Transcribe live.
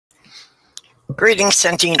Greetings,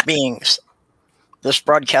 sentient beings. This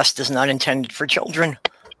broadcast is not intended for children.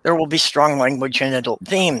 There will be strong language and adult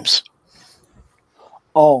themes.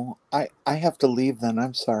 Oh, I have to leave then.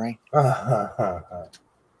 I'm sorry.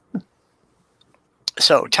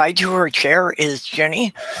 So, tied to her chair is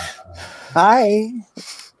Jenny. Hi.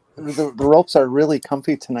 The ropes are really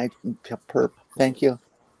comfy tonight, Perp. Thank you.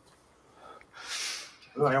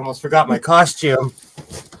 Oh, I almost forgot my costume.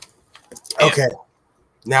 Okay,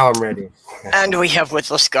 now I'm ready. And we have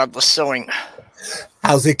with us Godless Sewing.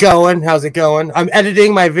 How's it going? How's it going? I'm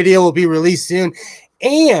editing. My video will be released soon.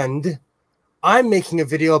 And I'm making a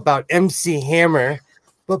video about MC Hammer.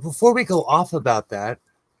 But before we go off about that,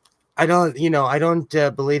 I don't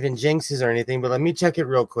believe in jinxes or anything, but let me check it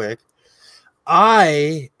real quick.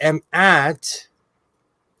 I am at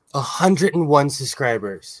 101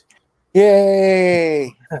 subscribers.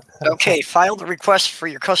 Yay! Okay, file the request for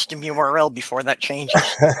your custom URL before that changes.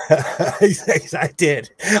 I did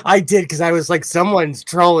because I was like, someone's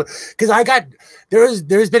trolling. Because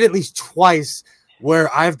there's been at least twice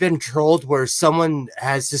where I've been trolled where someone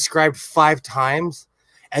has subscribed 5 times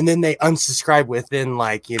and then they unsubscribe within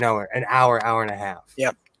like an hour and a half.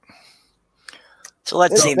 Yep. So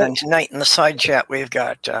let's see then. Tonight in the side chat we've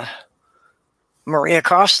got Maria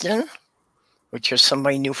Costin, which is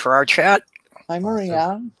somebody new for our chat. Hi,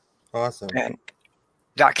 Maria. Awesome. And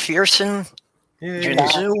Doc Fearson,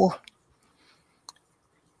 Jinzu.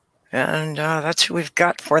 And that's who we've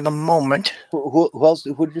got for the moment. Who else?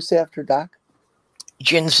 Who did you say after Doc?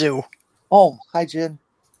 Jinzu. Oh, hi, Jin.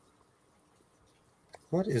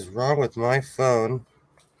 What is wrong with my phone?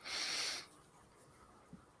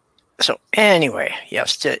 So anyway,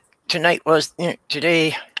 yes, tonight was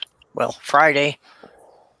today. Well, Friday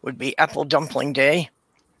would be Apple Dumpling Day.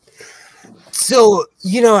 So,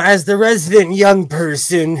 as the resident young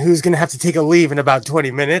person who's going to have to take a leave in about 20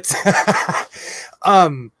 minutes,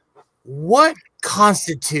 what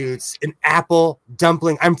constitutes an apple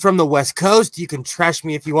dumpling? I'm from the West Coast. You can trash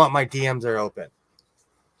me if you want. My DMs are open.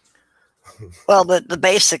 Well, the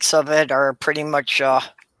basics of it are pretty much,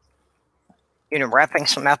 wrapping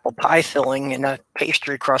some apple pie filling in a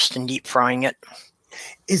pastry crust and deep frying it.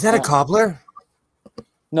 Is that a cobbler?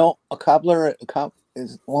 No, a cobbler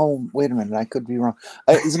is. Oh, wait a minute. I could be wrong.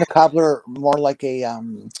 Isn't a cobbler more like a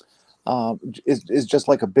is just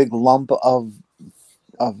like a big lump of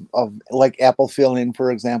like apple filling,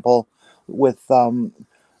 for example, with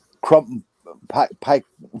pie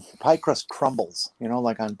crust crumbles,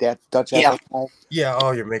 like on Dutch apple pie. Yeah.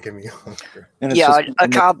 Oh, you're making me hungry. Yeah, a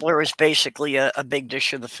cobbler is basically a big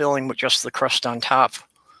dish of the filling with just the crust on top.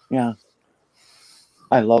 Yeah.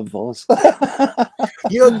 I love those.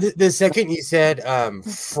 The second you said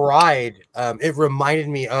fried, it reminded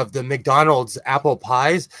me of the McDonald's apple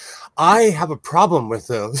pies. I have a problem with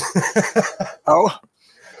those. Oh,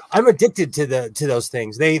 I'm addicted to those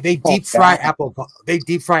things. They deep fry apple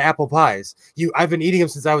pies. I've been eating them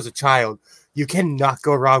since I was a child. You cannot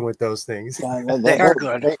go wrong with those things. Yeah, they are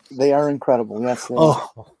good. They are incredible. Yes.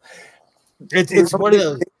 It's one of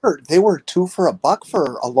those. They were $2 for $1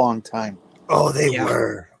 for a long time. Oh, they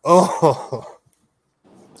were. Oh,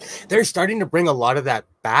 they're starting to bring a lot of that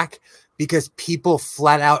back because people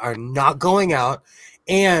flat out are not going out.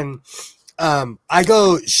 And I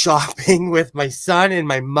go shopping with my son and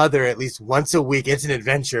my mother at least once a week. It's an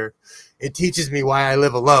adventure. It teaches me why I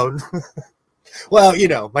live alone. Well,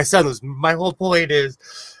 my whole point is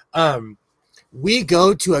we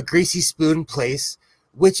go to a Greasy Spoon place,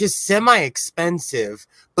 which is semi-expensive,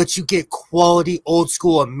 but you get quality old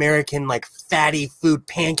school American like fatty food,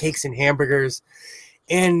 pancakes and hamburgers,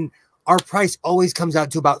 and our price always comes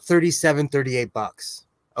out to about $37-38.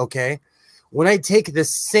 Okay, when I take the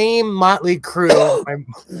same motley crew,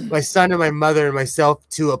 my son and my mother and myself,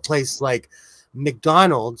 to a place like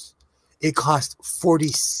McDonald's, it costs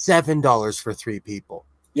 $47 for 3 people.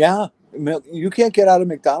 Yeah. You can't get out of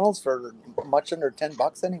McDonald's for much under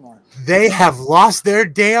 $10 anymore. They have lost their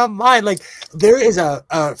damn mind. Like, there is a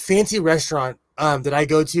fancy restaurant that I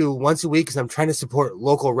go to once a week because I'm trying to support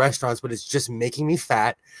local restaurants, but it's just making me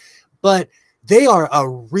fat. But they are a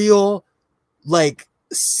real, like,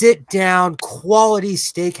 sit down quality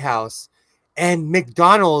steakhouse. And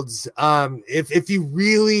McDonald's, if you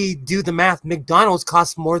really do the math, McDonald's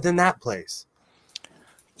costs more than that place.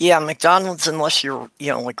 Yeah, McDonald's, unless you're,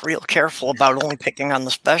 like real careful about only picking on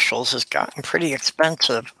the specials, has gotten pretty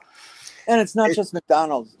expensive. And it's not just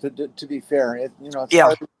McDonald's, to be fair.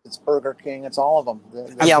 It's Burger King, it's all of them.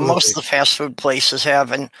 Yeah, most of the fast food places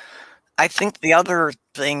have. And I think the other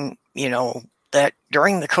thing, that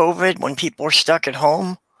during the COVID, when people were stuck at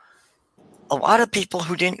home, a lot of people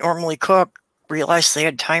who didn't normally cook realized they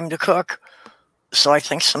had time to cook. So I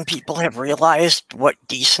think some people have realized what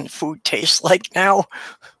decent food tastes like now.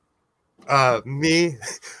 Me.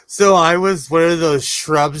 So I was one of those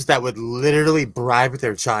shrubs that would literally bribe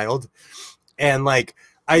their child. And like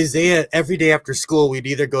Isaiah, every day after school, we'd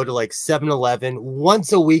either go to like 7-Eleven.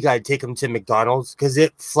 Once a week, I'd take him to McDonald's because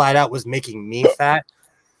it flat out was making me fat.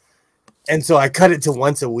 And so I cut it to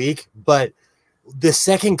once a week. But the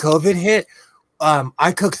second COVID hit,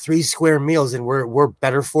 I cook 3 square meals and we're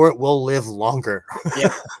better for it. We'll live longer.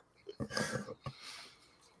 Yeah.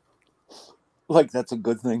 Like that's a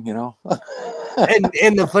good thing, you know.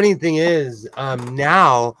 and the funny thing is,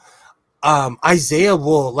 now Isaiah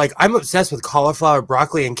will, like, I'm obsessed with cauliflower,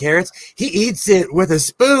 broccoli, and carrots. He eats it with a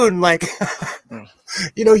spoon, like,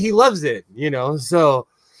 you know, he loves it, you know. So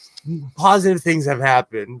positive things have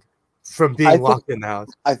happened from being locked in the house.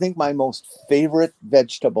 I think my most favorite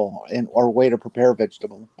vegetable or way to prepare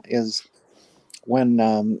vegetable is when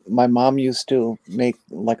my mom used to make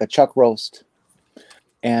like a chuck roast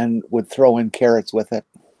and would throw in carrots with it.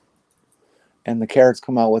 And the carrots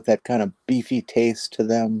come out with that kind of beefy taste to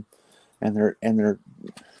them. And they're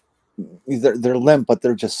limp, but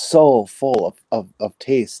they're just so full of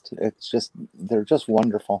taste. They're just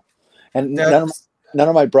wonderful. And none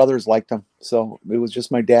of my brothers liked them, so it was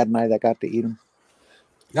just my dad and I that got to eat them.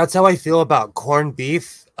 That's how I feel about corned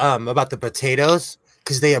beef, about the potatoes,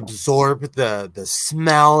 because they absorb the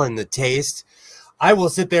smell and the taste. I will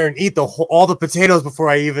sit there and eat all the potatoes before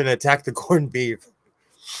I even attack the corned beef.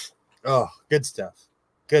 Oh, good stuff.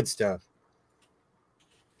 Good stuff.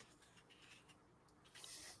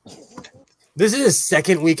 This is the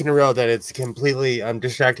second week in a row that it's completely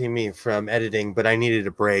distracting me from editing, but I needed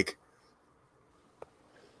a break.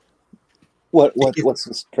 What's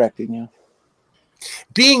distracting you?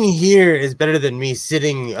 Being here is better than me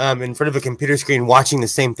sitting in front of a computer screen watching the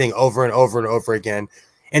same thing over and over and over again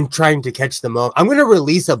and trying to catch the moment. I'm going to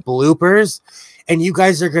release a bloopers, and you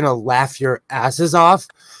guys are going to laugh your asses off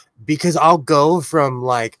because I'll go from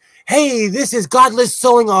like, hey, this is godless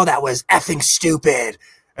sewing. Oh, that was effing stupid.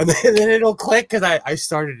 And then it'll click because I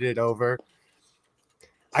started it over.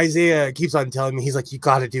 Isaiah keeps on telling me, he's like, you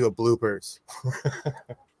got to do a bloopers.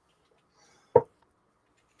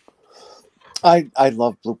 I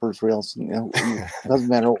love bloopers reels. You know, doesn't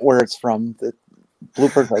matter where it's from. The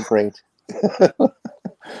bloopers are great.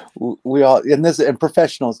 We all and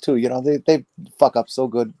professionals too. You know, they fuck up so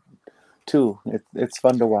good too. It's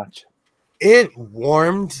fun to watch. It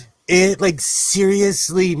warmed. It like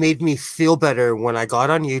seriously made me feel better when I got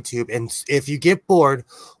on YouTube. And if you get bored,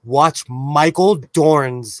 watch Michael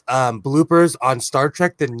Dorn's bloopers on Star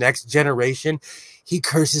Trek: The Next Generation. He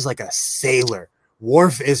curses like a sailor.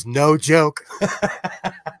 Worf is no joke.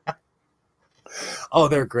 Oh,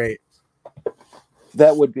 they're great.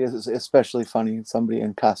 That would be especially funny. Somebody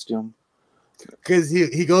in costume. Because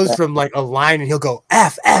he goes from like a line and he'll go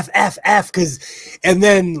F, F, F, F. And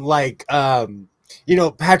then like, you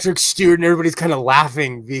know, Patrick Stewart and everybody's kind of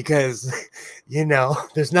laughing because, you know,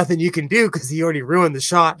 there's nothing you can do because he already ruined the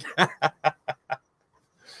shot.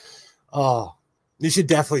 Oh, you should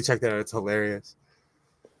definitely check that out. It's hilarious.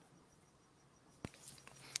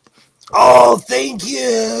 Oh, thank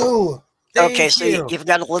you. Okay, so you've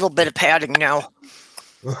got a little bit of padding now.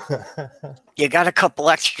 You got a couple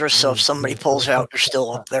extras, so if somebody pulls out, you're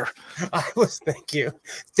still up there.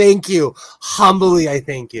 Thank you. Humbly, I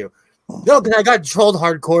thank you. No, because I got trolled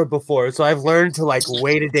hardcore before, so I've learned to like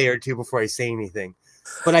wait a day or two before I say anything.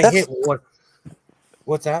 But I hit one.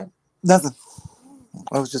 What's that? Nothing.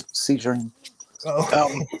 I was just seizuring.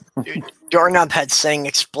 Doorknob had saying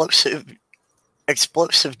explosive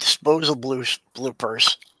disposal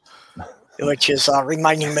bloopers, which is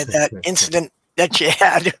reminding me of that incident that you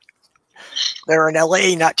had there in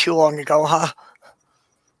LA not too long ago, huh?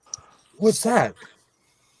 What's that?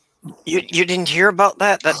 You didn't hear about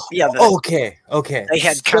that? Okay. They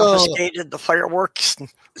had confiscated the fireworks.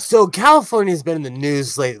 So California's been in the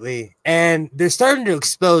news lately, and they're starting to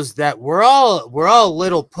expose that we're all a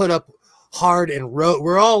little put up hard and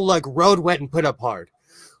we're all like road wet and put up hard.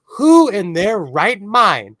 Who in their right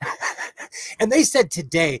mind? And they said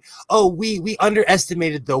today, oh, we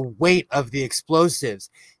underestimated the weight of the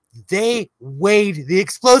explosives. They weighed the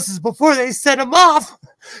explosives before they set them off.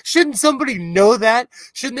 Shouldn't somebody know that?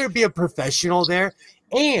 Shouldn't there be a professional there?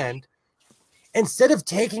 And instead of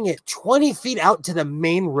taking it 20 feet out to the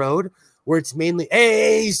main road where it's mainly,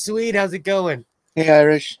 hey, sweet, how's it going? Hey,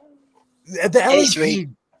 Irish. The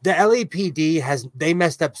LAPD they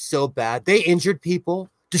messed up so bad. They injured people,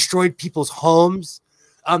 destroyed people's homes.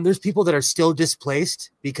 There's people that are still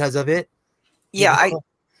displaced because of it. Yeah, you know?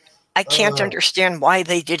 I can't understand why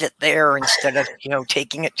they did it there instead of, you know,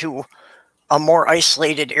 taking it to a more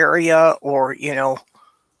isolated area, or, you know,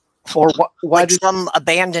 Or why like did some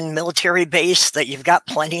abandoned military base that you've got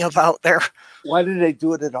plenty of out there? why did they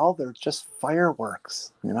do it at all? They're just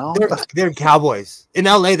fireworks, you know. They're cowboys in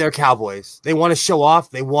LA. They're cowboys. They want to show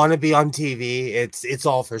off. They want to be on TV. It's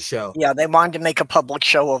all for show. Yeah, they wanted to make a public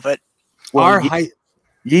show of it. Well,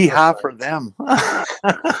 Yeehaw for them.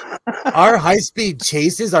 our high-speed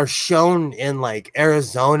chases are shown in like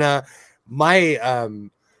Arizona. My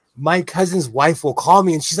cousin's wife will call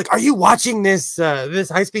me and she's like, "Are you watching this this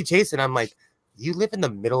high-speed chase?" And I'm like, "You live in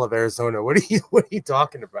the middle of Arizona. What are you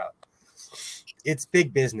talking about?" It's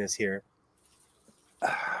big business here.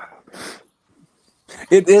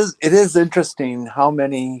 It is interesting how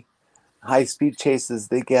many high-speed chases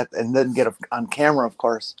they get and then get on camera, of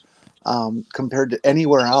course, compared to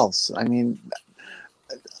anywhere else. I mean,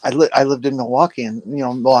 I lived in Milwaukee, and you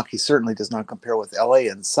know, Milwaukee certainly does not compare with LA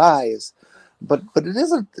in size, but it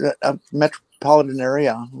is a metropolitan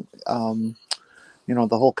area. You know,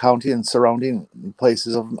 the whole county and surrounding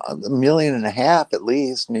places of 1.5 million at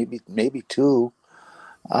least, maybe 2.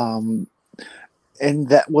 And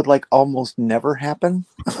that would like almost never happen.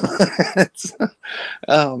 And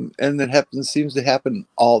it seems to happen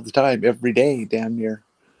all the time, every day, damn near,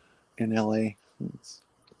 in LA.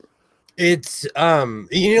 It's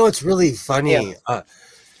you know, it's really funny. Yeah.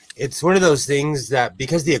 It's one of those things that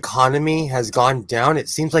because the economy has gone down, it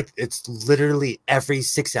seems like it's literally every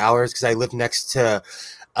 6 hours, because I live next to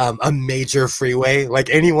a major freeway, like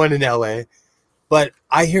anyone in LA. But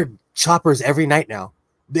I hear choppers every night now.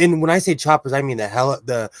 And when I say choppers, I mean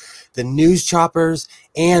the news choppers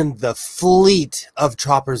and the fleet of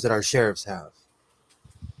choppers that our sheriffs have.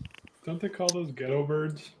 Don't they call those ghetto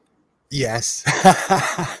birds? Yes.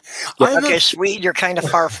 Okay, Swede, you're kind of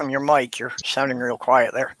far from your mic. You're sounding real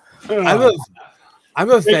quiet there. I'm Making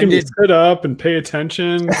me offended. sit up and pay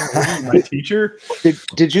attention. My teacher.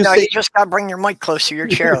 Did you No, say? you just got to bring your mic close to your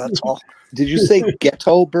chair. That's all. Did you say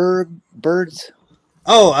ghetto birds?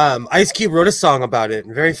 Oh, Ice Cube wrote a song about it,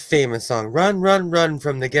 a very famous song. Run, run, run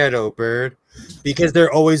from the ghetto bird, because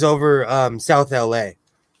they're always over South LA.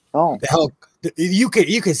 Oh, The hell, you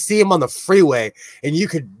could see them on the freeway, and you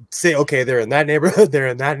could say, okay, they're in that neighborhood. They're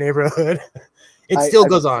in that neighborhood. It still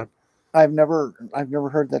goes on. I've never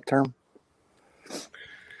heard that term.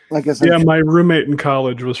 I guess. Yeah, my roommate in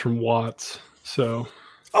college was from Watts, so.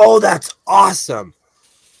 Oh, that's awesome.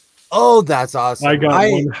 Oh, that's awesome.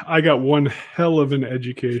 I got one hell of an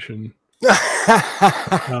education.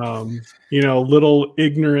 You know, little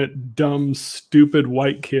ignorant, dumb, stupid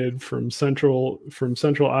white kid from central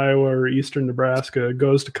Iowa or eastern Nebraska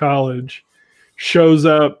goes to college, shows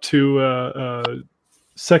up to a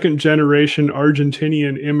second generation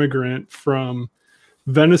Argentinian immigrant from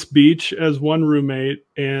Venice Beach as one roommate,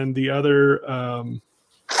 and the other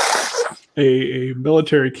a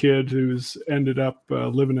military kid who's ended up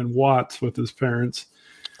living in Watts with his parents.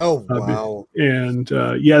 Oh, wow. And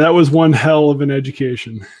yeah, that was one hell of an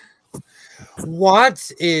education.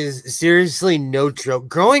 Watts is seriously no joke.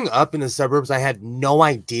 Growing up in the suburbs, I had no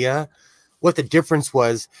idea what the difference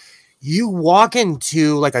was. You walk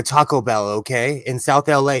into like a Taco Bell, okay, in South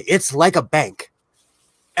LA, it's like a bank.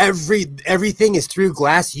 Everything is through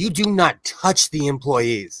glass. You do not touch the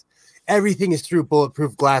employees. Everything is through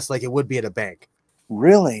bulletproof glass like it would be at a bank.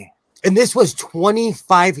 Really? And this was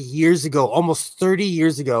 25 years ago, almost 30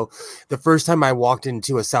 years ago, the first time I walked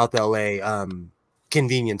into a South LA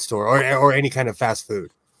convenience store or any kind of fast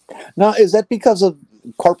food. Now, is that because of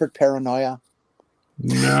corporate paranoia?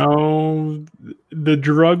 No, the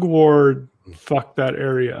drug war fucked that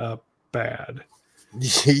area up bad.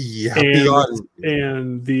 Yeah,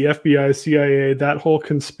 and the FBI, CIA, that whole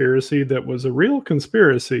conspiracy that was a real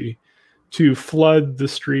conspiracy to flood the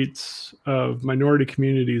streets of minority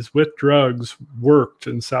communities with drugs worked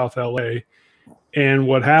in South LA. And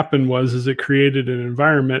what happened was it created an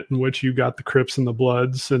environment in which you got the Crips and the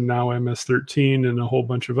Bloods and now MS-13 and a whole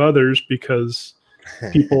bunch of others, because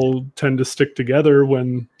people tend to stick together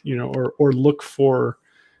when, you know, or look for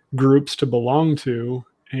groups to belong to.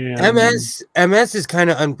 And MS is kind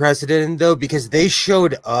of unprecedented though, because they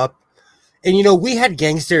showed up, and you know, we had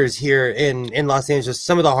gangsters here in Los Angeles,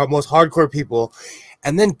 some of the most hardcore people,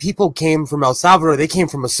 and then people came from El Salvador. They came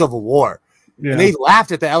from a civil war. Yeah. And they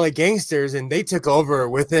laughed at the LA gangsters, and they took over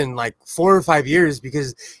within like 4 or 5 years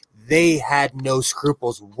because they had no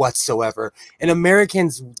scruples whatsoever. And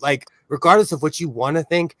Americans, like, regardless of what you want to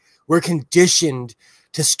think, we're conditioned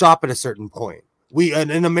to stop at a certain point.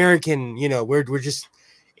 An American, you know, we're just,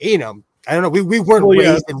 you know, I don't know. We weren't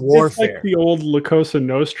raised in warfare. It's like the old La Cosa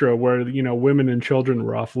Nostra, where, you know, women and children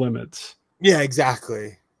were off limits. Yeah,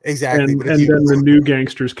 exactly. Exactly. And then the new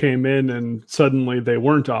gangsters came in, and suddenly they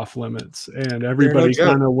weren't off limits, and everybody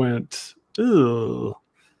kind of went, "Ugh."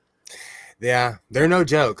 Yeah, they're no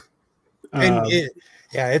joke. And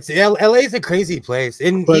it's LA's a crazy place.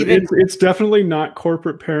 And but it's definitely not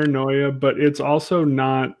corporate paranoia, but it's also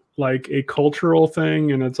not like a cultural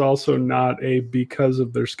thing, and it's also not a because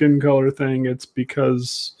of their skin color thing. It's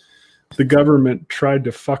because the government tried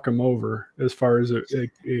to fuck them over as far as an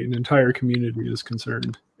entire community is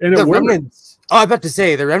concerned. And the remnants. Oh, I'm about to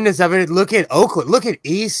say the remnants of it. Look at Oakland. Look at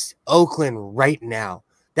East Oakland right now.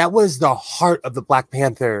 That was the heart of the Black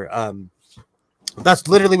Panther. That's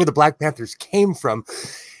literally where the Black Panthers came from.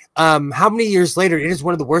 How many years later, it is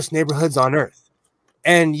one of the worst neighborhoods on earth.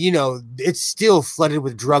 And, you know, it's still flooded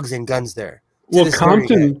with drugs and guns there. Well,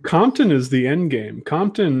 Compton is the end game.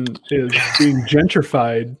 Compton is being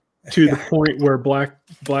gentrified to the point where black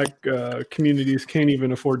communities can't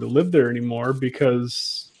even afford to live there anymore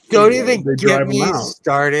because don't even get me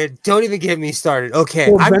started. Don't even get me started.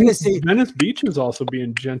 Okay, well, I'm going to say Venice Beach is also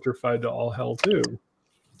being gentrified to all hell too.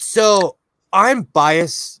 So I'm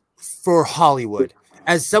biased for Hollywood.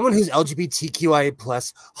 As someone who's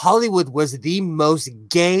LGBTQIA+, Hollywood was the most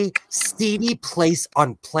gay, seedy place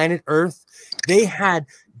on planet Earth. They had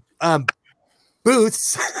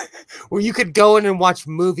booths where you could go in and watch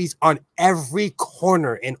movies on every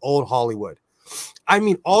corner in old Hollywood. I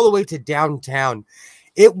mean, all the way to downtown.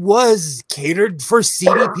 It was catered for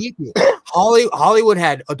seedy people. Hollywood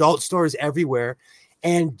had adult stores everywhere,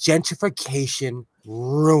 and gentrification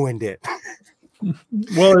ruined it.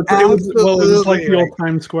 Well, it was like the old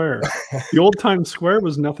Times Square. The old Times Square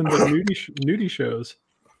was nothing but nudie shows.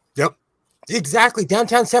 Yep, exactly.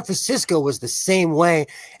 Downtown San Francisco was the same way,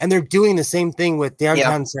 and they're doing the same thing with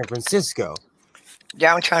downtown San Francisco.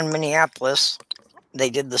 Downtown Minneapolis, they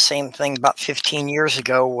did the same thing about 15 years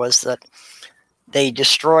ago, was that they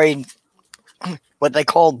destroyed what they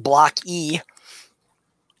called Block E,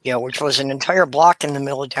 which was an entire block in the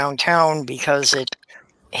middle of downtown because it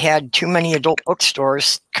had too many adult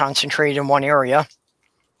bookstores concentrated in one area.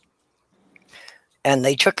 And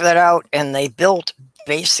they took that out and they built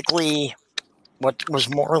basically what was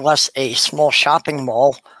more or less a small shopping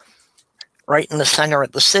mall right in the center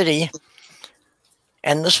of the city.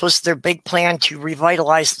 And this was their big plan to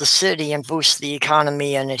revitalize the city and boost the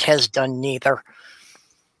economy, and it has done neither.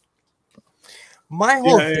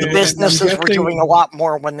 The businesses were doing a lot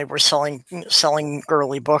more when they were selling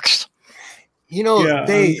girly books.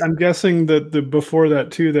 I'm guessing that before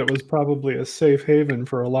that too, that was probably a safe haven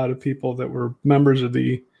for a lot of people that were members of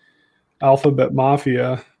the alphabet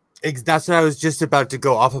mafia. That's what I was just about to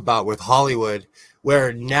go off about with Hollywood,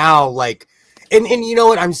 where now, like, and you know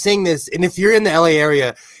what, I'm saying this, and if you're in the LA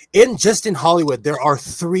area, just in Hollywood, there are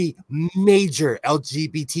 3 major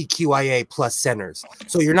LGBTQIA+ centers.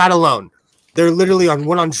 So you're not alone. They're literally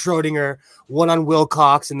one on Schrodinger, one on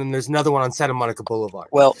Wilcox, and then there's another one on Santa Monica Boulevard.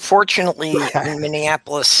 Well, fortunately, in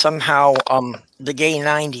Minneapolis, somehow the Gay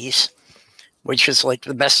 90s, which is like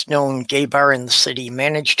the best known gay bar in the city,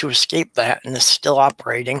 managed to escape that and is still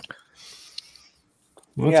operating.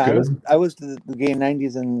 Well, I was to the Gay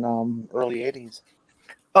 90s in early 80s.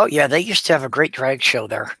 Oh, yeah, they used to have a great drag show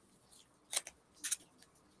there.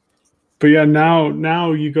 But yeah,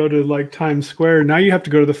 now you go to like Times Square. Now you have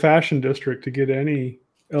to go to the fashion district to get any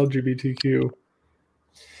LGBTQ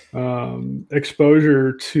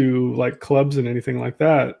exposure to like clubs and anything like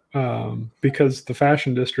that, because the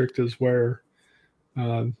fashion district is where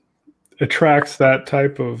attracts that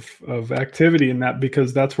type of activity, and that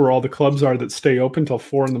because that's where all the clubs are that stay open till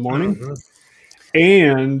 4 in the morning.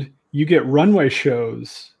 And you get runway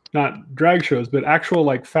shows. Not drag shows, but actual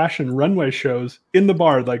like fashion runway shows in the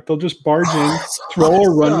bar. Like they'll just barge in, throw a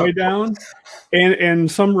runway down,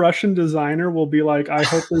 and some Russian designer will be like, "I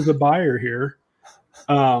hope there's a buyer here."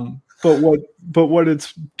 But what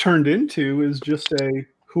it's turned into is just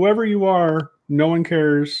whoever you are, no one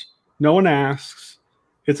cares, no one asks.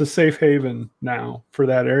 It's a safe haven now for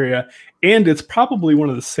that area, and it's probably one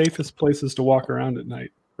of the safest places to walk around at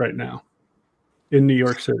night right now in New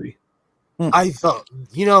York City. I thought,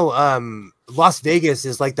 Las Vegas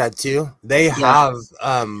is like that too. They have,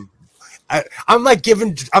 I'm like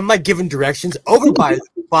giving directions over by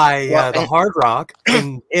the Hard Rock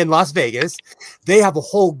in Las Vegas. They have a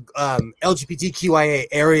whole LGBTQIA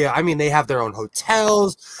area. I mean, they have their own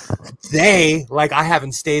hotels. I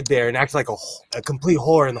haven't stayed there and act like a complete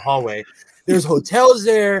whore in the hallway. There's hotels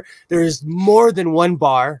there. There's more than one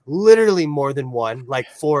bar, literally more than one, like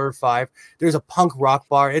 4 or 5. There's a punk rock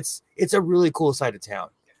bar. It's a really cool side of town.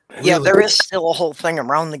 Yeah, there is still a whole thing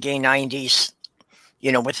around the Gay 90s.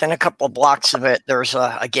 Within a couple of blocks of it, there's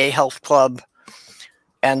a gay health club.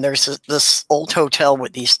 And there's this old hotel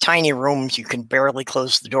with these tiny rooms. You can barely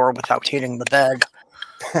close the door without hitting the bed,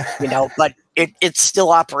 you know, but it's still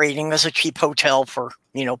operating as a cheap hotel for,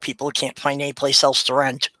 you know, people who can't find any place else to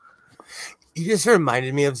rent. You just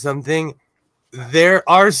reminded me of something. There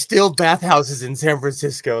are still bathhouses in San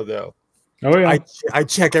Francisco, though. Oh, yeah. I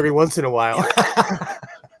check every once in a while.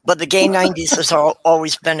 But the gay 90s has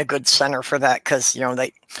always been a good center for that because, you know,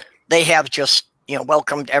 they have just, you know,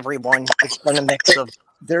 welcomed everyone. It's been a mix of,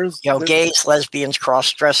 you know, gays, lesbians,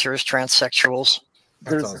 cross-dressers, transsexuals.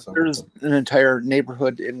 There's an entire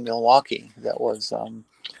neighborhood in Milwaukee that was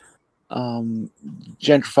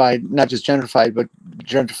gentrified, not just gentrified, but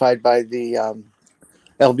gentrified by the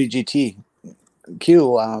LGBTQ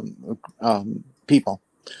people.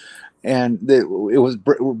 And it was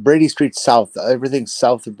Brady Street South, everything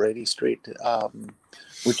south of Brady Street,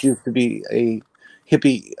 which used to be a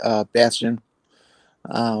hippie bastion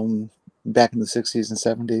back in the 60s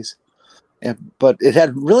and 70s. But it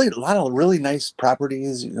had really a lot of really nice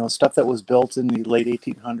properties, you know, stuff that was built in the late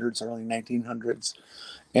 1800s, early 1900s.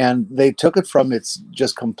 And they took it from its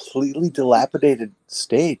just completely dilapidated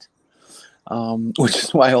state, which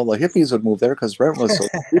is why all the hippies would move there because rent was so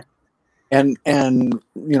cheap. And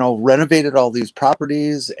you know, renovated all these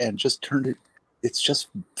properties and just turned it. It's just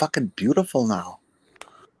fucking beautiful now.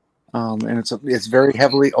 And it's very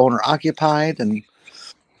heavily owner occupied, and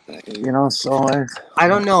you know, so I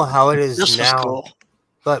don't know how it is This was now, cool.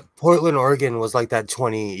 but Portland, Oregon was like that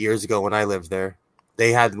 20 years ago when I lived there.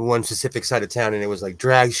 They had one specific side of town, and it was like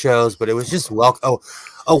drag shows, but it was just well,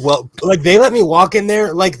 like they let me walk in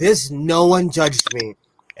there like this. No one judged me.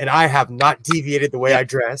 And I have not deviated the way I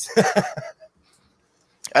dress.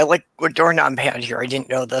 I like what Doorknob had here. I didn't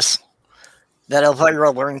know this. That Elvira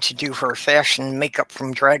learned to do her fashion and makeup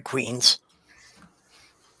from drag queens.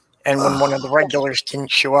 And when one of the regulars didn't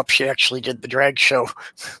show up, she actually did the drag show.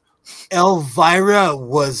 Elvira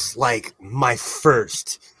was like my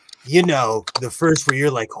first. You know, the first where you're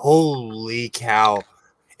like, holy cow.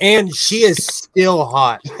 And she is still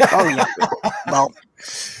hot. Oh, yeah. Well...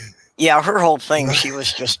 yeah, her whole thing, she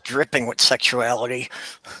was just dripping with sexuality.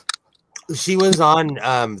 She was on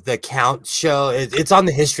the Count show. It's on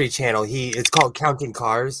the History Channel. It's called Counting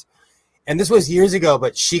Cars. And this was years ago,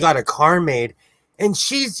 but she got a car made. And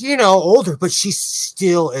she's, you know, older, but she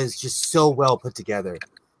still is just so well put together.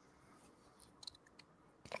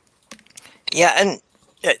 Yeah, and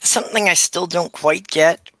it's something I still don't quite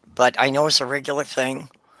get, but I know is a regular thing,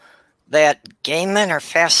 that gay men are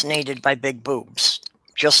fascinated by big boobs.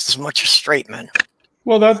 Just as much as straight men.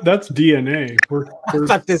 Well, that's DNA. We're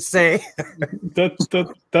about to say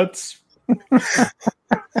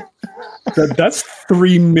that's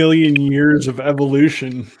 3 million years of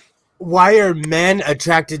evolution. Why are men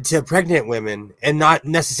attracted to pregnant women and not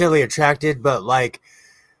necessarily attracted, but like,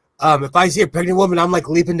 if I see a pregnant woman, I'm like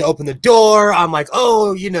leaping to open the door. I'm like,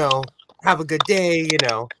 oh, you know, have a good day, you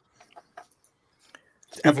know.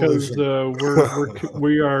 Because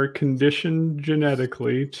we are conditioned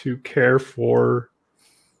genetically to care for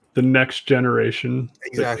the next generation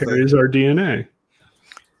that carries our DNA.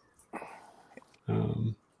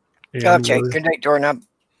 Okay, good night, Doorknob.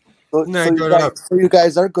 So you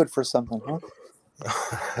guys are good for something, huh?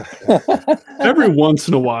 Every once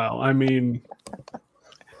in a while. I mean,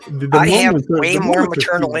 I have way more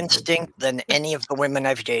maternal instinct than any of the women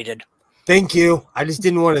I've dated. Thank you. I just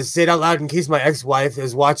didn't want to say it out loud in case my ex-wife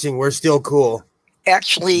is watching. We're still cool.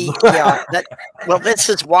 Actually, yeah. Well, this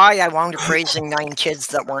is why I wound up raising 9 kids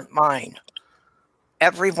that weren't mine.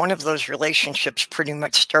 Every one of those relationships pretty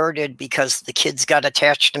much started because the kids got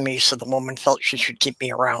attached to me, so the woman felt she should keep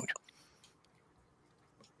me around.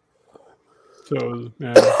 So,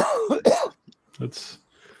 yeah, that's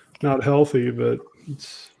not healthy, but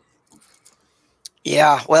it's...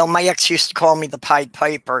 Yeah, well, my ex used to call me the Pied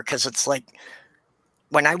Piper because it's like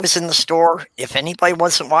when I was in the store, if anybody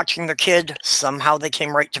wasn't watching their kid, somehow they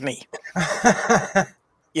came right to me.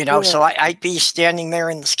 You know, so I'd be standing there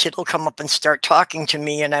and this kid will come up and start talking to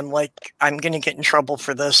me and I'm like, I'm going to get in trouble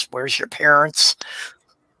for this. Where's your parents?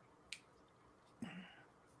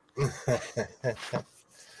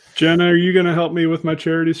 Jenna, are you going to help me with my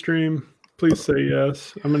charity stream? Please say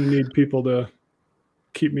yes. I'm going to need people to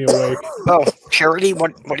keep me awake. Oh, charity?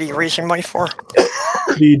 What are you raising money for?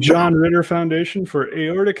 The John Ritter Foundation for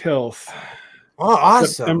Aortic Health. Oh,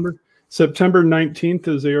 awesome. September 19th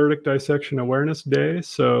is Aortic Dissection Awareness Day.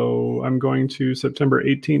 So I'm going to September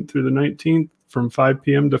 18th through the 19th from 5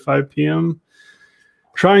 p.m. to 5 p.m.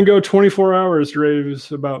 Try and go 24 hours to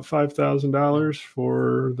raise about $5,000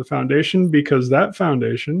 for the foundation because that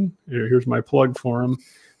foundation, here's my plug for them,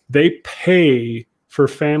 they pay for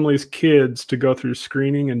families' kids to go through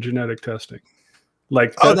screening and genetic testing.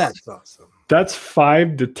 Like, that's awesome. That's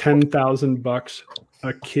 $5,000 to $10,000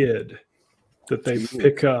 a kid that they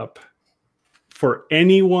pick up for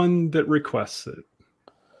anyone that requests it.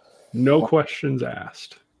 No questions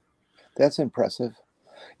asked. That's impressive.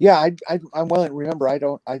 Yeah, I'm willing. Remember, I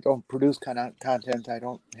don't produce content. I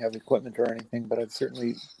don't have equipment or anything, but I'd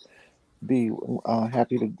certainly be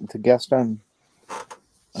happy to guest on.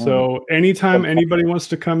 So anytime anybody wants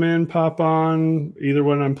to come in, pop on, either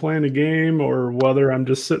when I'm playing a game or whether I'm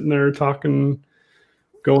just sitting there talking,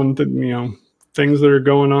 going to, things that are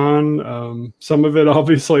going on. Some of it,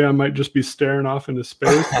 obviously, I might just be staring off into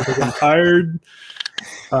space because I'm tired.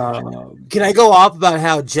 Can I go off about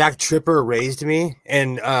how Jack Tripper raised me?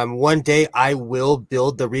 And one day I will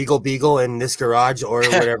build the Regal Beagle in this garage or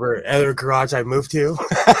whatever other garage I move to.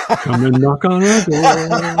 Come and knock on our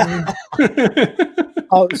door.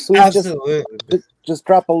 Oh, sweet. Absolutely. Just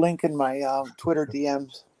drop a link in my Twitter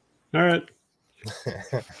DMs. All right.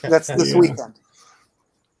 That's this weekend.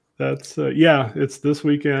 That's it's this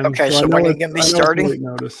weekend. Okay, so when are you going to be starting?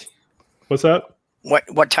 Notice. What's that?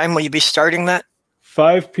 What time will you be starting that?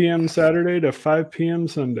 5 p.m. Saturday to 5 p.m.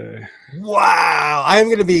 Sunday. Wow, I'm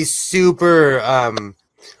going to be super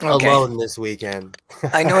alone this weekend.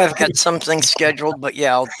 I know I've got something scheduled, but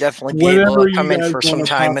yeah, I'll definitely be able to come in for some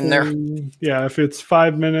time in there. Yeah, if it's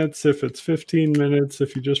 5 minutes, if it's 15 minutes,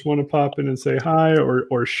 if you just want to pop in and say hi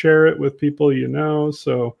or share it with people you know.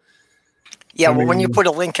 So yeah, when you put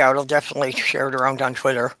a link out, I'll definitely share it around on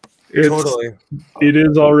Twitter. Totally. It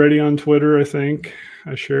is already on Twitter, I think.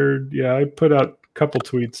 I put out a couple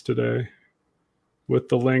tweets today with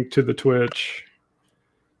the link to the Twitch.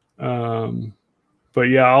 But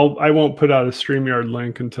yeah, I won't put out a StreamYard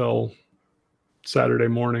link until Saturday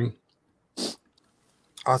morning.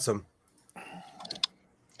 Awesome.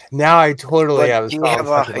 Now I totally have. Do you have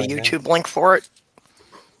a YouTube link for it?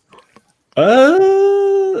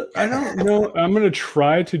 I don't know. I'm gonna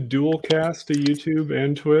try to dual cast to YouTube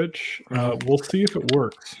and Twitch. We'll see if it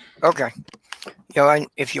works. Okay.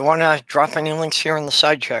 If you want to drop any links here in the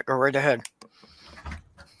side chat, go right ahead.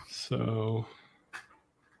 So,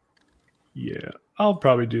 yeah, I'll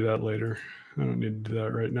probably do that later. I don't need to do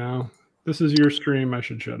that right now. This is your stream. I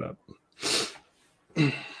should shut up.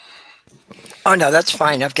 Oh, no, that's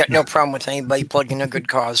fine. I've got no problem with anybody plugging a good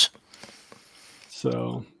cause.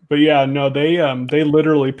 So, but yeah, no, they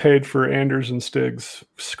literally paid for Anders and Stig's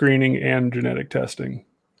screening and genetic testing.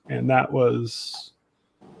 And that was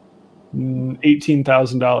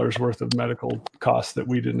 $18,000 worth of medical costs that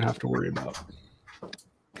we didn't have to worry about.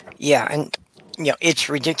 Yeah, and it's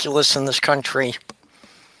ridiculous in this country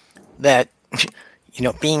that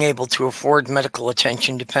being able to afford medical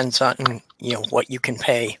attention depends on what you can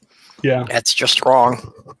pay. Yeah, that's just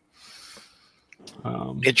wrong.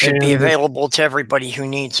 It should be available to everybody who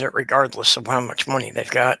needs it, regardless of how much money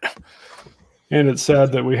they've got. And it's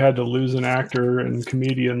sad that we had to lose an actor and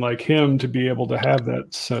comedian like him to be able to have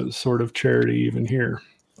that sort of charity even here.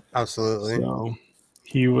 Absolutely. So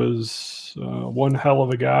he was one hell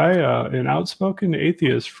of a guy, an outspoken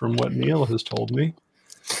atheist from what Neil has told me.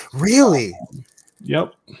 Really?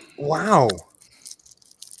 Yep. Wow.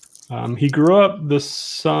 He grew up the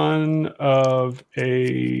son of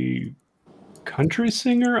a country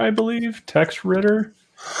singer, I believe, Tex Ritter.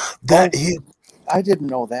 I didn't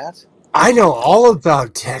know that. I know all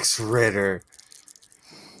about Tex Ritter.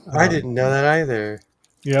 I didn't know that either.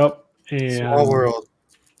 Yep. And small world.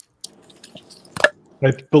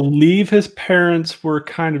 I believe his parents were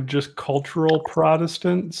kind of just cultural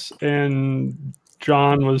Protestants, and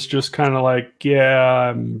John was just kind of like, yeah,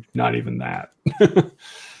 I'm not even that.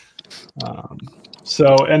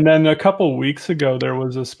 And then a couple weeks ago, there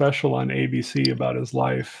was a special on ABC about his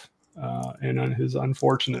life and on his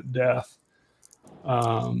unfortunate death.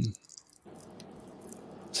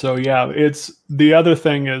 So yeah, it's the other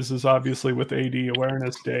thing is obviously with AD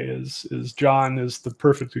Awareness Day is John is the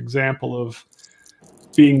perfect example of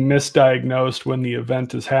being misdiagnosed when the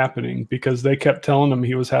event is happening, because they kept telling him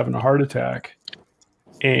he was having a heart attack,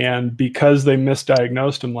 and because they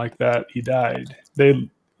misdiagnosed him like that, he died.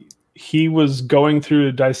 He was going through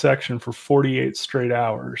a dissection for 48 straight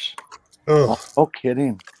hours. Oh, no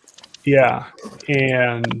kidding. Yeah,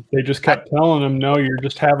 and they just kept telling him, no, you're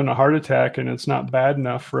just having a heart attack and it's not bad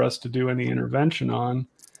enough for us to do any intervention on.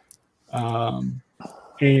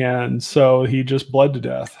 And so he just bled to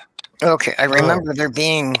death. Okay, I remember there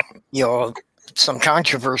being, some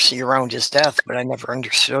controversy around his death, but I never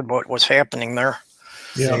understood what was happening there.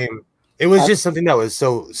 Yeah. Same. It was just something that was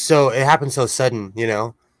so it happened so sudden,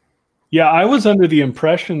 Yeah, I was under the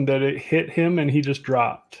impression that it hit him and he just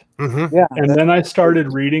dropped. Yeah. And then I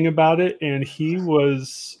started reading about it, and he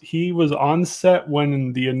was on set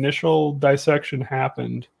when the initial dissection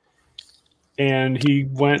happened, and he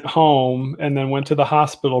went home and then went to the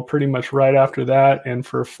hospital pretty much right after that. And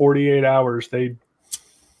for 48 hours, they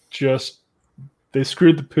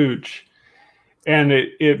screwed the pooch, and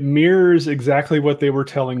it mirrors exactly what they were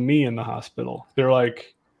telling me in the hospital. They're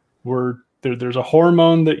like, there's a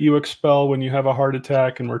hormone that you expel when you have a heart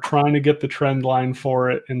attack, and we're trying to get the trend line for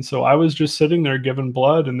it. And so I was just sitting there giving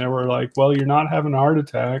blood, and they were like, well, you're not having a heart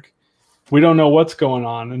attack. We don't know what's going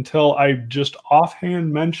on, until I just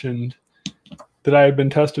offhand mentioned that I had been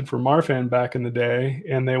tested for Marfan back in the day,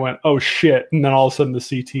 and they went, oh shit. And then all of a sudden the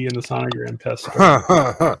CT and the sonogram test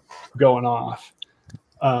started going off.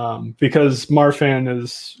 Because Marfan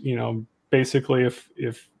is, basically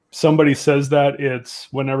if somebody says that, it's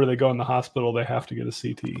whenever they go in the hospital, they have to get a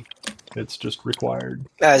CT. It's just required.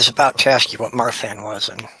 I was about to ask you what Marfan was.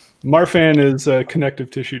 And Marfan is a connective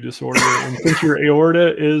tissue disorder. And since your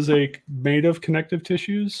aorta is made of connective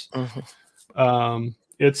tissues,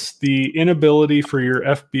 it's the inability for your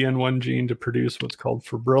FBN1 gene to produce what's called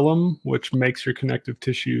fibrillum, which makes your connective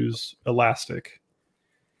tissues elastic.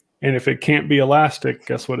 And if it can't be elastic,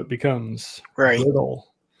 guess what it becomes? Right. Brittle.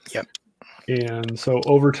 Yep. And so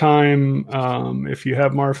over time, if you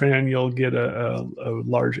have Marfan, you'll get a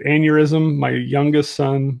large aneurysm. My youngest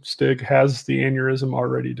son, Stig, has the aneurysm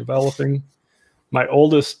already developing. My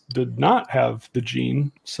oldest did not have the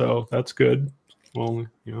gene, so that's good. Well,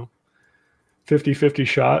 50-50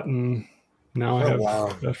 shot, and now I have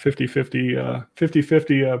a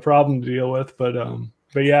 50-50 problem to deal with. But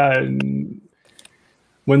yeah, and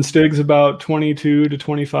when Stig's about 22 to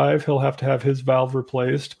 25, he'll have to have his valve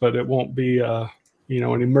replaced, but it won't be an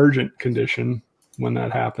emergent condition when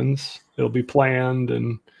that happens. It'll be planned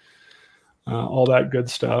and all that good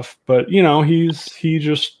stuff. But he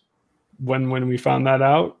just when we found that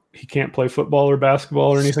out, he can't play football or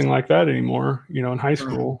basketball or anything like that anymore. In high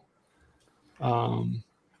school.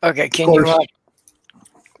 Okay, can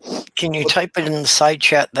you type it in the side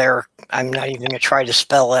chat there? I'm not even going to try to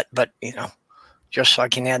spell it, but just so I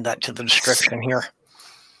can add that to the description here.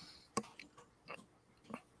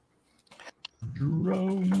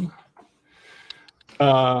 Jerome.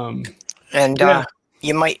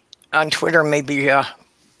 You might on Twitter maybe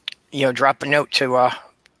drop a note to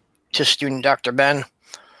student Dr. Ben.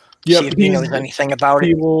 Yep, see if he knows anything about it.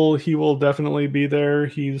 He will definitely be there.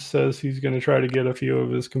 He says he's going to try to get a few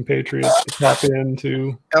of his compatriots to tap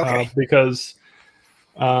into. Okay. Because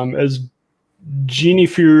as Jeannie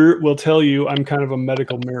Fuhr will tell you, I'm kind of a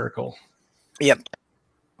medical miracle. Yep.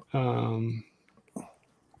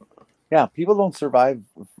 Yeah, people don't survive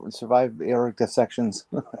aortic dissections.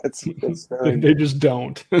 it's very, they just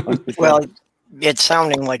don't. Well, it's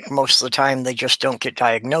sounding like most of the time they just don't get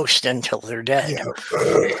diagnosed until they're dead. Yeah.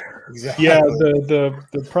 Exactly. Yeah,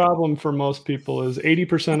 the problem for most people is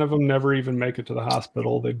 80% of them never even make it to the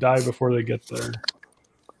hospital. They die before they get there.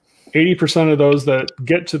 80% of those that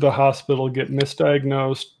get to the hospital get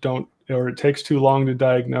misdiagnosed, or it takes too long to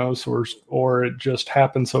diagnose, or it just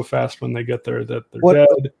happens so fast when they get there that they're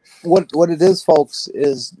dead. What it is, folks,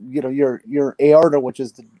 is your aorta, which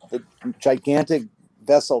is the gigantic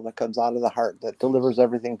vessel that comes out of the heart that delivers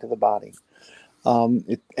everything to the body.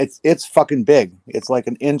 It's fucking big. It's like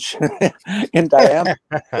an inch in diameter.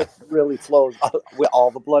 It really flows with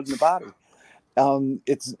all the blood in the body.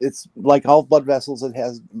 It's like all blood vessels. It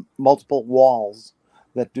has multiple walls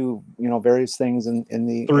that do various things in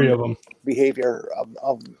the three of them behavior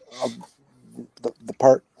of the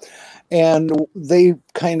part, and they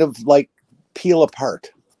kind of like peel apart,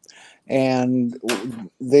 and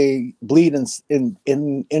they bleed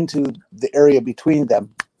into the area between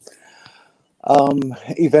them,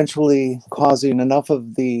 eventually causing enough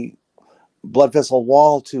of the blood vessel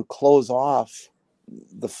wall to close off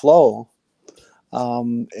the flow,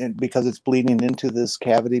 and because it's bleeding into this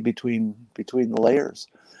cavity between the layers,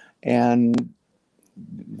 and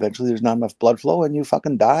eventually there's not enough blood flow and you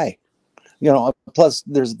fucking die. Plus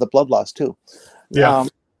there's the blood loss too. Yeah.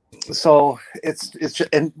 So it's just,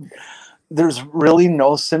 and there's really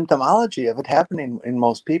no symptomology of it happening in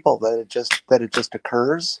most people, that it just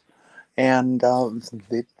occurs, and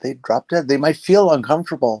they drop dead. They might feel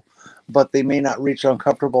uncomfortable, but they may not reach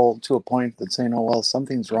uncomfortable to a point that saying, oh well,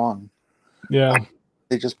 something's wrong. Yeah.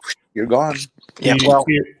 They just, you're gone. Yeah. Well,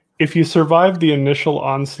 if you survive the initial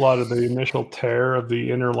onslaught of the initial tear of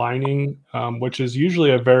the inner lining, which is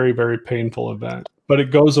usually a very, very painful event, but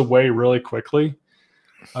it goes away really quickly.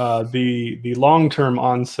 The long-term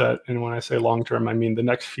onset, and when I say long-term, I mean the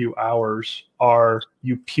next few hours, are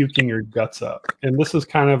you puking your guts up. And this is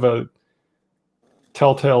kind of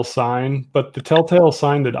telltale sign, but the telltale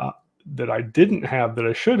sign that I didn't have that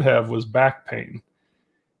I should have was back pain,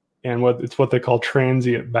 and it's what they call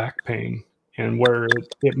transient back pain, and where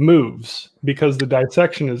it moves because the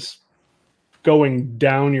dissection is going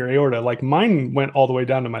down your aorta. Like mine went all the way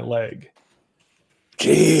down to my leg.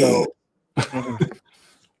 Gee. So,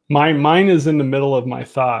 mine is in the middle of my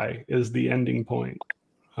thigh is the ending point.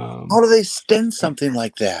 How do they stent something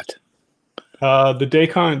like that?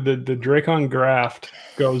 The Dracon graft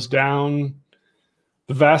goes down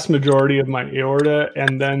the vast majority of my aorta,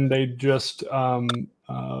 and then they just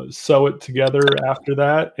sew it together after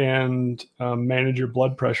that and manage your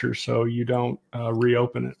blood pressure so you don't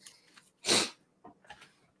reopen it.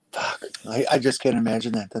 Fuck. I just can't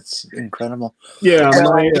imagine that. That's incredible. Yeah.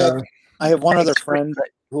 I have one other friend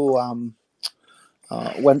who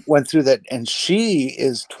went through that, and she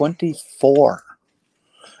is 24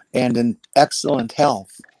 and in excellent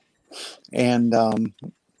health, and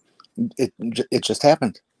it just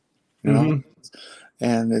happened, you know,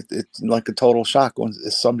 and it's like a total shock when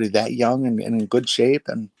is somebody that young and in good shape,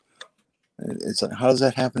 and it's like, how does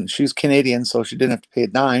that happen? She's Canadian, so she didn't have to pay a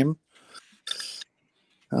dime.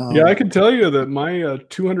 Yeah, I can tell you that my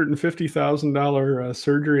 $250,000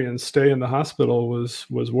 surgery and stay in the hospital was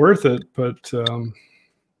worth it, but you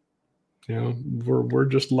know, we're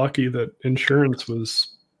just lucky that insurance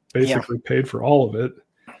was basically paid for all of it.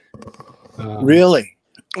 Really?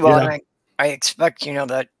 Well, Yeah. I expect, you know,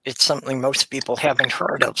 that it's something most people haven't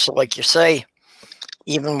heard of. So like you say,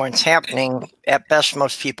 even when it's happening, at best,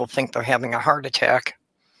 most people think they're having a heart attack.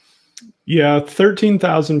 Yeah,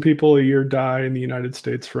 13,000 people a year die in the United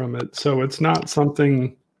States from it. So it's not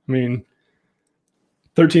something, I mean,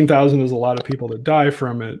 13,000 is a lot of people that die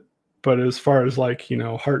from it. But as far as like, you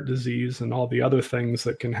know, heart disease and all the other things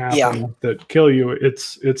that can happen that kill you,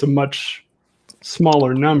 it's a much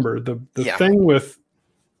smaller number. The thing with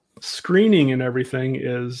screening and everything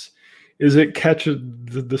is it catches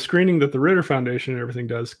the screening that the Ritter Foundation and everything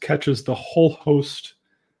does catches the whole host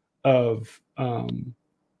of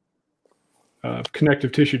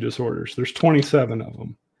connective tissue disorders. There's 27 of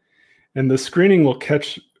them, and the screening will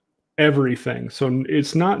catch everything. So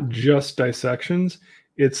it's not just dissections.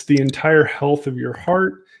 It's the entire health of your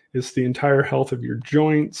heart. It's the entire health of your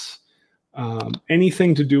joints,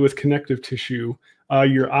 anything to do with connective tissue,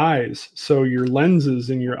 your eyes. So your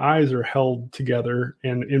lenses in your eyes are held together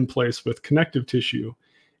and in place with connective tissue,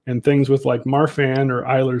 and things with like Marfan or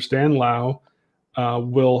Ehlers-Danlos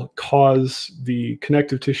will cause the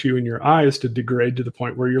connective tissue in your eyes to degrade to the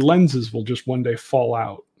point where your lenses will just one day fall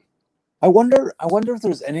out. I wonder if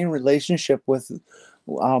there's any relationship with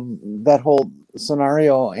that whole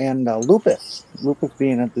scenario and lupus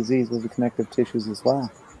being a disease with the connective tissues as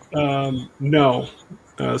well. No,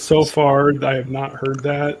 so far I have not heard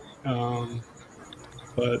that,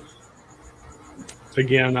 but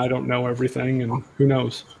again, I don't know everything, and who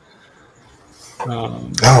knows.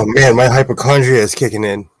 Oh man, my hypochondria is kicking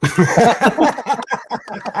in.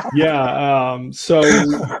 Yeah. So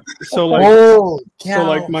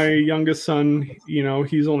like my youngest son, you know,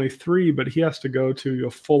 he's only 3, but he has to go to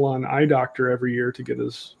a full-on eye doctor every year to get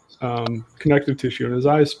his connective tissue in his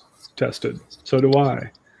eyes tested. So do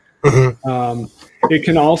I. It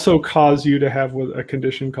can also cause you to have a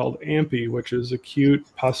condition called AMPI, which is acute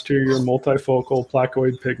posterior multifocal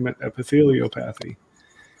placoid pigment epitheliopathy.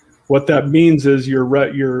 What that means is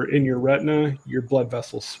you're in your retina, your blood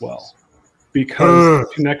vessels swell because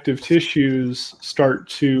connective tissues start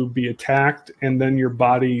to be attacked, and then your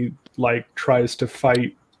body like tries to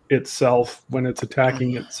fight itself when it's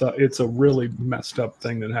attacking itself. It's a really messed up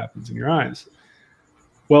thing that happens in your eyes.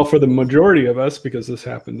 Well, for the majority of us, because this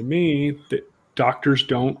happened to me, the doctors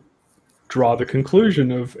don't draw the conclusion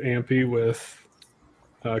of AMPI with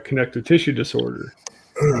connective tissue disorder.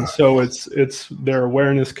 And so it's their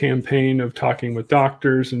awareness campaign of talking with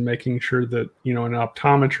doctors and making sure that, you know, an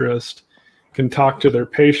optometrist can talk to their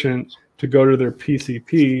patient to go to their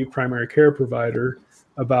PCP, primary care provider,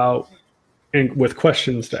 about and with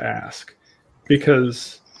questions to ask,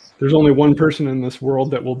 because there's only one person in this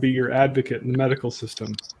world that will be your advocate in the medical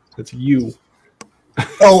system. It's you.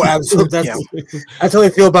 Oh, absolutely. That's how I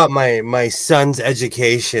feel about my son's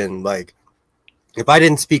education. Like, if I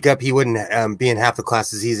didn't speak up, he wouldn't be in half the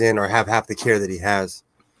classes he's in or have half the care that he has.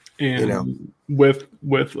 And you know,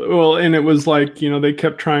 and it was like, you know, they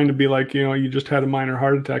kept trying to be like, you know, you just had a minor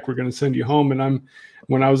heart attack, we're going to send you home. And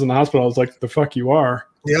when I was in the hospital, I was like, the fuck you are.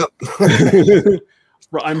 Yep.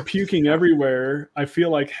 I'm puking everywhere. I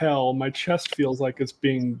feel like hell. My chest feels like it's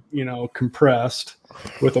being, you know, compressed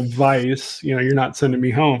with a vice. You know, you're not sending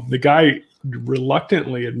me home. The guy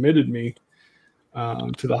reluctantly admitted me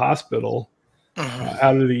to the hospital.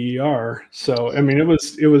 out of the ER. So, I mean, it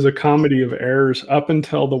was a comedy of errors up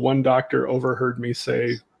until the one doctor overheard me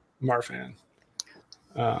say Marfan.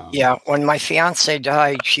 Yeah, when my fiance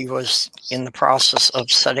died, she was in the process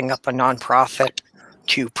of setting up a nonprofit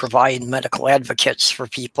to provide medical advocates for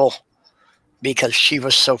people because she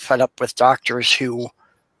was so fed up with doctors who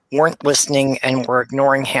weren't listening and were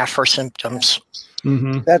ignoring half her symptoms.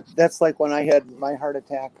 That's like when I had my heart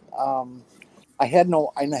attack. I had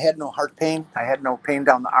no heart pain. I had no pain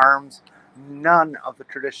down the arms. None of the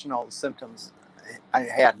traditional symptoms. I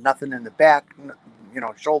had nothing in the back,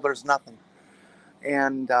 shoulders, nothing.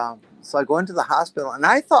 And so I go into the hospital, and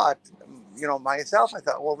I thought, myself,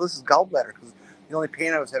 well, this is gallbladder, because the only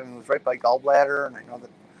pain I was having was right by gallbladder, and I know the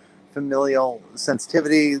familial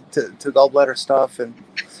sensitivity to gallbladder stuff, and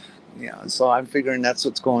so I'm figuring that's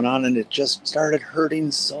what's going on, and it just started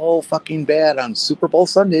hurting so fucking bad on Super Bowl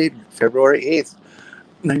Sunday, February 8th,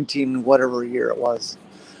 19 whatever year it was,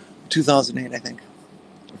 2008, I think,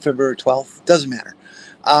 February 12th, doesn't matter.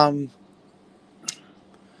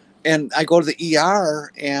 And I go to the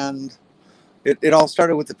ER, and it all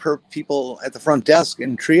started with the people at the front desk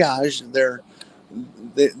in triage.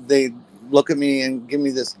 They look at me and give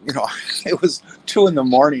me this, it was 2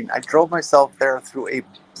 a.m. I drove myself there through a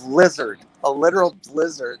blizzard, a literal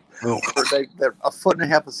blizzard. Oh. A foot and a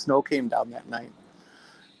half of snow came down that night.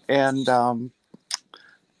 And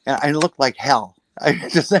I looked like hell. I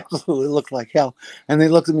just absolutely looked like hell. And they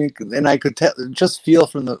looked at me, and I could just feel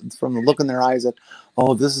from the look in their eyes that,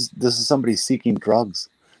 oh, this is somebody seeking drugs,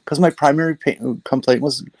 because my primary complaint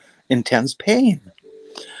was intense pain.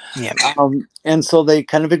 Yeah. And so they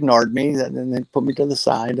kind of ignored me, and they put me to the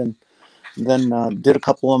side, and then did a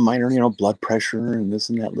couple of minor, blood pressure and this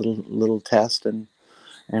and that little test, and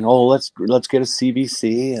oh, let's get a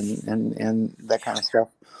CBC and that kind of stuff.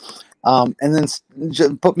 And then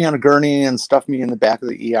put me on a gurney and stuffed me in the back of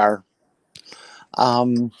the ER.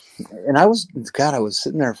 And I was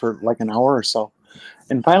sitting there for like an hour or so.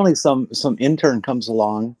 And finally some intern comes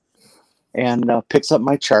along and picks up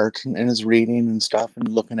my chart and is reading and stuff and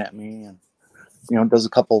looking at me, and, does a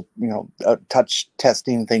couple, touch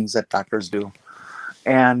testing things that doctors do.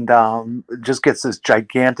 And just gets this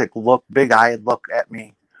gigantic look, big-eyed look at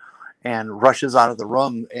me, and rushes out of the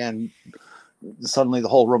room, and suddenly the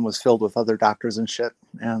whole room was filled with other doctors and shit,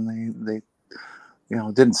 and they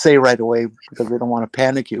didn't say right away because they don't want to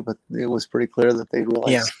panic you, but it was pretty clear that they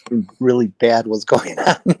realized something really bad was going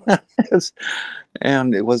on.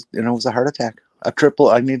 And it was a heart attack,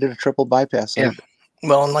 I needed a triple bypass. Yeah.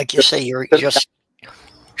 Well, and like you say, you're just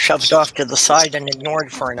shoved off to the side and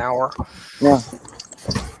ignored for an hour. Yeah.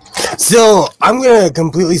 So I'm going to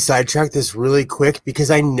completely sidetrack this really quick, because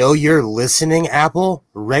I know you're listening, Apple,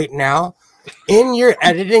 right now. In your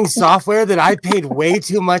editing software that I paid way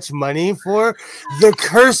too much money for, the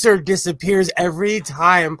cursor disappears every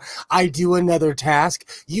time I do another task.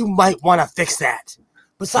 You might want to fix that.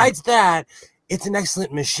 Besides that, it's an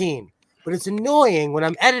excellent machine, but it's annoying when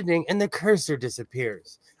I'm editing and the cursor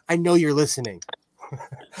disappears. I know you're listening.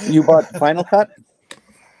 You bought Final Cut?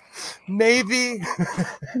 Maybe.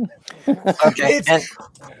 Okay.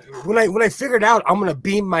 When I figure it out, I'm gonna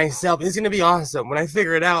beam myself. It's gonna be awesome. When I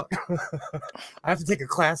figure it out, I have to take a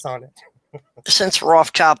class on it. Since we're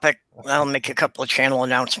off topic, I'll make a couple of channel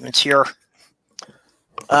announcements here.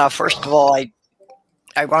 First of all,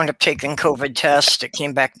 I wound up taking COVID test. It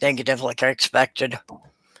came back negative like I expected,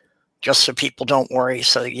 just so people don't worry.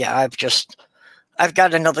 So yeah, I've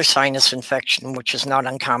got another sinus infection, which is not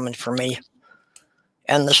uncommon for me.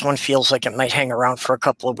 And this one feels like it might hang around for a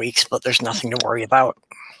couple of weeks, but there's nothing to worry about.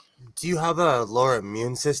 Do you have a lower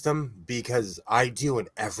immune system? Because I do, and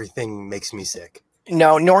everything makes me sick.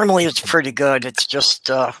 No, normally it's pretty good. It's just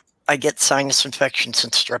I get sinus infections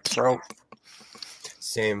and strep throat.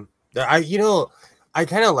 Same. I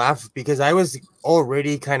kind of laugh because I was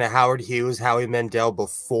already kind of Howard Hughes, Howie Mandel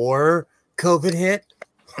before COVID hit.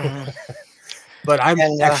 But I'm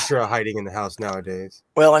extra hiding in the house nowadays.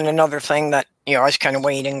 Well, and another thing that, I was kind of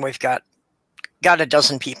waiting. We've got a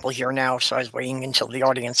dozen people here now, so I was waiting until the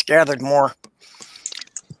audience gathered more.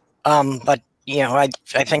 But, I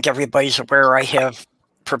think everybody's aware I have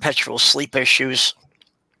perpetual sleep issues.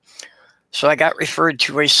 So I got referred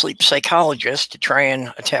to a sleep psychologist to try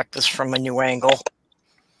and attack this from a new angle.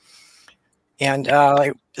 And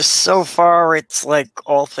so far, it's like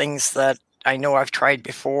all things that I know I've tried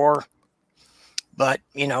before. But,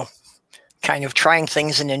 kind of trying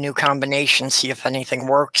things in a new combination, see if anything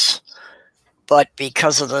works. But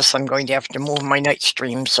because of this, I'm going to have to move my night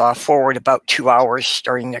streams forward about 2 hours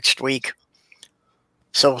starting next week.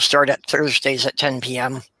 So we'll start at Thursdays at 10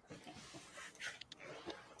 p.m.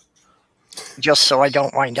 just so I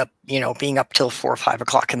don't wind up, being up till 4 or 5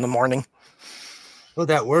 o'clock in the morning. Well,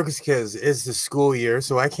 that works because it's the school year,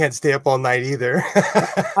 so I can't stay up all night either.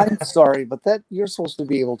 I'm sorry, but that you're supposed to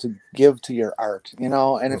be able to give to your art,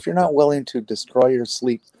 and if you're not willing to destroy your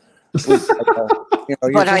sleep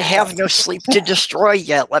but I have no sleep to destroy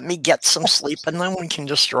yet. Let me get some sleep and then we can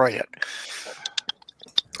destroy it.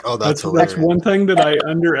 Oh, that's one thing that I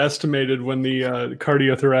underestimated when the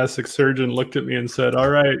cardiothoracic surgeon looked at me and said, "All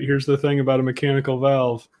right, here's the thing about a mechanical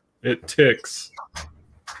valve. It ticks."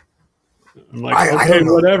 I'm like, okay,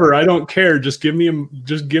 whatever. I don't care. Just give me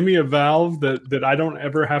a valve that I don't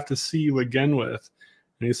ever have to see you again with.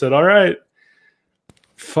 And he said, all right.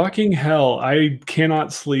 Fucking hell. I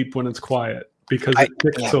cannot sleep when it's quiet because it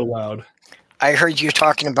ticks so loud. I heard you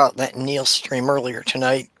talking about that in Neil's stream earlier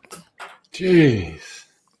tonight. Jeez.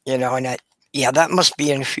 And that must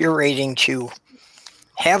be infuriating to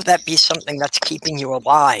have that be something that's keeping you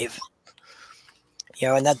alive.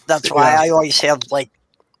 And that's why I always have like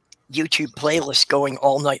YouTube playlists going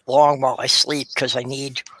all night long while I sleep, because I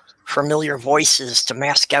need familiar voices to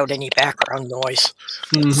mask out any background noise.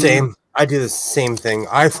 Mm-hmm. Same. I do the same thing.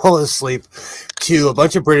 I fall asleep to a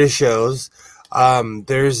bunch of British shows.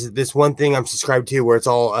 There's this one thing I'm subscribed to where it's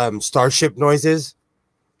all starship noises.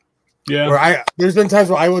 Yeah. Where there's been times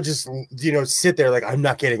where I will just sit there like I'm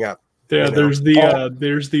not getting up. Yeah, there's the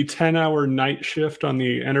 10-hour night shift on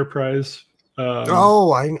the Enterprise.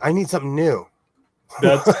 I need something new.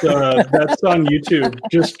 That's on YouTube.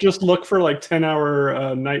 Just look for like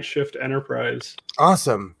 10-hour night shift Enterprise.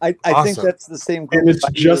 Awesome. I think that's the same group. And it's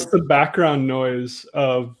just the background noise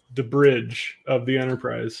of the bridge of the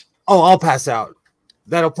Enterprise. Oh, I'll pass out.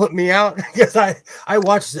 That'll put me out because I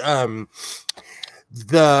watched the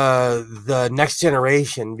Next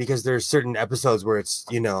Generation because there's certain episodes where it's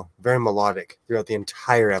very melodic throughout the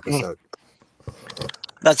entire episode.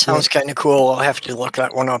 That sounds kind of cool. I'll have to look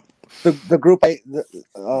that one up. The group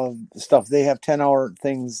stuff, they have 10-hour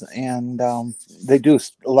things, and they do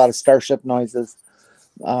a lot of starship noises.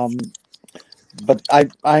 But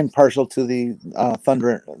I'm partial to the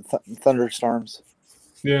thunderstorms.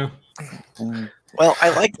 Yeah. Well, I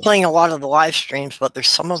like playing a lot of the live streams, but there's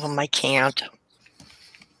some of them I can't.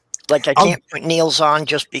 Like I can't put Neil's on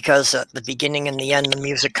just because at the beginning and the end the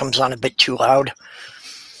music comes on a bit too loud.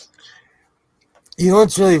 You know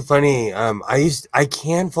what's really funny? I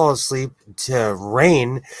can fall asleep to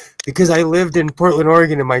rain because I lived in Portland,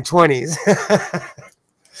 Oregon in my 20s.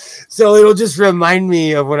 So it'll just remind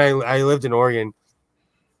me of when I lived in Oregon.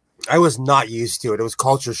 I was not used to it. It was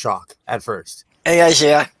culture shock at first. Hey guys,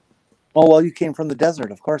 yeah. Oh well, you came from the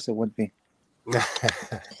desert. Of course it would be.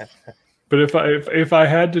 But if I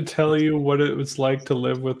had to tell you what it was like to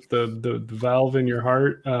live with the valve in your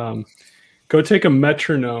heart, go take a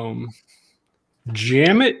metronome,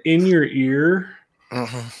 jam it in your ear,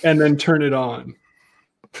 and then turn it on.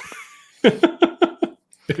 I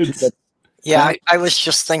was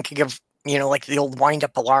just thinking of, like the old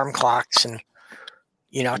wind-up alarm clocks, and,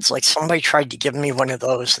 it's like somebody tried to give me one of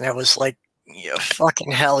those, and I was like,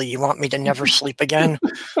 fucking hell, you want me to never sleep again?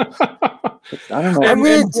 I don't know. I'm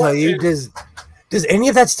going to tell you, does any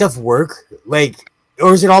of that stuff work? Like,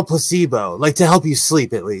 or is it all placebo? Like, to help you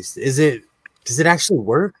sleep, at least? Does it actually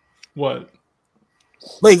work? What?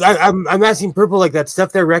 Like, I'm asking Purple, like, that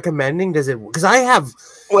stuff they're recommending, does it? Because I have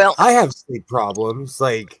sleep problems,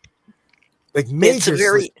 like major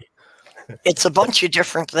sleep. It's a bunch of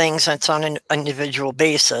different things. It's on an individual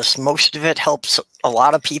basis. Most of it helps a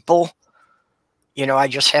lot of people. I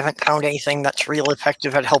just haven't found anything that's real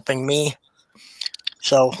effective at helping me.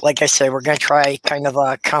 So, like I say, we're going to try kind of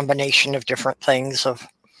a combination of different things of,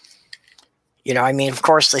 of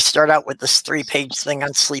course, they start out with this 3-page thing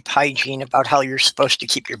on sleep hygiene about how you're supposed to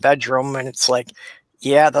keep your bedroom. And it's like,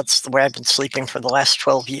 yeah, that's the way I've been sleeping for the last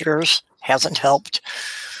 12 years. Hasn't helped.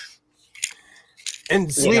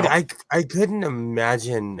 And sweet, I couldn't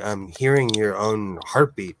imagine hearing your own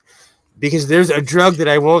heartbeat. Because there's a drug that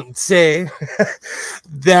I won't say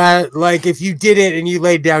that, like, if you did it and you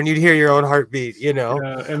laid down, you'd hear your own heartbeat, Yeah,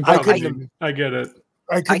 and I get it.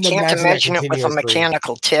 I can't imagine it with a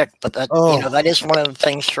mechanical tick, but that, that is one of the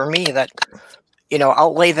things for me that,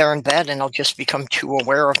 I'll lay there in bed and I'll just become too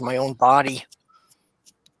aware of my own body.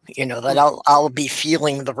 That I'll be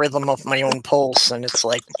feeling the rhythm of my own pulse, and it's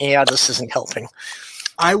like, yeah, this isn't helping.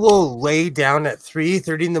 I will lay down at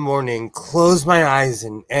 3:30 in the morning, close my eyes,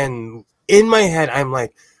 and in my head, I'm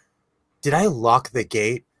like, did I lock the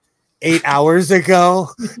gate 8 hours ago?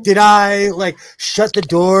 Did I shut the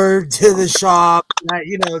door to the shop?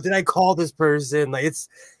 Did I call this person? Like,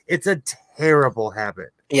 it's a terrible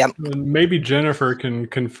habit. Yep. Maybe Jennifer can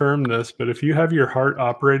confirm this, but if you have your heart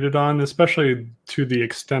operated on, especially to the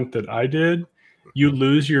extent that I did, you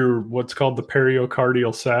lose your what's called the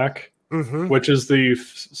periocardial sac, which is the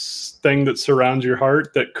thing that surrounds your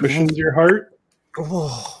heart, that cushions your heart.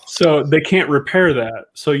 Oh. So they can't repair that.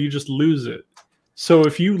 So you just lose it. So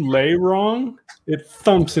if you lay wrong, it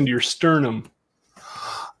thumps into your sternum.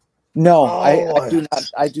 No, I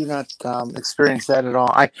do not experience that at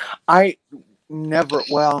all. I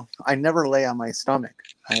never lay on my stomach.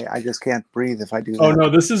 I just can't breathe if I do that. Oh no,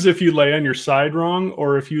 this is if you lay on your side wrong,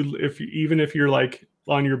 or if you're like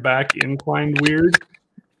on your back inclined weird,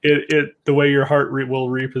 the way your heart will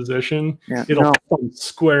reposition, it'll thump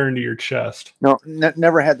square into your chest. No,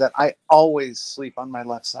 never had that. I always sleep on my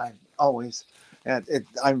left side, always. And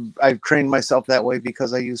I've trained myself that way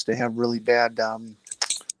because I used to have really bad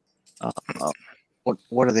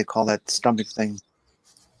what do they call that stomach thing?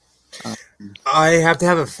 I have to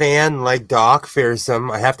have a fan like Doc Fearsome.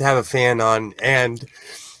 I have to have a fan on, and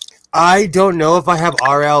I don't know if I have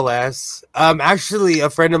RLS. Actually, a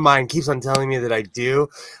friend of mine keeps on telling me that I do,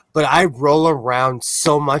 but I roll around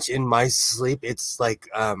so much in my sleep. It's like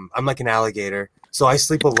I'm like an alligator, so I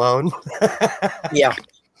sleep alone. Yeah.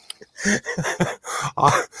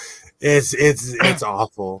 It's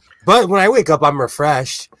awful. But when I wake up, I'm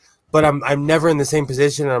refreshed. But I'm never in the same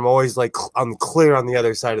position. And I'm always like I'm clear on the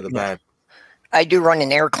other side of the bed. I do run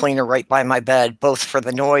an air cleaner right by my bed, both for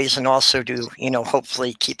the noise and also to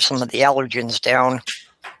hopefully keep some of the allergens down.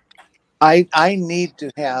 I need to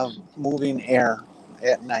have moving air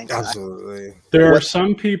at night. Absolutely. There are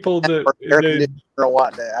some people that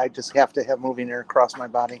I just have to have moving air across my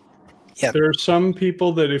body. Yep. There are some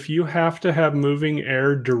people that if you have to have moving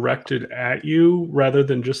air directed at you rather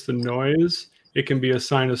than just the noise, it can be a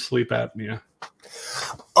sign of sleep apnea.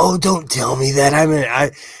 Oh, don't tell me that.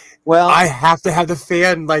 I have to have the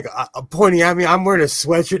fan like pointing at me. I'm wearing a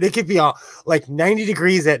sweatshirt. It could be like 90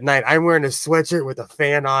 degrees at night. I'm wearing a sweatshirt with a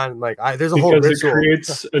fan on. Like there's a whole ritual. Because it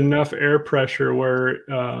creates enough air pressure where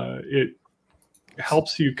it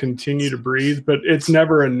helps you continue to breathe, but it's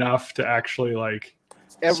never enough to actually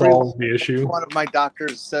solve the issue. One of my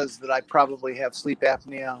doctors says that I probably have sleep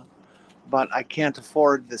apnea, but I can't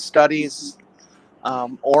afford the studies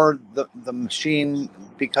or the machine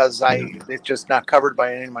because it's just not covered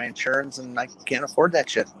by any of my insurance, and I can't afford that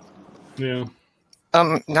shit. Yeah.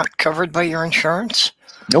 Not covered by your insurance?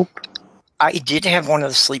 Nope. I did have one of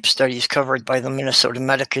the sleep studies covered by the Minnesota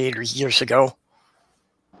Medicaid years ago.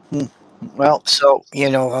 Well, so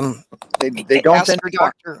they don't ask your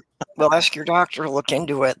doctor. Well, ask your doctor to look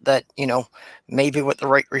into it. That maybe with the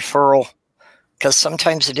right referral, because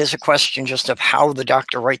sometimes it is a question just of how the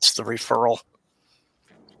doctor writes the referral.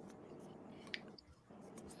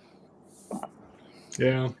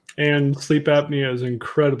 Yeah, and sleep apnea is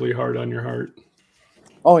incredibly hard on your heart.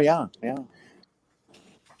 Oh yeah, yeah.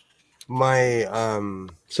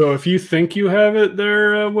 So if you think you have it,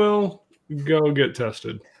 Will, go get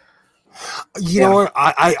tested. You know what?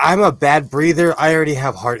 I'm a bad breather. I already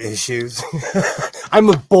have heart issues. I'm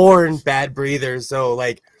a born bad breather, so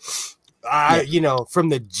from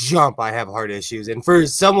the jump, I have heart issues. And for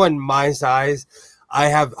someone my size, I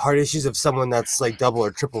have heart issues of someone that's like double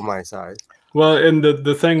or triple my size. Well, and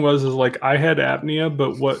the thing is I had apnea,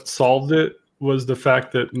 but what solved it was the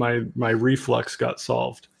fact that my reflux got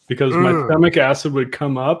solved because my stomach acid would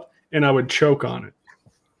come up and I would choke on it.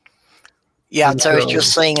 Yeah, so I was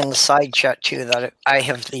just saying in the side chat too that I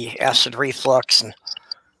have the acid reflux and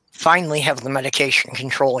finally have the medication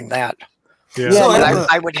controlling that. Yeah, so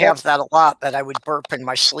I would have that a lot, that I would burp in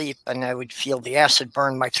my sleep and I would feel the acid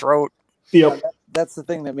burn my throat. Yep. That's the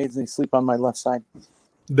thing that makes me sleep on my left side.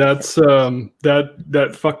 That's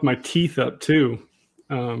that fucked my teeth up too.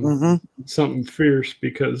 Something fierce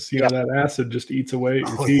because that acid just eats away at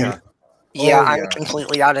your teeth. Yeah, I'm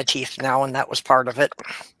completely out of teeth now, and that was part of it.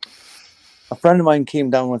 A friend of mine came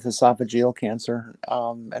down with esophageal cancer,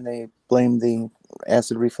 and they blamed the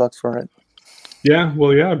acid reflux for it. Yeah,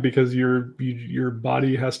 well, yeah, because your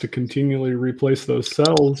body has to continually replace those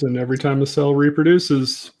cells, and every time a cell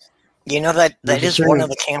reproduces. You know, that is one of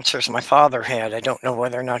the cancers my father had. I don't know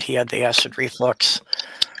whether or not he had the acid reflux.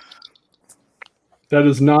 That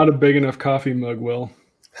is not a big enough coffee mug, Will.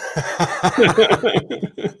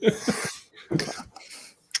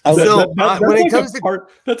 That's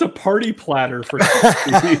a party platter for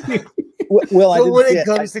coffee. Well, when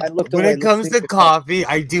it comes to coffee,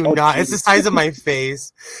 I do not. It's the size of my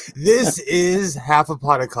face. This is half a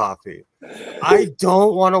pot of coffee. I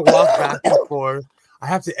don't want to walk back and forth. I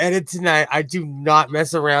have to edit tonight. I do not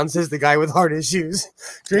mess around, says the guy with heart issues.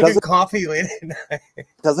 Drinking coffee late at night.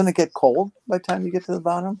 Doesn't it get cold by the time you get to the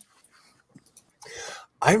bottom?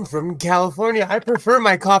 I'm from California. I prefer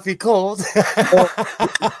my coffee cold.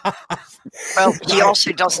 Well, he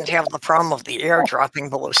also doesn't have the problem of the air dropping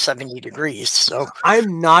below 70 degrees. So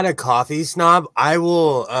I'm not a coffee snob. I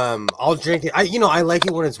will I'll drink it. I like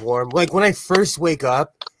it when it's warm. Like when I first wake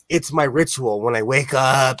up, it's my ritual. When I wake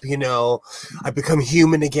up, I become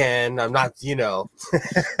human again. I'm not,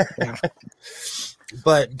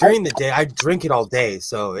 But during the day, I drink it all day.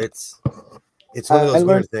 So it's one of those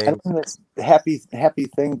weird things. I learned this happy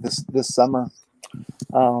thing this summer.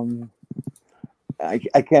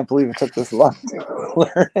 I can't believe it took this long to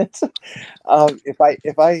learn it.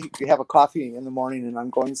 If I have a coffee in the morning and I'm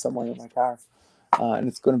going somewhere in my car, and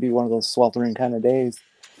it's going to be one of those sweltering kind of days,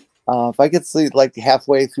 if I get sleep like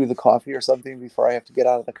halfway through the coffee or something before I have to get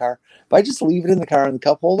out of the car, if I just leave it in the car in the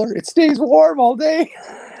cup holder, it stays warm all day.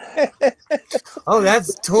 Oh,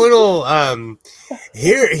 that's total.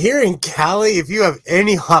 Here in Cali, if you have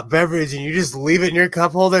any hot beverage and you just leave it in your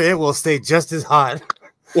cup holder, it will stay just as hot.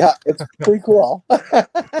 Yeah, it's pretty cool.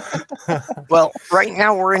 Well, right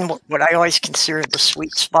now we're in what I always consider the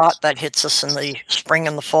sweet spot that hits us in the spring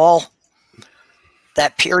and the fall.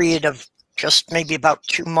 That period of just maybe about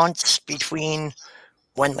 2 months between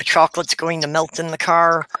when the chocolate's going to melt in the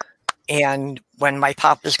car and when my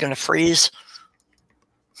pop is going to freeze.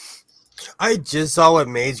 I just saw what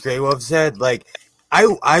Mage Grey Wolf said. Like,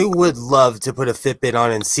 I would love to put a Fitbit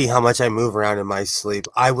on and see how much I move around in my sleep.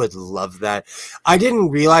 I would love that. I didn't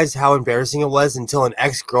realize how embarrassing it was until an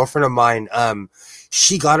ex-girlfriend of mine,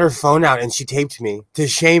 she got her phone out and she taped me to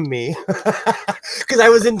shame me because I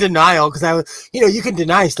was in denial. Because I was, you can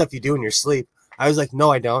deny stuff you do in your sleep. I was like,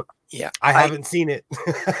 no, I don't. Yeah, I haven't seen it.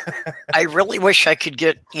 I really wish I could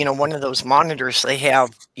get, one of those monitors they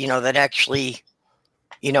have, that actually,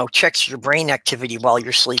 checks your brain activity while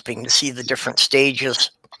you're sleeping to see the different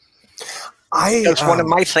stages. Because one of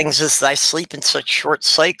my things is that I sleep in such short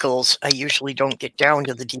cycles, I usually don't get down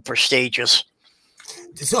to the deeper stages.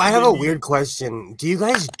 So I have a weird question. Do you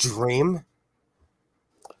guys dream?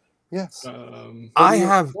 Yes. I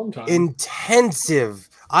have intensive.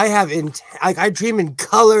 I dream in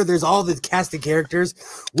color. There's all the cast of characters,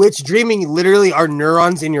 which dreaming literally are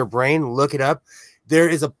neurons in your brain. Look it up. There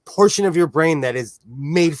is a portion of your brain that is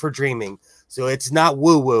made for dreaming. So it's not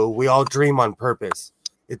woo-woo. We all dream on purpose.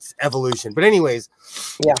 It's evolution. But anyways,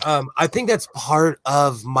 yeah. I think that's part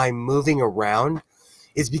of my moving around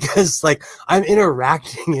is because like I'm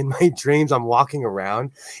interacting in my dreams. I'm walking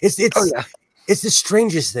around. It's the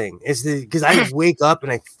strangest thing. It's because I wake up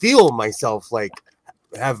and I feel myself like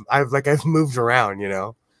I've moved around,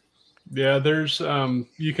 Yeah, there's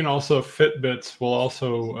you can also Fitbits will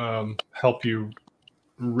also help you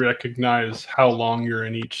recognize how long you're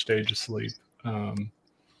in each stage of sleep.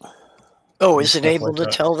 Is it able to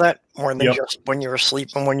tell that more than just when you're asleep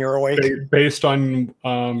and when you're awake? Based on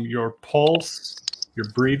your pulse, your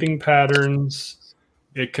breathing patterns,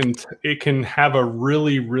 it can have a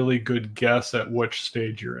really, really good guess at which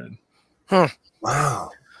stage you're in.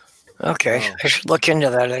 Wow. Okay, I should look into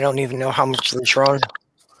that. I don't even know how much this runs.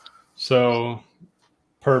 So,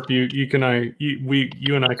 Perp,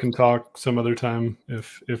 you and I can talk some other time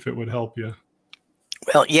if it would help you.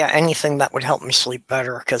 Well, yeah, anything that would help me sleep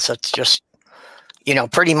better, because that's just,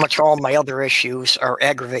 pretty much all my other issues are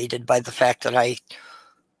aggravated by the fact that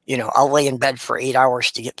I'll lay in bed for 8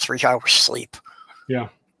 hours to get 3 hours sleep. Yeah.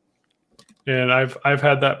 And I've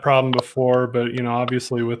had that problem before, but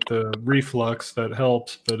obviously with the reflux that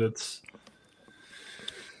helps, but it's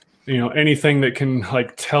anything that can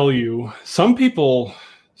like tell you. Some people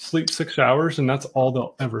sleep 6 hours and that's all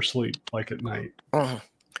they'll ever sleep, like at night. Well,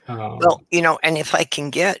 and if I can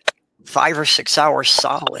get 5 or 6 hours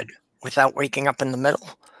solid without waking up in the middle,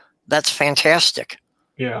 that's fantastic.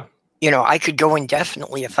 Yeah. I could go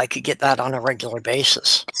indefinitely if I could get that on a regular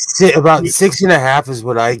basis. About 6.5 is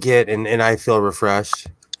what I get, and I feel refreshed.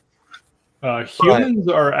 Humans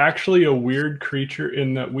are actually a weird creature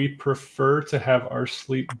in that we prefer to have our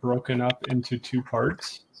sleep broken up into 2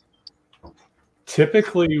 parts.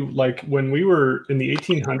 Typically, like when we were in the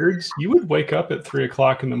 1800s, you would wake up at 3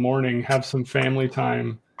 o'clock in the morning, have some family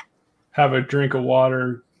time, have a drink of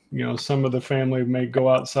water. Some of the family may go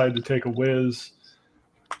outside to take a whiz.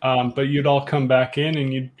 But you'd all come back in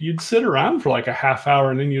and you'd sit around for like a half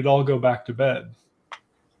hour and then you'd all go back to bed.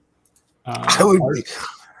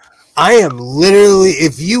 I am literally,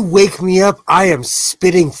 if you wake me up, I am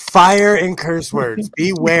spitting fire and curse words.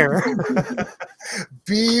 Beware.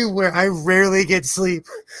 Beware. I rarely get sleep.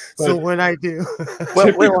 So when I do.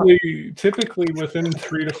 Typically within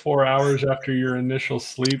 3 to 4 hours after your initial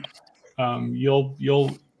sleep,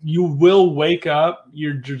 you will wake up.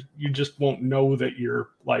 You just won't know that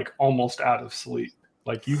you're like almost out of sleep.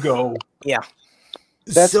 Like you go. Yeah.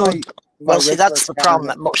 That's So, Well, see, that's the problem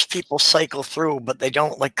that most people cycle through, but they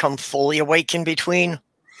don't like come fully awake in between.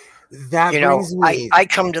 that brings me. I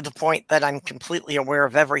come to the point that I'm completely aware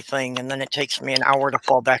of everything, and then it takes me an hour to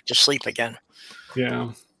fall back to sleep again.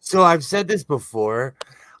 Yeah. So I've said this before.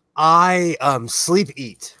 I sleep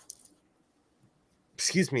eat.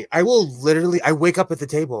 Excuse me. I will literally. I wake up at the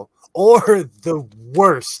table. Or the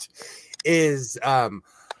worst is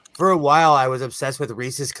for a while I was obsessed with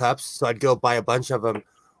Reese's cups, so I'd go buy a bunch of them.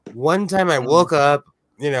 One time I woke up,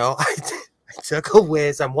 I took a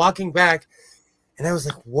whiz. I'm walking back, and I was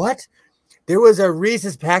like, "What?" There was a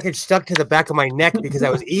Reese's package stuck to the back of my neck because I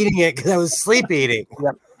was eating it because I was sleep eating.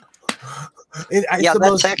 Yep.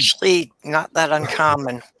 That's actually not that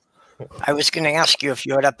uncommon. I was going to ask you if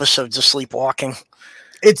you had episodes of sleepwalking.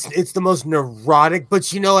 It's the most neurotic,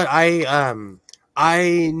 but you know what?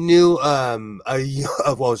 I knew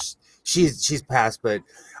well, she's passed, but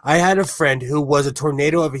I had a friend who was a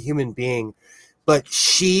tornado of a human being, but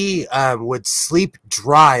she would sleep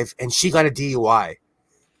drive, and she got a DUI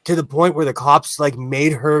to the point where the cops like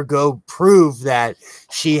made her go prove that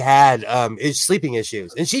she had sleeping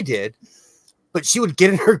issues, and she did, but she would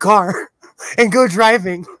get in her car and go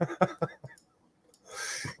driving.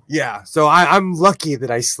 Yeah, so I'm lucky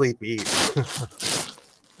that I sleep eat.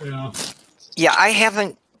 Yeah,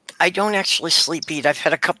 I don't actually sleep eat. I've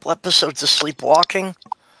had a couple episodes of sleepwalking,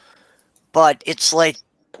 but it's like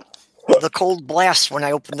the cold blast when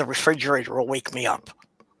I open the refrigerator will wake me up.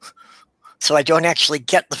 So I don't actually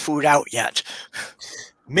get the food out yet.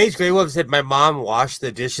 Mage Grey Wolf said my mom washed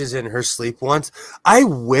the dishes in her sleep once. I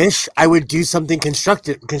wish I would do something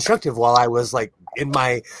constructive while I was like in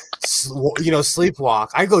my sleepwalk.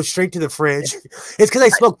 I go straight to the fridge. It's because I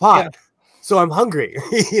smoke pot. Yeah. So I'm hungry,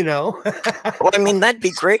 Well, I mean, that'd be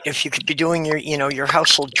great if you could be doing your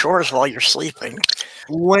household chores while you're sleeping.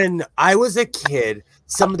 When I was a kid,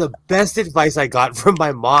 some of the best advice I got from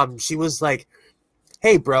my mom, she was like,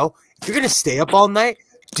 "Hey, bro, if you're going to stay up all night,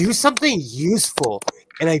 do something useful."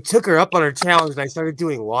 And I took her up on her challenge, and I started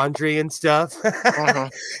doing laundry and stuff.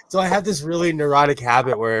 So I have this really neurotic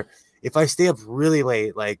habit where if I stay up really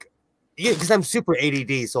late, like, because I'm super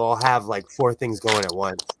ADD, so I'll have like 4 things going at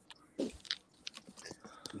once.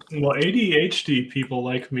 Well, ADHD people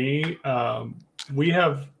like me, we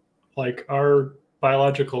have like our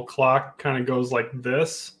biological clock kind of goes like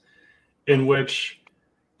this, in which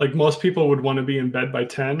like most people would want to be in bed by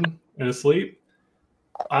 10 and asleep.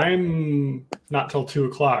 I'm not till 2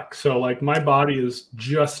 o'clock. So like my body is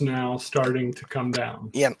just now starting to come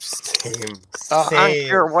down. Yep. Same. I'm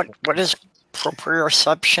sure what is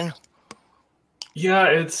proprioception? Yeah,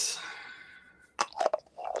 it's...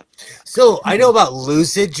 So I know about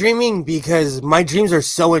lucid dreaming because my dreams are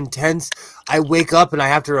so intense. I wake up and I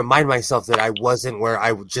have to remind myself that I wasn't where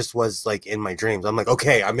I just was like in my dreams. I'm like,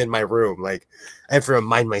 okay, I'm in my room. Like I have to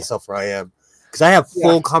remind myself where I am because I have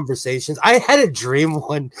full conversations. I had a dream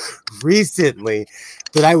one recently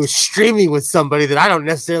that I was streaming with somebody that I don't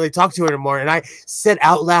necessarily talk to anymore. And I said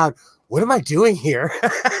out loud, "What am I doing here?"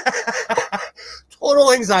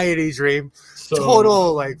 Total anxiety dream.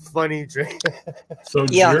 Total like funny dream. So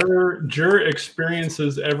Jur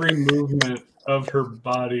experiences every movement of her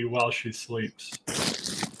body while she sleeps.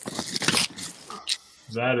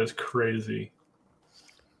 That is crazy.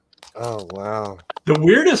 Oh wow. The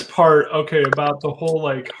weirdest part, about the whole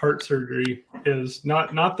like heart surgery is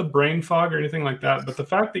not the brain fog or anything like that, but the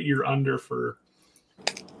fact that you're under for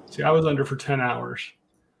I was under for 10 hours.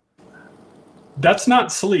 That's not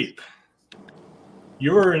sleep.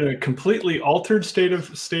 You're in a completely altered state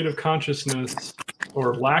of consciousness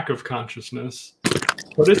or lack of consciousness,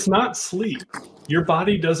 but it's not sleep. Your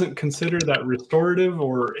body doesn't consider that restorative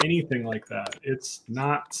or anything like that. It's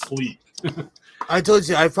not sleep. I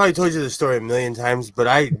probably told you the story a million times, but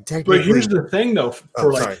But here's the thing, though.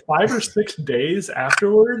 For 5 or 6 days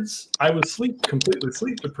afterwards, I was completely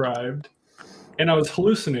sleep deprived, and I was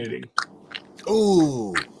hallucinating.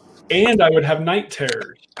 Ooh. And I would have night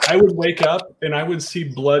terrors. I would wake up and I would see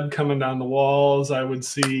blood coming down the walls. I would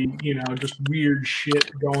see, just weird shit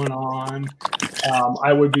going on.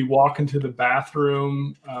 I would be walking to the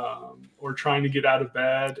bathroom or trying to get out of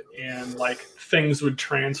bed, and like things would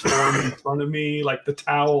transform in front of me, like the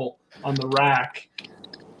towel on the rack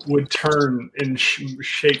would turn and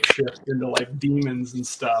shape shift into like demons and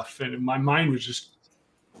stuff, and my mind was just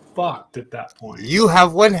fucked at that point. You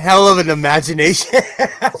have one hell of an imagination.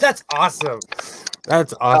 That's awesome.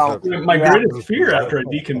 That's awesome. My greatest fear after I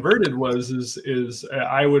deconverted is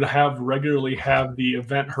I would regularly have the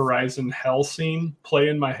Event Horizon hell scene play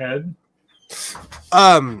in my head.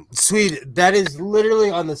 Sweet, that is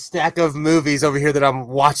literally on the stack of movies over here that I'm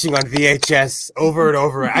watching on VHS over and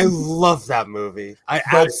over. I love that movie.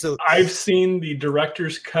 I've seen the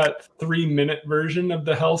director's cut 3-minute version of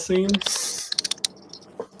the hell scene.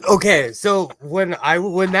 Okay, so when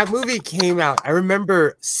that movie came out, I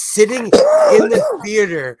remember sitting in the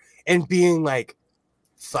theater and being like,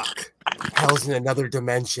 "Fuck, hell's in another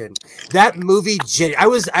dimension." That movie, I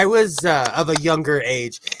was of a younger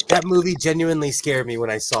age. That movie genuinely scared me when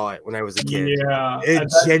I saw it when I was a kid. Yeah,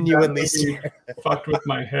 it genuinely fucked with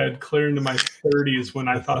my head clear into my 30s when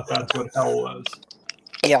I thought that's what hell was.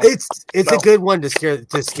 Yeah, it's a good one to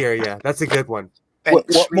scare you. That's a good one.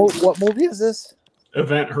 What movie is this?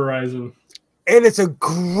 Event Horizon. And it's a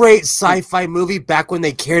great sci-fi movie back when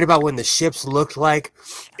they cared about when the ships looked like.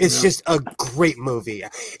 It's just a great movie.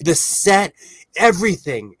 The set,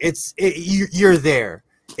 everything. You're there.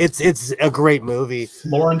 It's a great movie.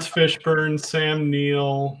 Lawrence Fishburne, Sam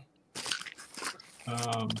Neill.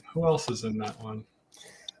 Who else is in that one?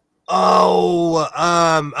 Oh,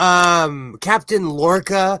 Captain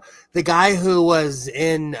Lorca, the guy who was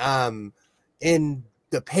in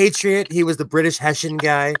The Patriot. He was the British Hessian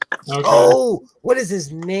guy. Okay. Oh, what is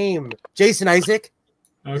his name? Jason Isaac?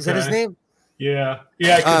 Okay. Is that his name? Yeah.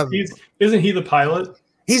 Yeah, isn't he the pilot?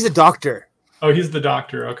 He's a doctor. Oh, he's the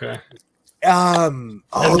doctor. Okay.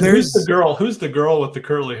 There's the girl. Who's the girl with the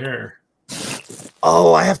curly hair?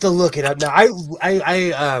 Oh, I have to look it up now.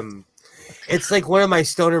 It's like one of my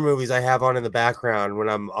stoner movies I have on in the background when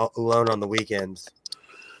I'm alone on the weekends.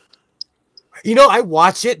 You know, I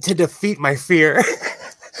watch it to defeat my fear.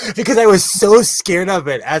 Because I was so scared of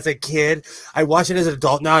it as a kid. I watch it as an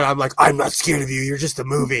adult now, and I'm like, I'm not scared of you. You're just a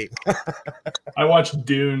movie. I watched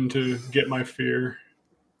Dune to get my fear.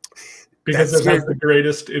 Because it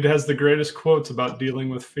has the greatest quotes about dealing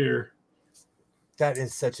with fear. That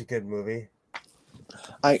is such a good movie.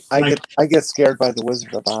 I get scared by the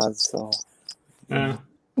Wizard of Oz, so. Yeah.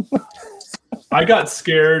 I got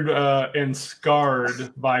scared and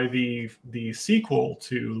scarred by the sequel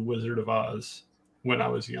to Wizard of Oz when I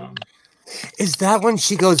was young. Is that when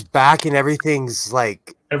she goes back and everything's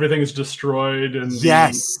destroyed and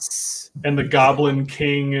yes, and the Goblin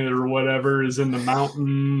King or whatever is in the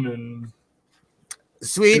mountain and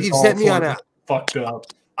Sweet, you sent me on a fucked up.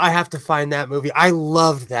 I have to find that movie. I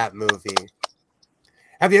loved that movie.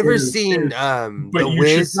 Have you ever seen but The you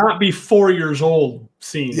Wiz? Should not be 4 years old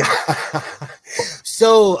seeing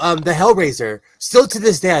So the Hellraiser, still to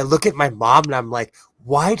this day I look at my mom and I'm like,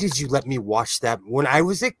 why did you let me watch that? When I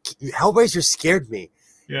was a kid, Hellraiser scared me.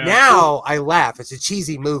 Yeah. Now I laugh. It's a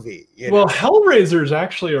cheesy movie. Well, Hellraiser is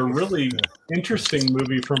actually a really interesting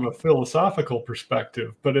movie from a philosophical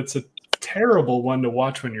perspective, but it's a terrible one to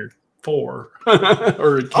watch when you're 4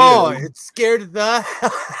 or a kid. Oh, it scared the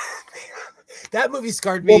that movie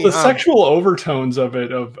scarred me. Well, the sexual overtones of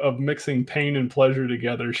it, of mixing pain and pleasure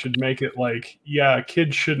together, should make it like, yeah,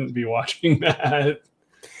 kids shouldn't be watching that.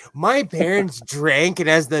 My parents drank, and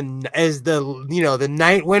as the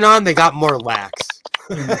night went on, they got more lax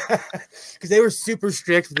because they were super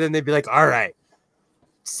strict. And then they'd be like, "All right,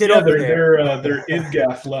 sit over there." Their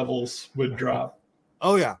IDGAF levels would drop.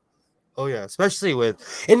 Oh yeah, especially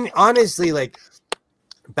and honestly, like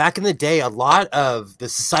back in the day, a lot of the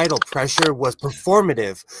societal pressure was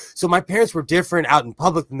performative. So my parents were different out in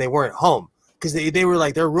public than they were at home because they were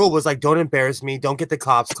like, their rule was like, don't embarrass me, don't get the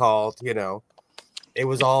cops called, It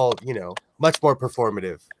was all, much more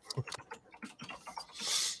performative.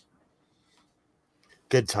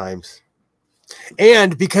 Good times.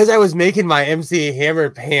 And because I was making my MC Hammer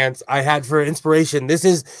pants, I had for inspiration, this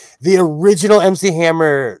is the original MC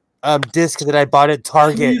Hammer disc that I bought at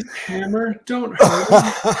Target. Please, Hammer, don't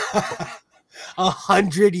hurt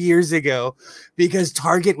 100 years ago, because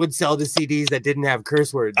Target would sell the CDs that didn't have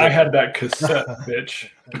curse words. I had that cassette,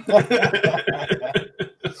 bitch.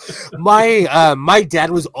 My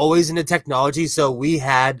dad was always into technology, so we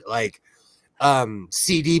had like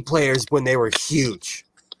CD players when they were huge.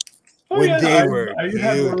 I had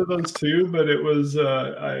one of those too, but it was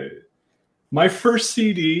my first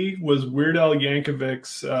CD was Weird Al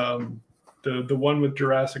Yankovic's the one with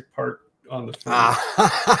Jurassic Park on the front.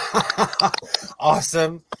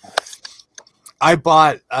 Awesome. I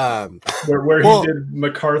bought where he did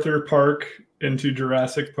MacArthur Park into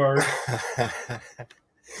Jurassic Park.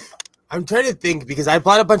 I'm trying to think because I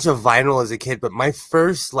bought a bunch of vinyl as a kid, but my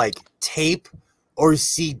first like tape or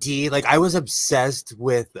CD, like I was obsessed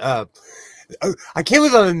with. I can't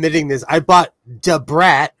believe I'm admitting this. I bought Da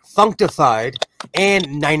Brat, Functified,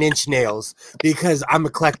 and 9 Inch Nails because I'm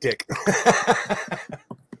eclectic.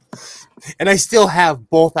 And I still have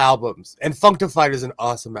both albums. And Functified is an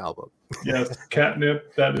awesome album. Yes,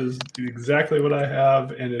 Catnip. That is exactly what I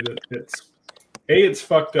have, and it's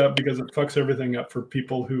fucked up because it fucks everything up for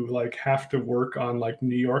people who like have to work on like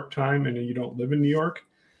New York time and you don't live in New York.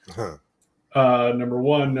 Number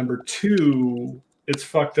one. Number two, it's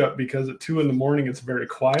fucked up because at 2 a.m. it's very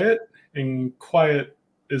quiet, and quiet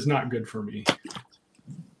is not good for me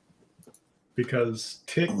because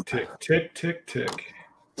tick, tick, tick, tick, tick.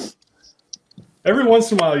 Every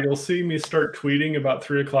once in a while, you'll see me start tweeting about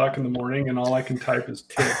 3 o'clock in the morning, and all I can type is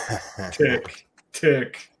tick, tick,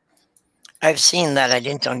 tick. I've seen that. I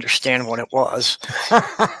didn't understand what it was.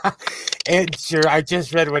 Answer. I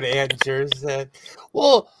just read what Answer said.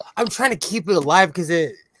 Well, I'm trying to keep it alive because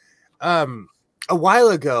a while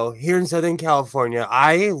ago here in Southern California,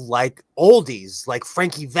 I like oldies, like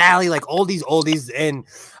Frankie Valli, like oldies. And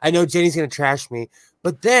I know Jenny's going to trash me,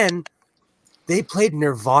 but then they played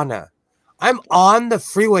Nirvana. I'm on the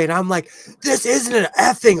freeway and I'm like, this isn't an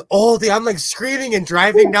effing oldie. I'm like screaming and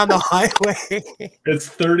driving down the highway. It's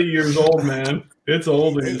 30 years old, man. It's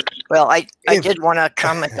oldies. Well, I did want to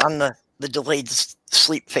comment on the delayed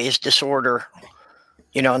sleep phase disorder,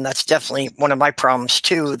 and that's definitely one of my problems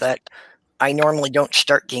too, that I normally don't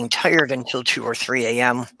start getting tired until 2 or 3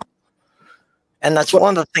 a.m. And that's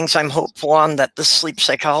one of the things I'm hopeful on, that this sleep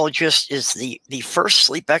psychologist is the first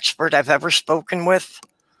sleep expert I've ever spoken with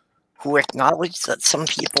who acknowledged that some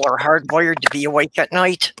people are hardwired to be awake at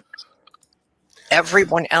night.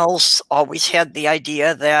 Everyone else always had the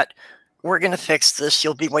idea that we're going to fix this.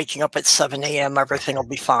 You'll be waking up at 7 a.m. Everything will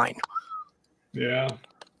be fine. Yeah.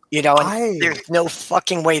 And there's no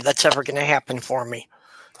fucking way that's ever going to happen for me.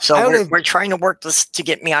 So we're trying to work this to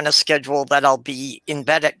get me on a schedule that I'll be in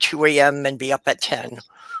bed at 2 a.m. and be up at 10.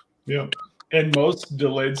 Yeah. And most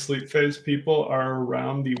delayed sleep phase people are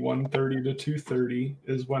around the 1:30 to 2:30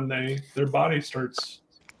 is when their body starts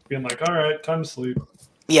being like, all right, time to sleep.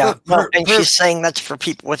 Yeah. Well, and she's saying that's for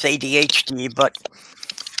people with ADHD, but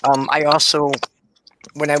I also,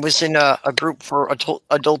 when I was in a group for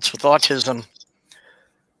adults with autism,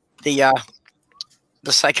 the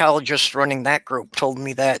psychologist running that group told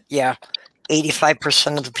me that,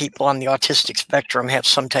 85% of the people on the autistic spectrum have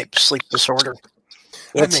some type of sleep disorder.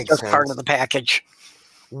 It's just part of the package.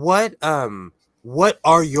 What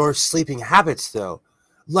are your sleeping habits though?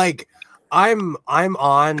 Like I'm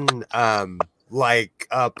on Papua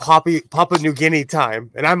New Guinea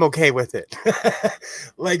time, and I'm okay with it.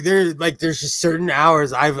 there's just certain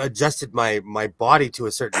hours I've adjusted my body to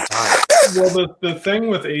a certain time. Well, the thing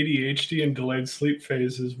with ADHD and delayed sleep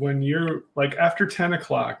phase is when you're like after 10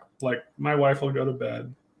 o'clock, like my wife will go to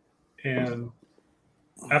bed, and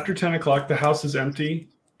after 10 o'clock, the house is empty.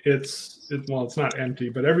 It's not empty,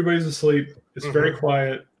 but everybody's asleep. It's very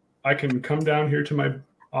quiet. I can come down here to my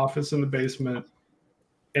office in the basement,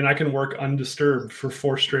 and I can work undisturbed for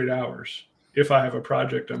 4 straight hours if I have a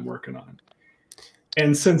project I'm working on.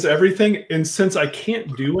 And since I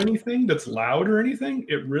can't do anything that's loud or anything,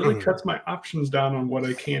 it really cuts my options down on what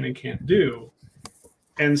I can and can't do.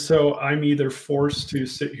 And so I'm either forced to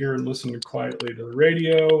sit here and listen quietly to the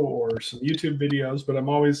radio or some YouTube videos, but I'm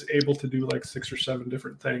always able to do like 6 or 7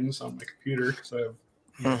 different things on my computer because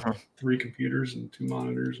I have 3 computers and 2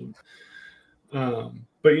 monitors. And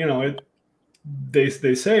but they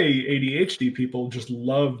say ADHD people just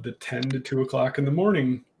love the 10 to 2 o'clock in the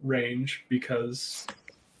morning range because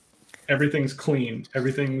everything's clean.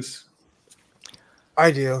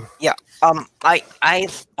 I do. Yeah.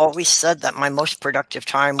 I've always said that my most productive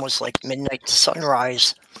time was like midnight to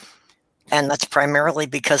sunrise. And that's primarily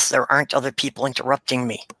because there aren't other people interrupting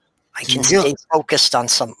me. I can stay focused on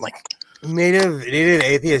something. Native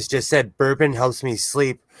Atheist just said bourbon helps me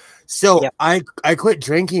sleep. So I quit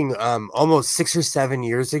drinking almost 6 or 7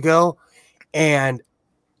 years ago, and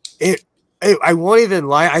I won't even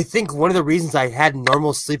lie. I think one of the reasons I had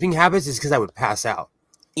normal sleeping habits is because I would pass out.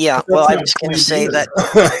 Yeah, well, I was going to say that.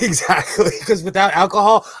 Exactly, because without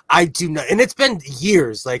alcohol, I do not. And it's been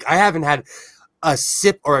years. Like, I haven't had a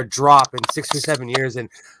sip or a drop in 6 or 7 years, and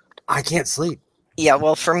I can't sleep. Yeah,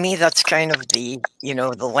 well, for me, that's kind of the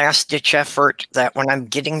last-ditch effort, that when I'm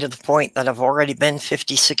getting to the point that I've already been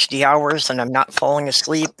 50, 60 hours and I'm not falling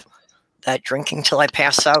asleep, that drinking till I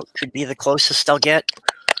pass out could be the closest I'll get.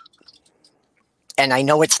 And I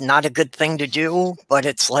know it's not a good thing to do, but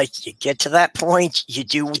it's like you get to that point, you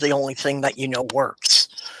do the only thing that you know works.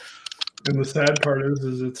 And the sad part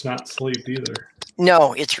is it's not sleep either.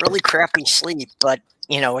 No, it's really crappy sleep, but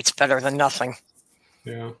it's better than nothing.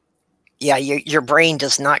 Yeah. Yeah, your brain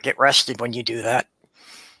does not get rested when you do that.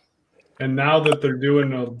 And now that they're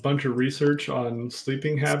doing a bunch of research on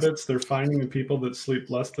sleeping habits, they're finding the people that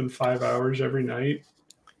sleep less than 5 hours every night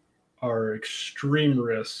are extreme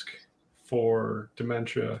risk for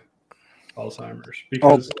dementia, Alzheimer's.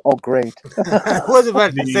 Because great. I was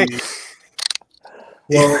about to say.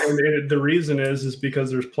 Well, and the reason is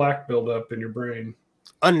because there's plaque buildup in your brain.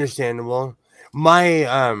 Understandable.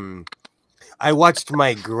 I watched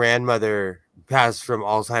my grandmother pass from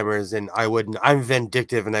Alzheimer's, and I'm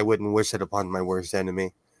vindictive, and I wouldn't wish it upon my worst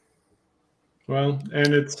enemy. Well,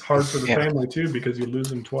 and it's hard for the family too, because you lose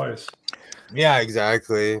them twice. Yeah,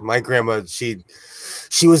 exactly. My grandma, she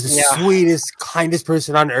was the sweetest, kindest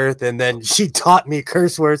person on earth, and then she taught me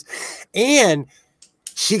curse words, and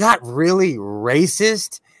she got really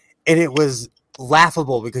racist, and it was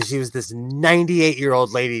laughable because she was this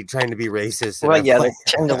 98-year-old lady trying to be racist. Well, yeah, they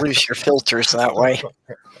tend to lose your filters that way.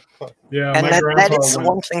 Yeah, and that is the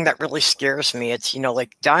one thing that really scares me. It's,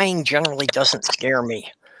 like dying generally doesn't scare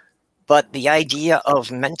me. But the idea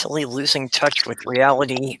of mentally losing touch with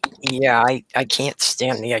reality, yeah, I can't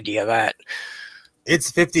stand the idea of that.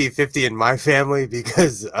 It's 50-50 in my family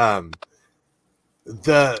because and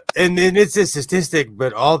it's a statistic,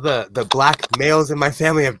 but all the black males in my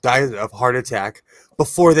family have died of heart attack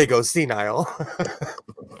before they go senile.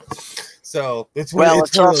 So it's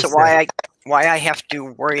also why I have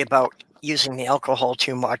to worry about using the alcohol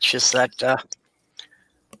too much is that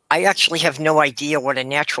I actually have no idea what a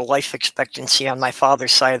natural life expectancy on my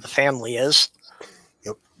father's side of the family is.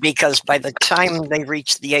 Yep. Because by the time they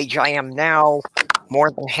reached the age I am now,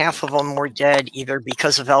 more than half of them were dead either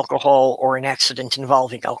because of alcohol or an accident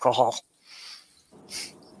involving alcohol.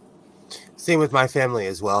 Same with my family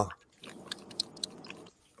as well.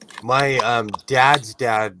 My dad's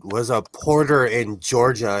dad was a porter in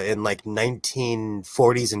Georgia in like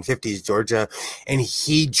 1940s and 50s Georgia, and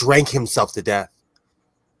he drank himself to death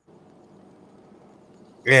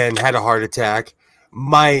and had a heart attack.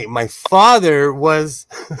 My father was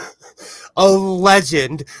a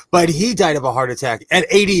legend, but he died of a heart attack at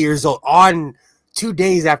 80 years old on 2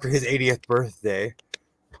 days after his 80th birthday.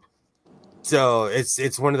 So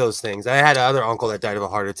it's one of those things. I had another uncle that died of a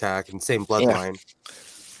heart attack and same bloodline. Yeah.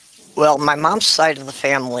 Well, my mom's side of the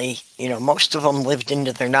family, most of them lived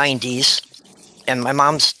into their 90s, and my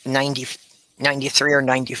mom's 93 or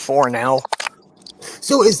 94 now.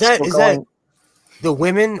 So is that the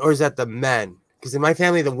women or is that the men? Because in my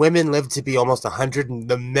family, the women lived to be almost 100, and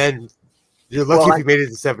the men, you're lucky if you made it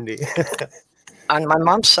to 70. On my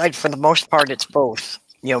mom's side, for the most part, it's both.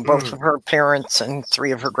 Both of her parents and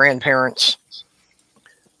 3 of her grandparents.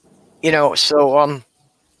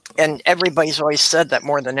 And everybody's always said that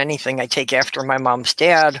more than anything, I take after my mom's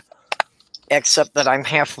dad, except that I'm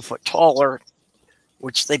half a foot taller,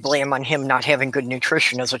 which they blame on him not having good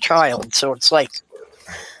nutrition as a child. So it's like,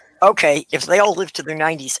 okay, if they all live to their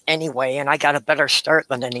 90s anyway, and I got a better start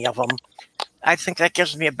than any of them, I think that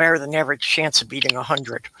gives me a better than average chance of beating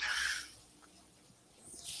 100.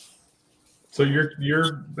 So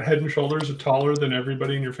your head and shoulders are taller than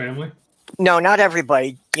everybody in your family? No, not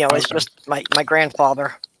everybody. It's just my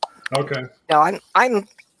grandfather. Okay. No,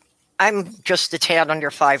 I'm just a tad under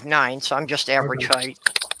 5'9", so I'm just average height.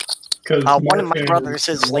 One of my brothers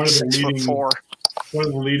is like 6'4". One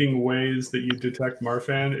of the leading ways that you detect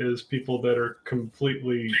Marfan is people that are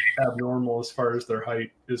completely abnormal as far as their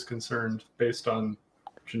height is concerned, based on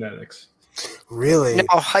genetics. Really? No,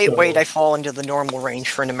 weight, I fall into the normal range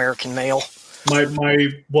for an American male. My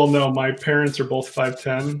parents are both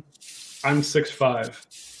 5'10". I'm 6'5".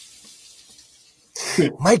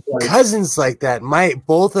 My cousins like that.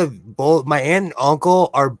 Both my aunt and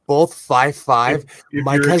uncle are both 5'5". If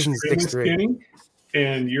my cousin's 6'3".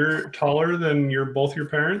 And you're taller than both your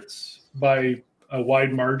parents by a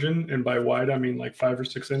wide margin, and by wide I mean like 5 or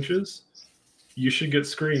 6 inches, you should get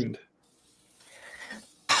screened.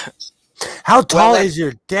 How tall is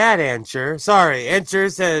your dad, Ansher? Sorry, Ansher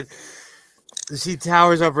said she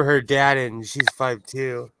towers over her dad and she's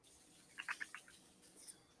 5'2".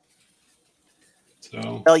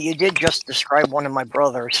 So. Well, you did just describe one of my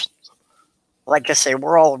brothers. Like I say,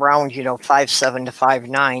 we're all around, 5'7" to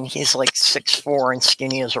 5'9". He's like 6'4" and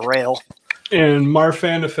skinny as a rail. And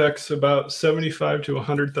Marfan affects about 75 to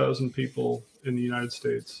 100,000 people in the United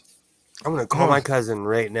States. I'm going to call my cousin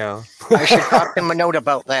right now. I should drop him a note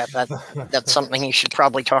about that. That's something he should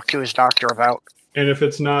probably talk to his doctor about. And if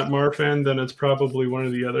it's not Marfan, then it's probably one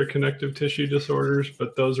of the other connective tissue disorders,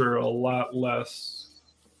 but those are a lot less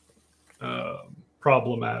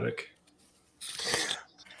problematic.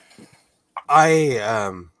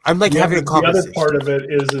 I'm like having a The conversation. other part of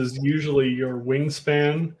it is usually your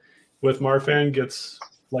wingspan with Marfan gets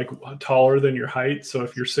like taller than your height. So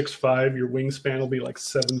if you're 6'5", your wingspan will be like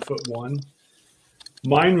 7'1".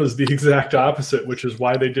 Mine was the exact opposite, which is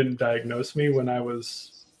why they didn't diagnose me when I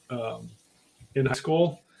was in high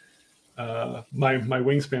school. My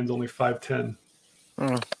wingspan's only 5'10",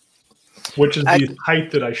 which is the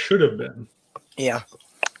height that I should have been. Yeah.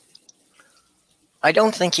 I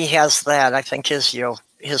don't think he has that. I think his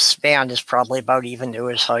span is probably about even to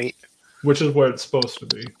his height. Which is what it's supposed to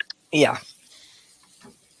be. Yeah.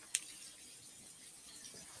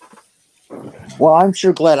 Well, I'm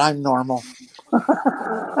sure glad I'm normal.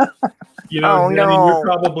 You know, Oh, Danny, no, you're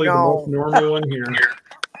probably the most normal one here.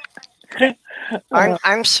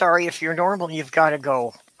 I'm sorry. If you're normal, you've got to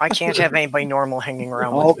go. I can't have anybody normal hanging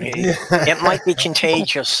around with me. It might be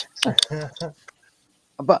contagious.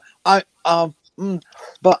 But I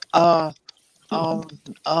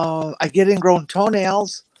get ingrown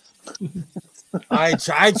toenails. I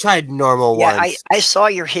tried normal Yeah, once. I saw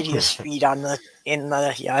your hideous feet in the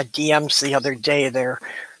DMs the other day. There,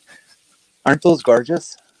 Aren't those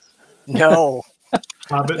gorgeous? no,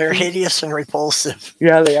 Hobbit they're feet? hideous and repulsive.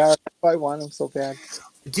 Yeah, they are. I want them so bad.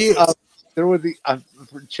 Dude, There was the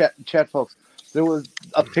for chat folks. There was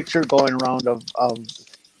a picture going around of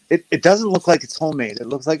it doesn't look like it's homemade. It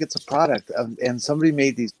looks like it's a product, and somebody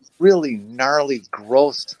made these really gnarly,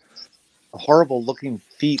 gross, horrible looking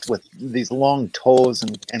feet with these long toes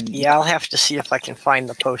and Yeah, I'll have to see if I can find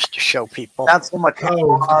the post to show people. not so much.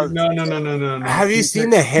 Oh, no. Have you seen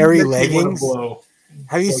the hairy leggings? Blow.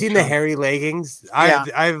 Have you So seen the true. hairy leggings? Yeah.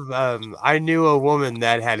 I knew a woman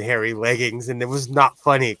that had hairy leggings, and it was not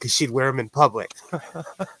funny because she'd wear them in public.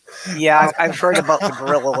 Yeah, I've heard about the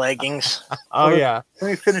gorilla leggings. Oh yeah.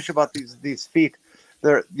 Let me finish about these feet.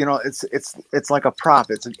 They're it's like a prop.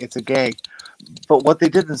 It's a gag. But what they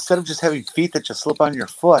did, instead of just having feet that just slip on your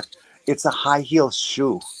foot, it's a high heel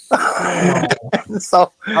shoe.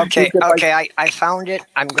 So Okay, I found it.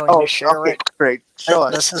 I'm going to share it. Great. Show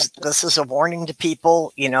us. This is a warning to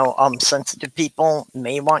people. Sensitive people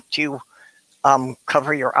may want to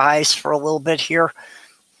cover your eyes for a little bit here.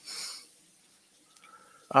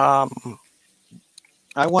 I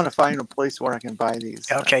want to find a place where I can buy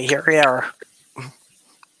these. Okay, here we are.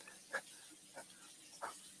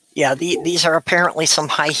 Yeah, these are apparently some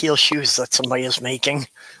high heel shoes that somebody is making.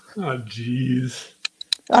 Oh, jeez.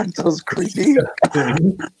 Aren't those creepy?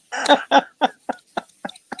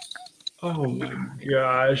 Oh my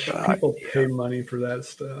gosh. People pay money for that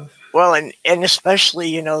stuff. Well, and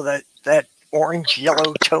especially, that orange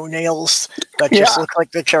yellow toenails that just look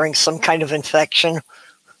like they're carrying some kind of infection.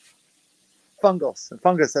 Fungus.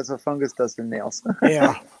 That's what fungus does to nails.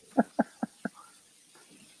 Yeah.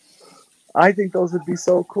 I think those would be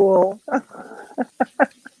so cool.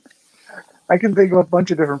 I can think of a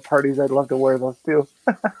bunch of different parties I'd love to wear those too.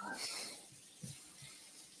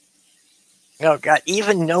 Oh God,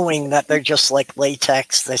 even knowing that they're just like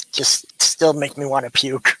latex, that just still make me want to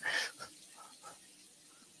puke.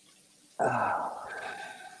 Well,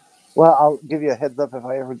 I'll give you a heads up if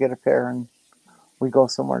I ever get a pair and we go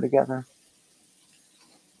somewhere together.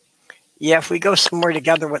 Yeah, if we go somewhere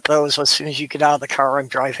together with those, as soon as you get out of the car, I'm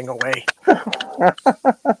driving away.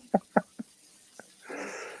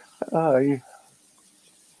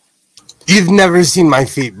 You've never seen my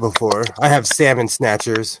feet before. I have salmon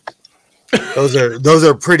snatchers. Those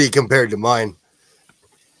are pretty compared to mine.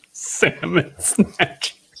 Salmon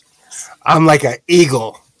snatch. I'm like an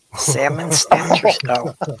eagle. Salmon snatchers,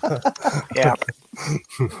 though. Yeah.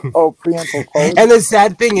 Oh, preamble pose. And the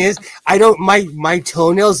sad thing is, my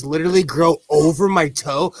toenails literally grow over my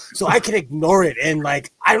toe, so I can ignore it and I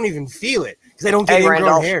don't even feel it because I don't get ingrown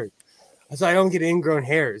Randolph. hairs. So I don't get ingrown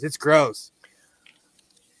hairs. It's gross.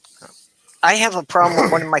 I have a problem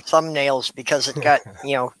with one of my thumbnails because it got,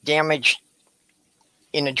 damaged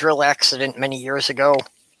in a drill accident many years ago.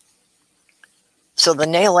 So the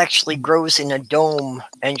nail actually grows in a dome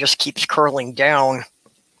and just keeps curling down.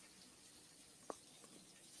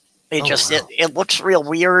 It looks real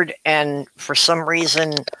weird, and for some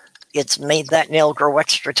reason it's made that nail grow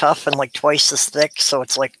extra tough and like twice as thick, so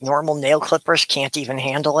it's like normal nail clippers can't even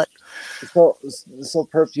handle it. So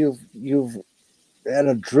Perp, you've had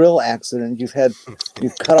a drill accident. You've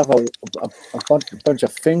cut off a bunch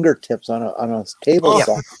of fingertips on a table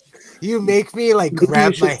saw. You make me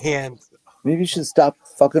grab my hands. Maybe you should stop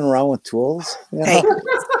fucking around with tools. Hey,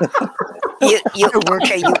 you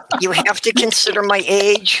have to consider my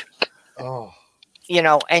age. Oh,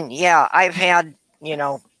 And yeah, I've had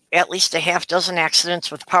at least a half dozen accidents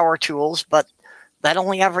with power tools, but that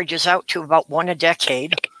only averages out to about 1 a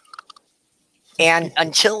decade. And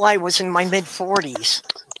until I was in my mid-40s,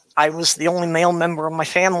 I was the only male member of my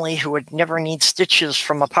family who would never need stitches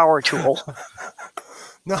from a power tool.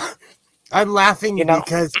 No, I'm laughing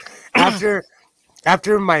because after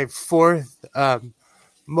my 4th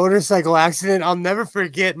motorcycle accident, I'll never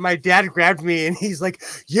forget. My dad grabbed me and he's like,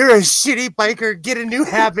 "You're a shitty biker. Get a new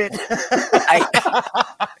habit."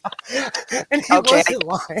 And he wasn't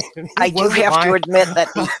lying. I do have to admit that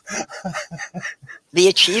the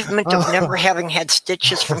achievement of never having had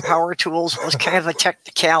stitches from power tools was kind of a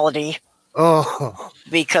technicality. Oh,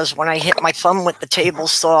 because when I hit my thumb with the table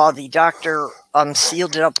saw, the doctor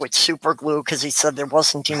sealed it up with super glue because he said there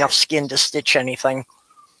wasn't enough skin to stitch anything.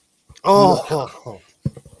 Oh.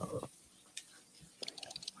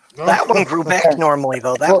 That one grew back normally,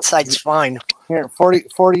 though. That side's fine. Here,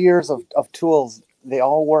 40 years of tools, they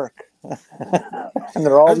all work. And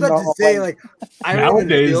they're all I was about to say, like,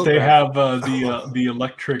 nowadays they have the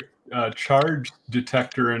electric charge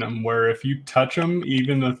detector in them, where if you touch them,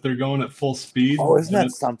 even if they're going at full speed. Oh, isn't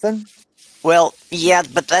that something? Well, yeah,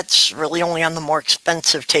 but that's really only on the more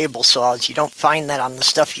expensive table saws. You don't find that on the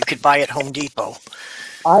stuff you could buy at Home Depot.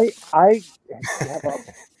 I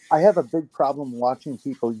have a big problem watching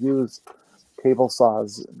people use table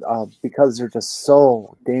saws because they're just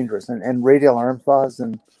so dangerous, and radial arm saws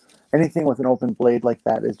and anything with an open blade like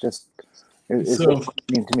that is just so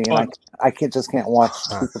mean to me, and I can't watch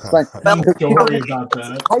people play. Don't worry about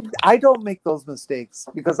that. I don't make those mistakes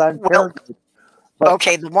because I'm paranoid.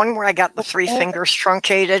 Okay, the one where I got the 3 fingers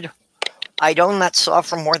truncated, I'd owned that saw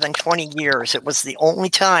for more than 20 years. It was the only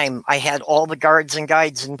time I had all the guards and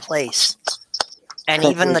guides in place. And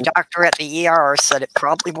even the doctor at the ER said it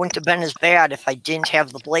probably wouldn't have been as bad if I didn't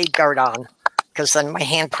have the blade guard on, because then my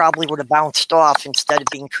hand probably would have bounced off instead of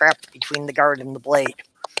being trapped between the guard and the blade.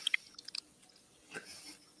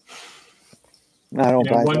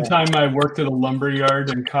 One time I worked at a lumber yard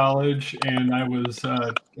in college, and I was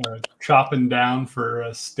chopping down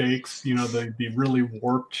for steaks, the really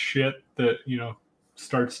warped shit that,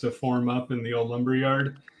 starts to form up in the old lumber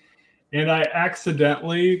yard. And I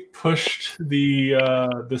accidentally pushed the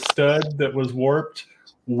stud that was warped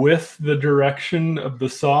with the direction of the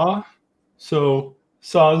saw. So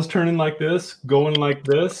saw's turning like this, going like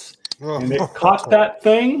this, and it caught that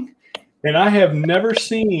thing. And I have never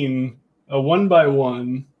seen a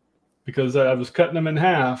 1x1, because I was cutting them in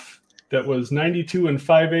half, that was 92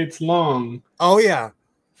 5/8 long. Oh yeah.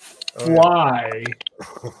 Fly.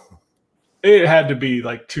 It had to be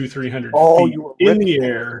like 200-300 feet in the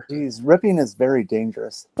air. Geez, ripping is very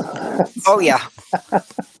dangerous. Oh yeah.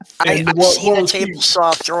 I've seen a table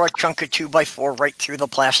saw throw a chunk of 2x4 right through the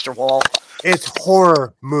plaster wall. It's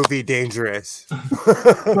horror movie dangerous.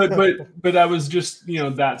 but I was just,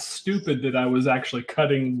 that stupid that I was actually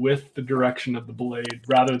cutting with the direction of the blade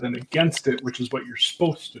rather than against it, which is what you're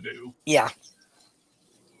supposed to do. Yeah.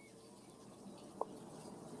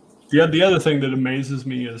 The other thing that amazes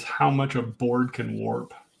me is how much a board can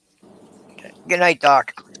warp. Okay. Good night,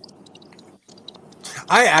 Doc.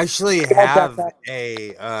 I actually have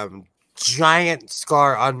a giant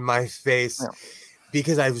scar on my face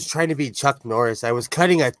because I was trying to be Chuck Norris. I was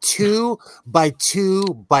cutting a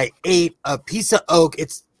 2x2x8, a piece of oak.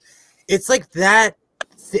 It's like that.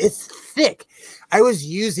 It's thick. I was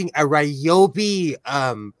using a Ryobi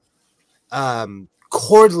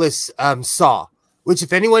cordless saw, which,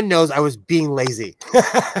 if anyone knows, I was being lazy.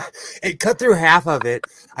 It cut through half of it.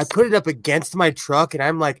 I put it up against my truck, and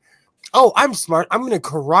I'm like, oh, I'm smart. I'm going to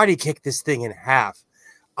karate kick this thing in half.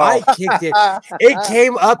 I kicked it. It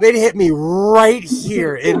came up. It hit me right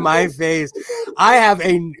here in my face. I have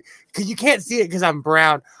because you can't see it because I'm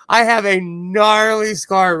brown. I have a gnarly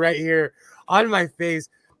scar right here on my face.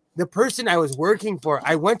 The person I was working for,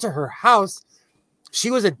 I went to her house. She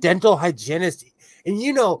was a dental hygienist. And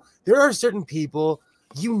there are certain people,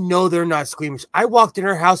 they're not squeamish. I walked in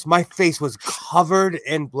her house. My face was covered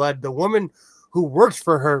in blood. The woman who worked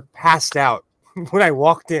for her passed out when I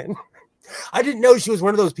walked in. I didn't know she was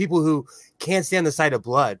one of those people who can't stand the sight of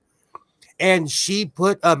blood. And she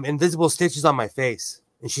put invisible stitches on my face,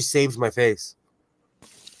 and she saved my face.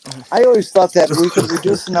 I always thought that we could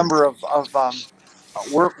reduce the number of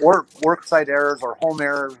work site errors or home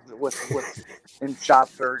errors with in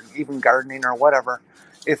shops or even gardening or whatever,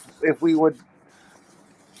 if we would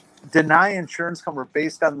deny insurance coverage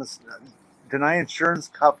based on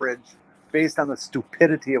the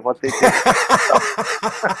stupidity of what they did.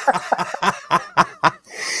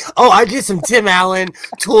 Oh, I did some Tim Allen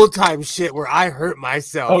Tool Time shit where I hurt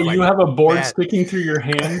myself. Oh, like, you have a board bad. sticking through your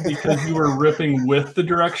hand because you were ripping with the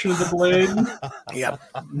direction of the blade? Yep.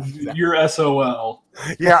 You're SOL.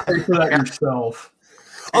 Yeah. Pay for that yourself.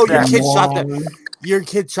 Oh, Exactly. your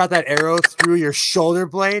kid shot that arrow through your shoulder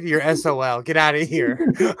blade. You're SOL. Get out of here.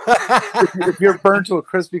 If you're burned to a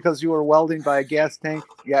crisp because you were welding by a gas tank,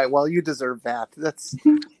 yeah, well, you deserve that. That's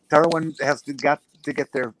Darwin got to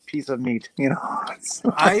get their piece of meat, you know.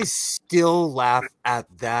 I still laugh at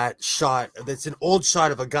that shot. That's an old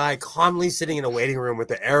shot of a guy calmly sitting in a waiting room with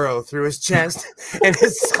the arrow through his chest and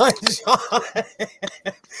his son shot.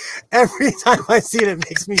 Every time I see it, it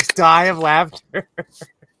makes me die of laughter.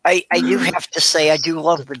 I do have to say, I do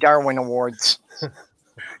love the Darwin Awards.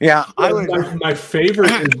 Yeah, My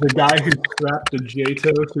favorite is the guy who strapped a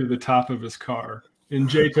JTO to the top of his car. And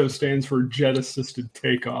JTO stands for Jet Assisted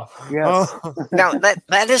Takeoff. yes. Oh. Now,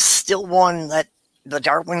 that is still one that the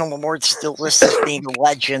Darwin Award still lists as being a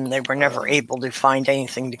legend. They were never able to find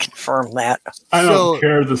anything to confirm that. I don't So-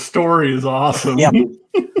 care. The story is awesome. Yep.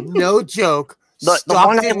 No joke. The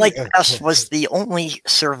one I Stockton- liked best was the only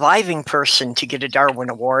surviving person to get a Darwin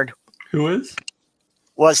Award Who is?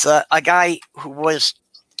 was a guy who was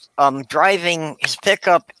driving his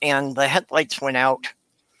pickup and the headlights went out.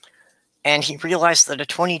 And he realized that a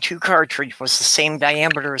 22 cartridge was the same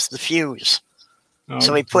diameter as the fuse. Oh,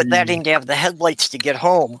 So he put that geez. in to have the headlights to get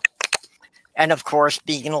home. And of course,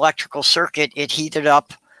 being an electrical circuit, it heated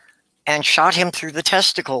up and shot him through the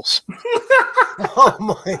testicles. Oh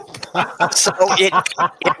my god. So it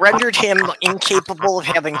rendered him incapable of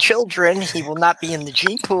having children. He will not be in the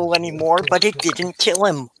gene pool anymore, but it didn't kill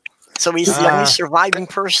him. So he's the only surviving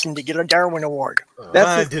person to get a Darwin Award. That's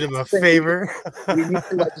I did him a thing. favor. We need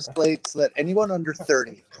to legislate so that anyone under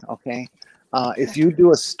 30, okay, if you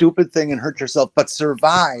do a stupid thing and hurt yourself but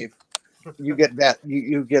survive, you get that.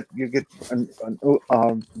 You get an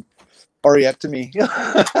oriectomy.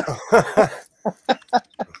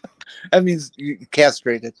 That means you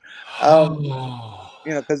castrated.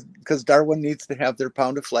 You know, because Darwin needs to have their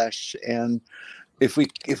pound of flesh, and if we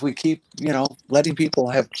keep, you know, letting people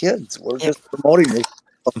have kids, we're just promoting this.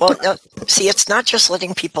 Well, no, see, it's not just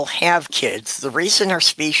letting people have kids. The reason our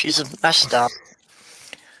species is messed up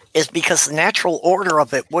is because the natural order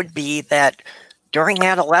of it would be that during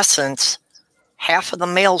adolescence, half of the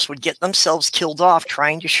males would get themselves killed off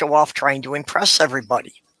trying to show off, trying to impress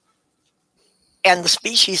everybody. And the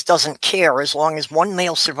species doesn't care. As long as one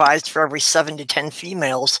male survives for every 7 to 10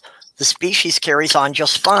 females, the species carries on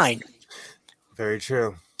just fine. Very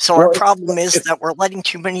true. So our problem is that we're letting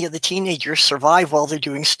too many of the teenagers survive while they're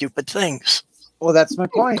doing stupid things. Well, that's my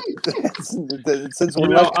point. Since You we're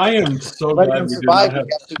know, I am so letting glad them we do survive, not we have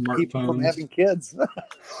have to keep them from smartphones. having kids.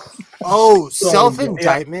 Oh, So,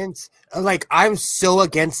 self-indictments. Like, I'm so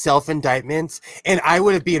against self-indictments, and I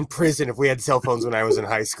would be in prison if we had cell phones when I was in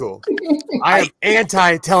high school. I am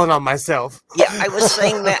anti-telling on myself. Yeah, I was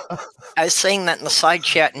saying that. I was saying that in the side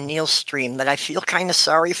chat in Neil's stream, that I feel kind of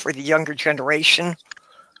sorry for the younger generation,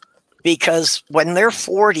 because when they're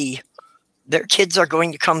 40, their kids are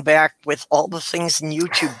going to come back with all the things in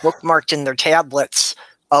YouTube bookmarked in their tablets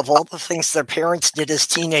of all the things their parents did as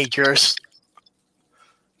teenagers.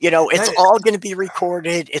 You know, it's all going to be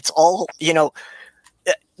recorded. It's all, you know,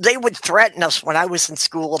 they would threaten us when I was in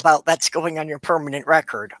school about that's going on your permanent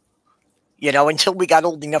record. You know, until we got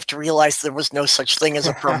old enough to realize there was no such thing as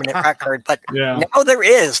a permanent record. But Yeah. now there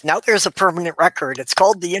is. Now there's a permanent record. It's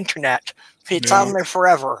called the internet. It's Yeah. on there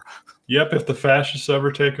forever. Yep, if the fascists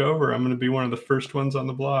ever take over, I'm going to be one of the first ones on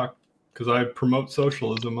the block because I promote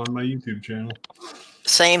socialism on my YouTube channel.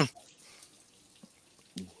 Same.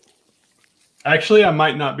 Actually, I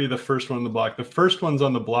might not be the first one on the block. The first ones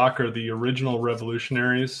on the block are the original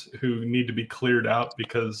revolutionaries who need to be cleared out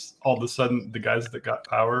because all of a sudden the guys that got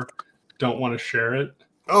power don't want to share it.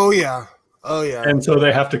 Oh, yeah. Oh, yeah. And so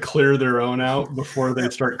they have to clear their own out before they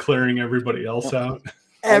start clearing everybody else out.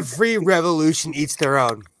 Every revolution eats their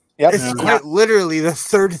own. Yep. It's quite literally the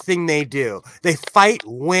third thing they do. They fight,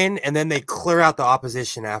 win, and then they clear out the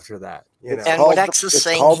opposition after that. You know? And what X is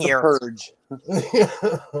saying here, Purge.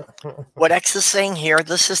 what X is saying here,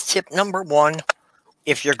 this is tip number 1.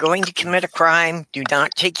 If you're going to commit a crime, do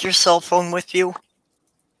not take your cell phone with you.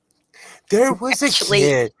 There was Actually- a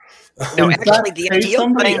kid. No, In actually, fact, the pay ideal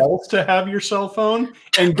somebody thing, else to have your cell phone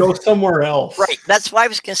and go somewhere else. right? That's what I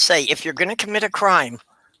was going to say. If you're going to commit a crime,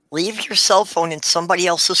 leave your cell phone in somebody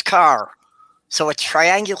else's car, so it's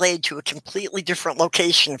triangulated to a completely different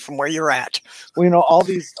location from where you're at. Well, you know, all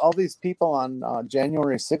these people on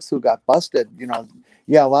January 6th who got busted, you know,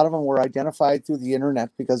 yeah, a lot of them were identified through the internet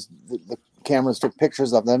because cameras took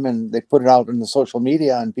pictures of them and they put it out in the social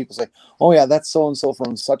media, and people say, oh yeah, that's so and so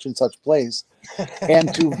from such and such place.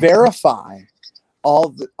 And to verify, all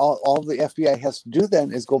the FBI has to do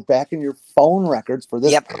then is go back in your phone records for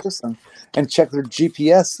this person and check their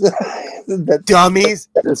GPS. Dummies. Dummies.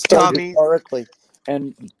 Historically,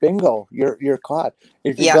 and bingo, you're caught.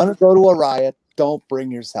 If you're gonna go to a riot, don't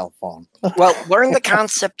bring your cell phone. Well, learn the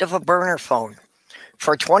concept of a burner phone.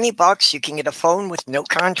 For $20, you can get a phone with no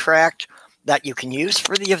contract that you can use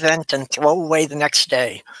for the event and throw away the next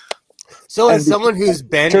day. So as someone who's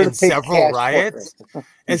been in several riots,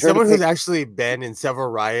 as someone who's actually been in several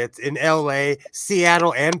riots in LA,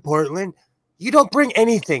 Seattle, and Portland, you don't bring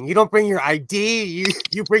anything. You don't bring your ID.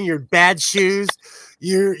 You bring your bad shoes.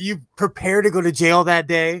 You prepare to go to jail that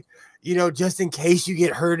day, you know, just in case you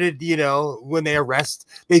get hurted, you know, when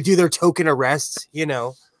they do their token arrests, you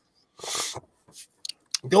know.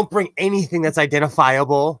 Don't bring anything that's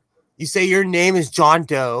identifiable. You say your name is John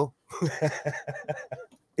Doe.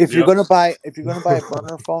 If you're gonna buy a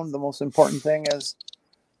burner phone, the most important thing is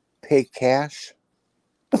pay cash.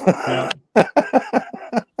 Yeah.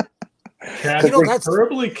 Cash,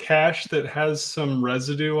 preferably cash that has some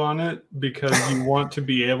residue on it, because you want to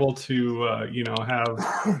be able to, you know,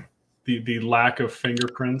 have the lack of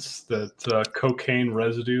fingerprints that cocaine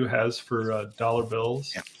residue has for dollar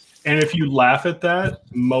bills. Yeah. And if you laugh at that,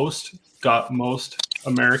 most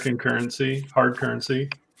American currency, hard currency,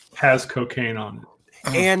 has cocaine on it.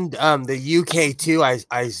 And the UK too. I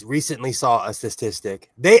recently saw a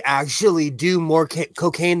statistic. They actually do more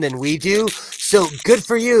cocaine than we do. So good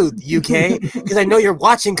for you, UK, because I know you're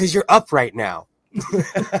watching because you're up right now.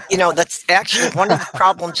 You know, that's actually one of the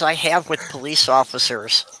problems I have with police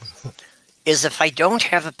officers. Is if I don't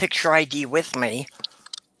have a picture ID with me,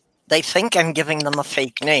 they think I'm giving them a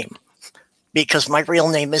fake name because my real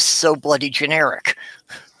name is so bloody generic.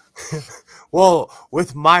 Well,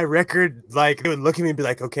 with my record, like, they would look at me and be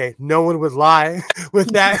like, okay, no one would lie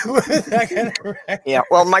with that, kind of record. Yeah,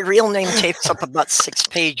 well, my real name takes up about 6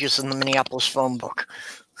 pages in the Minneapolis phone book.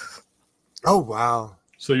 Oh, wow.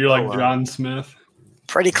 So you're like John Smith?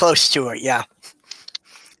 Pretty close to it, yeah.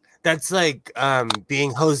 That's like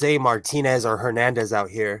being Jose Martinez or Hernandez out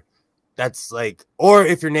here. That's like, or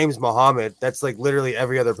if your name's Mohammed, that's like literally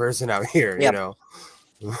every other person out here, you know?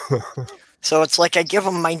 So it's like I give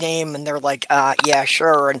them my name and they're like, yeah,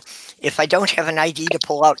 sure. And if I don't have an ID to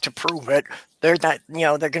pull out to prove it, they're not, you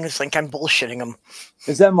know, they're going to think I'm bullshitting them.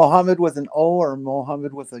 Is that Mohammed with an O or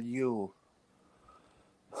Mohammed with a U?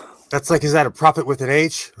 That's like, is that a prophet with an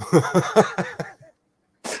H?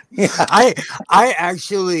 Yeah. I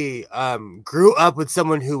actually grew up with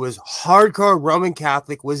someone who was hardcore Roman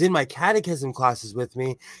Catholic, was in my catechism classes with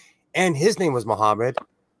me, and his name was Muhammad.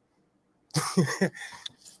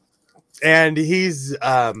 And he's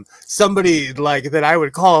somebody like that I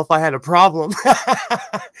would call if I had a problem.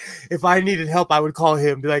 If I needed help, I would call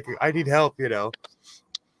him, be like, I need help, you know.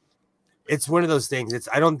 It's one of those things.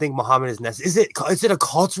 I don't think Muhammad is necessary. Is it a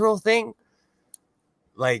cultural thing?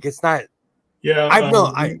 Like, it's not. Yeah, I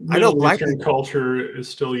know black culture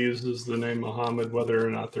still uses the name Muhammad, whether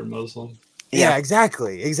or not they're Muslim. Yeah,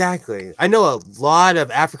 exactly. I know a lot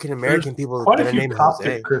of African American people that are named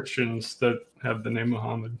Jose. Christians that have the name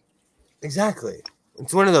Muhammad. Exactly.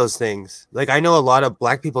 It's one of those things. Like, I know a lot of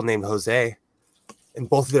black people named Jose, and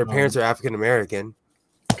both of their parents are African American.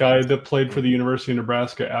 Guy that played for the University of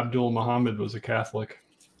Nebraska, Abdul Muhammad, was a Catholic.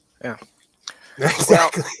 Yeah.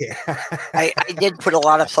 Exactly. Well, I did put a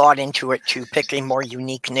lot of thought into it to pick a more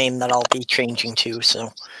unique name that I'll be changing to.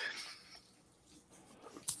 So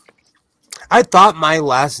I thought my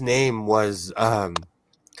last name was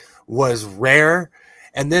Rare,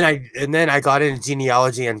 and then I got into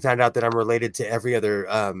genealogy and found out that I'm related to every other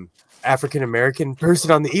African American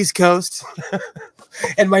person on the East Coast.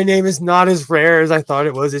 And my name is not as rare as I thought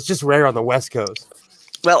it was. It's just rare on the West Coast.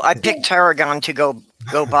 Well, I picked Tarragon to go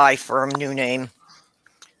by for a new name,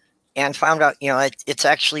 and found out, you know, it's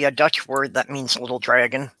actually a Dutch word that means little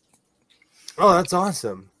dragon. Oh, that's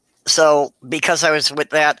awesome. So because I was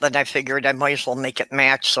with that, then I figured I might as well make it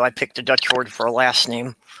match. So I picked a Dutch word for a last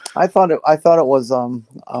name. I thought it was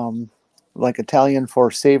like Italian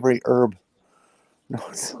for savory herb. No,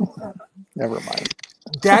 never mind.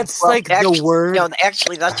 That's like the word. No,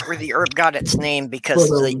 actually, that's where the herb got its name, because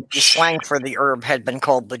the slang for the herb had been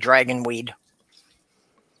called the dragon weed.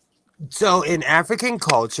 So in African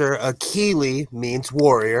culture, Akili means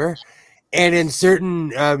warrior, and in certain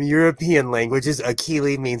European languages,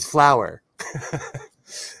 Akili means flower.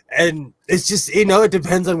 And it's just, you know, it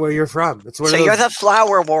depends on where you're from. It's so you're the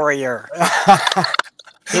flower warrior.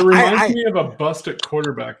 It reminds me of a busted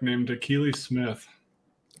quarterback named Akili Smith.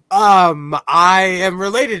 I am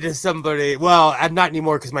related to somebody. Well, I'm not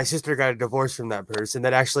anymore because my sister got a divorce from that person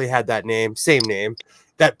that actually had that name, same name,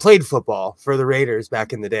 that played football for the Raiders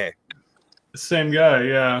back in the day. Same guy,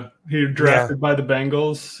 yeah. He was drafted by the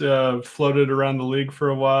Bengals, floated around the league for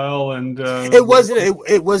a while, and it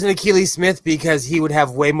wasn't Achilles Smith because he would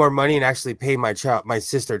have way more money and actually pay my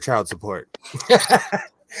sister child support.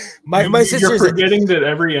 My sister's You're forgetting that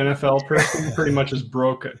every NFL person pretty much is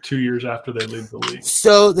broke 2 years after they leave the league.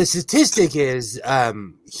 So the statistic is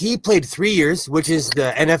he played 3 years, which is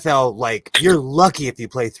the NFL, like, you're lucky if you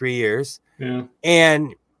play 3 years. Yeah.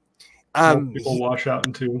 And people wash out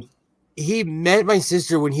in 2. He met my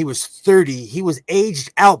sister when he was 30. He was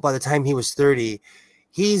aged out by the time he was 30.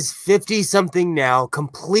 He's 50 something now,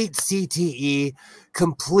 complete CTE,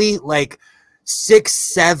 complete like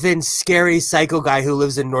 6'7" scary psycho guy who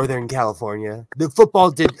lives in Northern California. The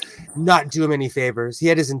football did not do him any favors. He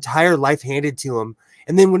had his entire life handed to him.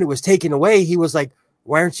 And then when it was taken away, he was like,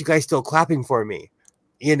 why aren't you guys still clapping for me?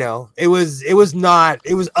 You know, it was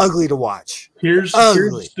ugly to watch. Here's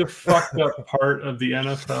the fucked up part of the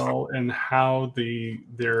NFL and how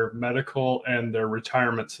their medical and their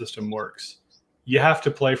retirement system works. You have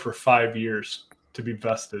to play for 5 years to be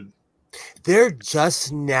vested. They're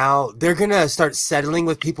gonna start settling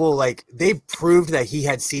with people. Like, they proved that he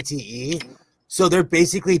had CTE, so they're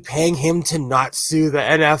basically paying him to not sue the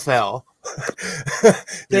NFL.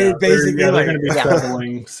 they're going to be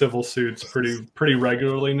settling civil suits pretty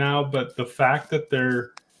regularly now. But the fact that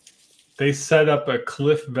they set up a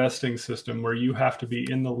cliff vesting system where you have to be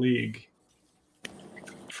in the league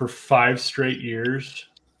for 5 straight years.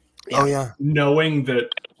 Oh yeah, knowing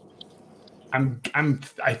that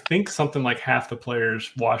I think something like half the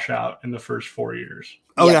players wash out in the first 4 years.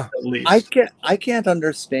 Oh yeah, at least. I can't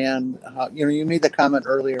understand how, you made the comment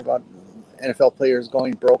earlier about NFL players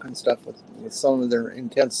going broke and stuff with some of their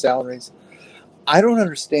intense salaries. I don't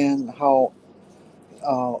understand how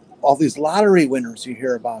all these lottery winners you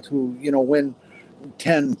hear about who, win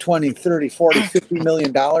 10, 20, 30, 40, 50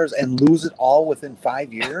 million dollars and lose it all within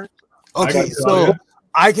 5 years. Okay, so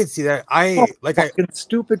I can see that. How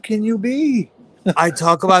stupid can you be? I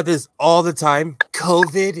talk about this all the time.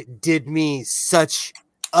 COVID did me such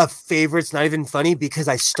a favor. It's not even funny because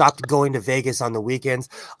I stopped going to Vegas on the weekends.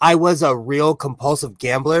 I was a real compulsive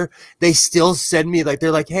gambler. They still send me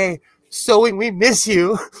they're like, hey, Sewing, we miss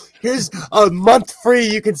you. Here's a month free.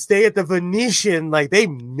 You can stay at the Venetian. Like, they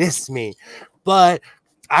miss me. But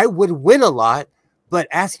I would win a lot, but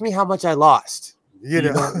ask me how much I lost. You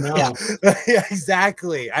know? Yeah. Yeah,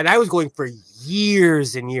 exactly. And I was going for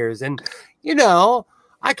years and years. And,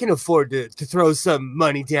 I can afford to throw some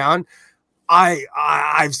money down.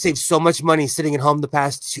 I've saved so much money sitting at home the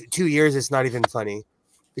past 2 years. It's not even funny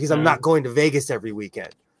because I'm not going to Vegas every weekend.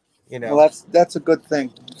 Well, that's a good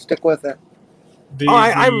thing. Stick with it.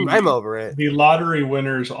 I'm over it. The lottery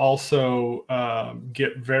winners also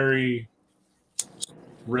get very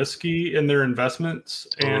risky in their investments,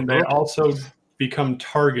 and they also become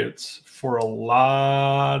targets for a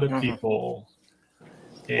lot of people.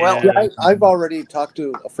 Well, I've already talked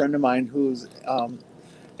to a friend of mine who's an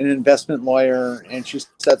investment lawyer, and she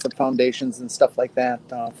sets up foundations and stuff like that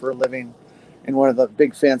for a living in one of the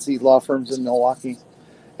big fancy law firms in Milwaukee.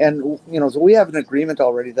 And, so we have an agreement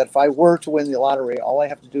already that if I were to win the lottery, all I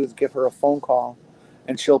have to do is give her a phone call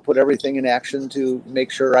and she'll put everything in action to make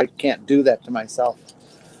sure I can't do that to myself.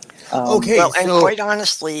 Okay. Well, and quite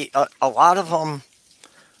honestly, a lot of them,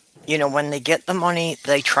 when they get the money,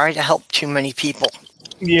 they try to help too many people.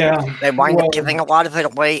 Yeah. They wind up giving a lot of it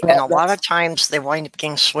away, and a lot of times they wind up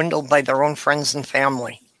getting swindled by their own friends and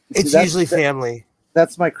family. It's usually family.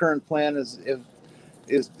 That's my current plan is if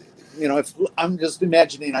I'm just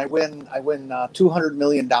imagining I win $200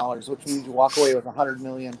 million, which means you walk away with $100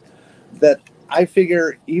 million, that I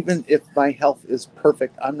figure even if my health is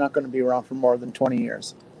perfect, I'm not going to be around for more than 20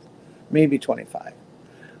 years, maybe 25.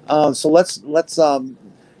 So let's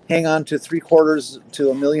hang on to $750,000 to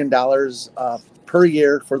 $1 million per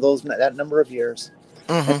year for that number of years.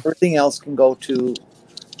 And everything else can go to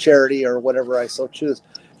charity or whatever I so choose.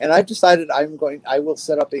 And I've decided I will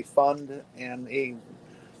set up a fund and a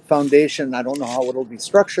foundation. I don't know how it'll be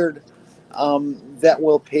structured, that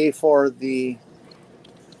will pay for the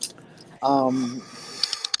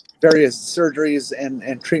various surgeries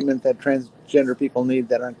and treatment that transgender people need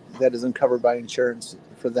that isn't covered by insurance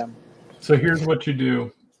for them. So here's what you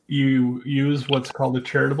do. You use what's called a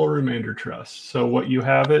charitable remainder trust. So what you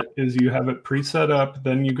have it pre-set up,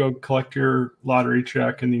 then you go collect your lottery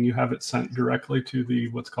check, and then you have it sent directly to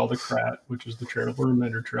what's called a CRAT, which is the charitable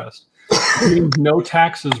remainder trust. It means no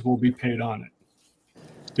taxes will be paid on it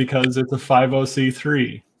because it's a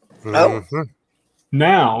 50c3. Oh. Mhm.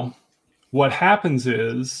 Now, what happens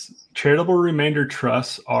is charitable remainder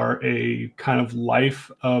trusts are a kind of life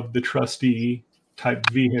of the trustee type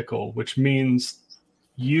vehicle, which means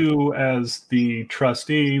you as the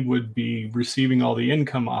trustee would be receiving all the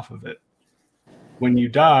income off of it. When you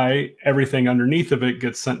die, everything underneath of it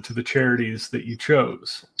gets sent to the charities that you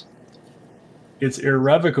chose. It's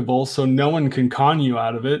irrevocable, so no one can con you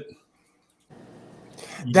out of it.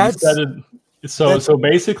 So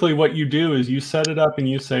basically what you do is you set it up and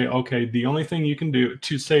you say, okay, the only thing you can do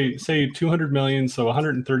to say 200 million, so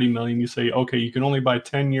 130 million, you say, okay, you can only buy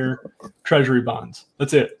 10-year treasury bonds.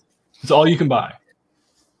 That's it. That's all you can buy.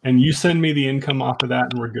 And you send me the income off of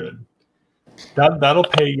that and we're good. That'll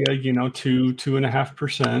pay you,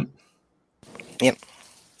 2.5%. Yep.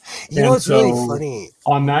 You know what's really funny?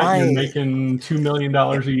 On that, you're making $2 million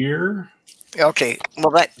a year. Okay,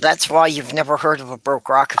 well that's why you've never heard of a broke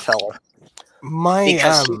Rockefeller.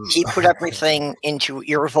 Because he put everything into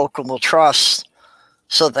irrevocable trusts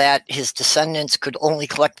so that his descendants could only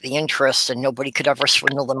collect the interest and nobody could ever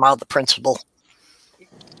swindle them out of the principal.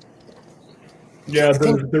 Yeah,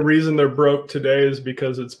 the reason they're broke today is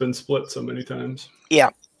because it's been split so many times. Yeah.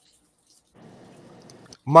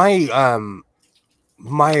 My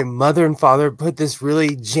mother and father put this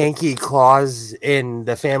really janky clause in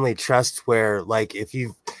the family trust where, like, if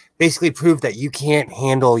you basically prove that you can't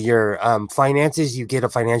handle your finances, you get a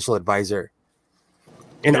financial advisor.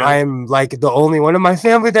 And Yeah. I'm like the only one in my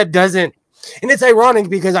family that doesn't. And it's ironic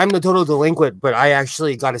because I'm the total delinquent, but I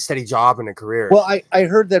actually got a steady job and a career. Well, I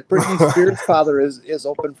heard that Britney Spears' father is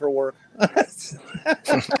open for work.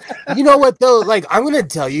 You know what though? Like, I'm gonna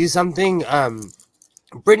tell you something.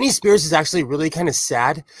 Britney Spears is actually really kind of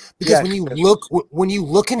sad because when you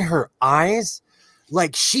look in her eyes,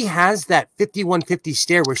 like she has that 5150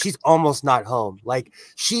 stare where she's almost not home. Like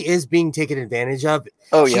she is being taken advantage of.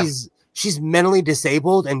 Oh yeah. She's mentally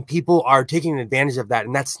disabled and people are taking advantage of that,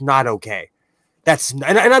 and that's not okay. And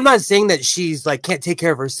I'm not saying that she's like can't take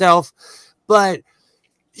care of herself, but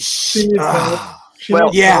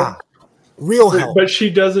real help. But she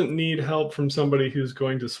doesn't need help from somebody who's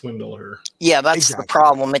going to swindle her. Yeah, that's the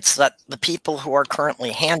problem. It's that the people who are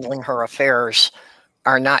currently handling her affairs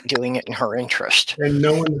are not doing it in her interest. And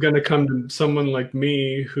no one's going to come to someone like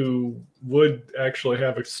me who would actually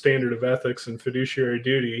have a standard of ethics and fiduciary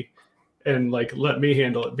duty and like let me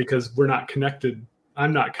handle it because we're not connected.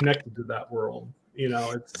 I'm not connected to that world.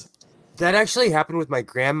 That actually happened with my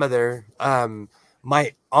grandmother.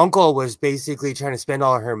 My uncle was basically trying to spend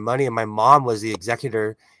all of her money, and my mom was the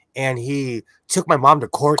executor, and he took my mom to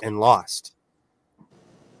court and lost.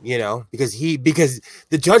 Because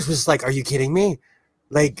the judge was like, "Are you kidding me?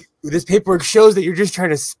 Like this paperwork shows that you're just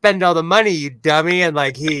trying to spend all the money, you dummy!" And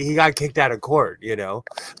like he got kicked out of court.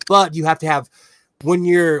 But you have to have when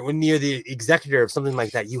you're the executor of something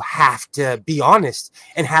like that, you have to be honest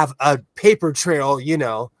and have a paper trail.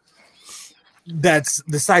 That's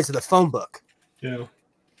the size of the phone book. Yeah.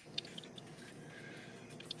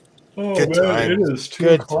 Oh Good man, times. it is 2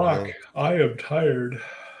 o'clock. I am tired.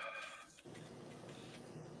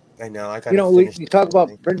 I know. You talk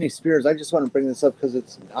about Britney Spears. I just want to bring this up because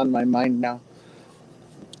it's on my mind now.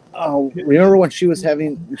 Remember when she was at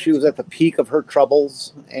the peak of her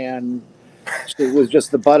troubles, and she was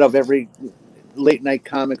just the butt of every late night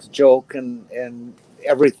comics joke and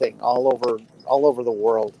everything all over the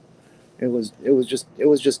world. It was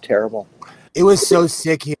just terrible. It was so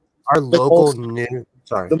sick here. Our local news.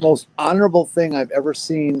 Sorry. The most honorable thing I've ever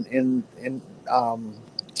seen in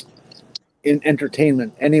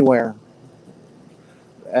entertainment anywhere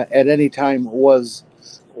at any time was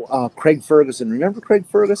Craig Ferguson. Remember Craig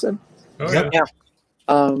Ferguson? Oh, Yeah.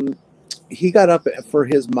 He got up for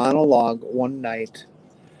his monologue one night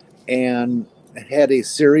and had a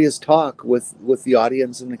serious talk with the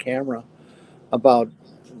audience and the camera about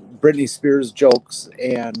Britney Spears jokes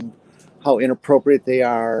and how inappropriate they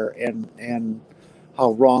are and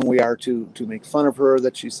how wrong we are to make fun of her,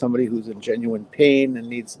 that she's somebody who's in genuine pain and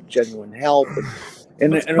needs genuine help.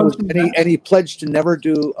 And he pledged to never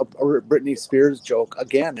do a Britney Spears joke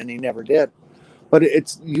again, and he never did. But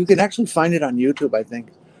you can actually find it on YouTube, I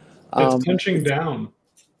think. It's punching down.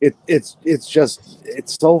 It's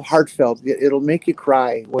so heartfelt. It'll make you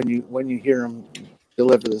cry when you hear him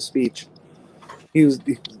deliver the speech.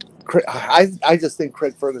 I just think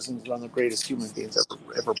Craig Ferguson is one of the greatest human beings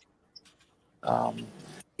ever.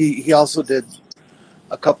 He also did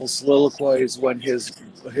a couple soliloquies when his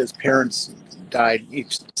parents died,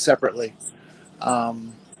 each separately.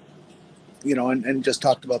 And just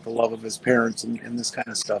talked about the love of his parents and this kind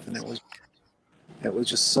of stuff. And It was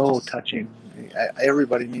just so touching.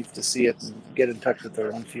 Everybody needs to see it and get in touch with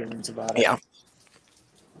their own feelings about it. Yeah.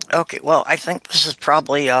 Okay, well, I think this is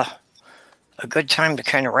probably a good time to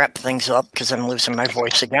kind of wrap things up because I'm losing my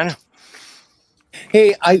voice again.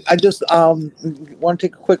 Hey, I just want to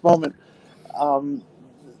take a quick moment.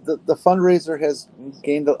 The fundraiser has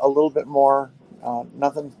gained a little bit more.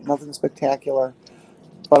 Nothing spectacular,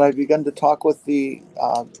 but I've begun to talk with the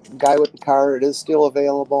guy with the car. It is still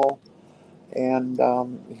available, and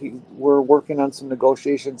we're working on some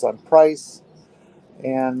negotiations on price,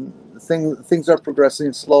 and things are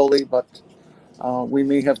progressing slowly, but we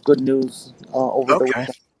may have good news over the weekend.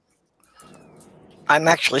 I'm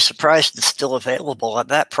actually surprised it's still available at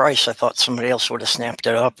that price. I thought somebody else would have snapped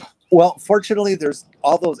it up. Well, fortunately, there's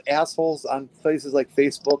all those assholes on places like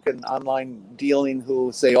Facebook and online dealing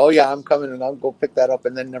who say, "Oh yeah, I'm coming and I'll go pick that up,"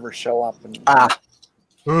 and then never show up. And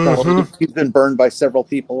so he's been burned by several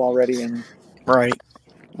people already. And right.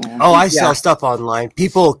 Oh, I sell stuff online.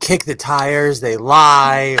 People kick the tires, they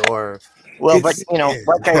lie, or but you know,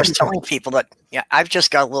 like I was telling people that I've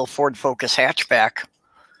just got a little Ford Focus hatchback.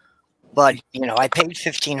 But, you know, I paid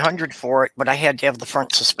 $1,500 for it, but I had to have the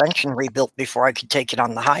front suspension rebuilt before I could take it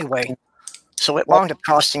on the highway. So it wound up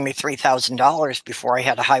costing me $3,000 before I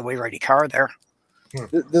had a highway-ready car there.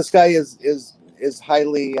 This guy is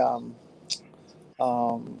highly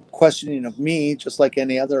questioning of me, just like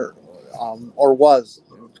any other, or was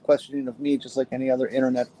questioning of me, just like any other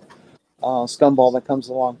internet scumball that comes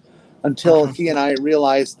along, until he and I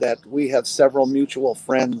realized that we have several mutual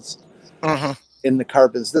friends in the car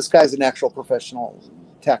business. This guy's an actual professional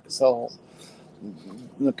tech, so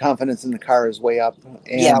the confidence in the car is way up.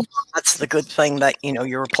 And that's the good thing, that you know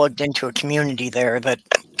you're plugged into a community there that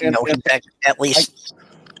at least.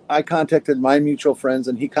 I contacted my mutual friends,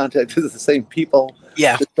 and he contacted the same people.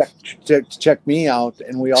 To check me out,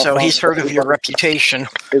 and we all. So he's heard of your reputation.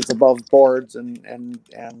 Is above boards, and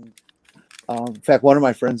in fact, one of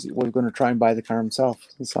my friends was going to try and buy the car himself.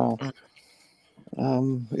 So.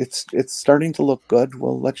 It's starting to look good.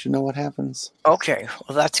 We'll let you know what happens. Okay,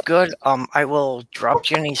 well that's good. I will drop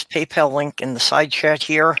Jenny's PayPal link in the side chat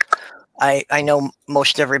here. I know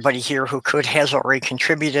most everybody here who could has already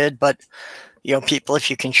contributed, but you know, people, if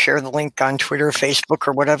you can share the link on Twitter, Facebook,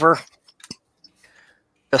 or whatever,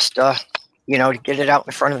 just you know, to get it out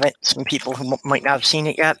in front of some people who might not have seen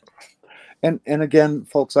it yet. And again,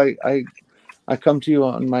 folks, I come to you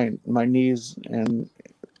on my knees and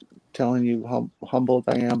telling you how humbled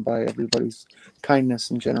I am by everybody's kindness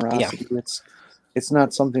and generosity. It's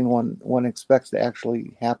not something one expects to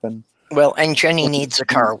actually happen. Well, and Jenny needs a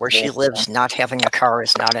car. Where she lives, not having a car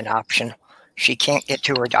is not an option. She can't get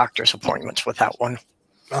to her doctor's appointments without one.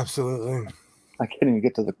 Absolutely. I can't even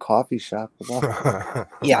get to the coffee shop without.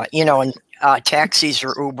 Yeah, you know, and taxis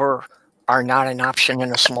or Uber are not an option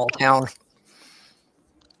in a small town.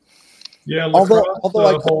 Yeah, although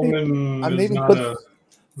I maybe put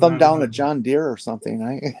thumb down a John Deere or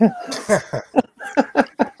something.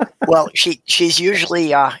 Well, she's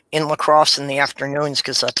usually in La Crosse in the afternoons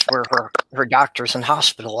because that's where her doctors and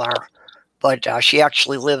hospital are. But she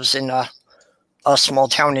actually lives in a small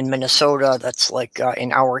town in Minnesota that's like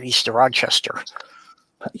an hour east of Rochester.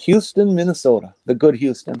 Houston, Minnesota, the good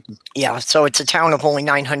Houston. Yeah, so it's a town of only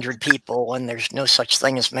 900 people, and there's no such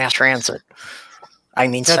thing as mass transit. I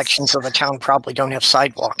mean, sections of the town probably don't have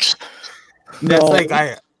sidewalks. That's like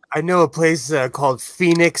I know a place called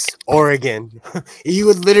Phoenix, Oregon. You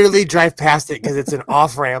would literally drive past it because it's an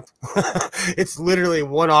off-ramp. It's literally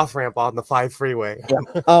one off-ramp on the 5 freeway.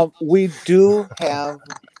 We do have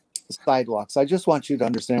sidewalks. I just want you to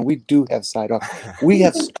understand, we do have sidewalks. We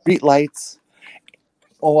have street lights.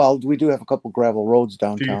 Oh, well, we do have a couple gravel roads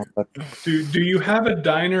downtown. Do you have a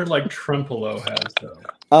diner like Trempolo has,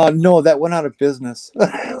 though? No, that went out of business.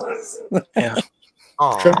 Yeah.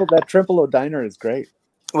 That Trempolo diner is great.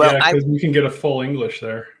 Well, yeah, because you can get a full English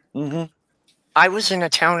there. I was in a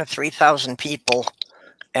town of 3,000 people,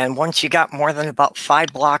 and once you got more than about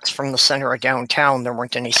 5 blocks from the center of downtown, there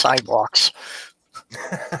weren't any sidewalks.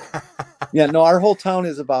 Yeah, no, our whole town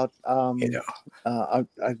is about.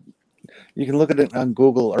 You can look at it on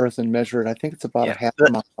Google Earth and measure it. I think it's about a half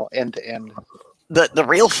a mile end to end. The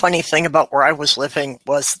real funny thing about where I was living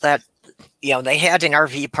was that, you know, they had an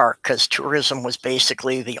RV park because tourism was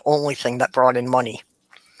basically the only thing that brought in money.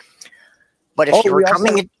 But if you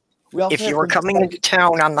were coming into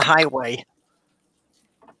town on the highway,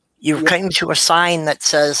 you came to a sign that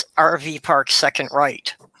says RV park second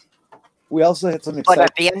right. We also had some. But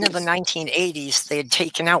at the end of the 1980s, they had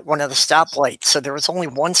taken out one of the stoplights, so there was only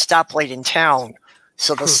one stoplight in town.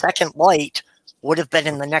 So the second light would have been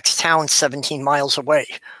in the next town 17 miles away.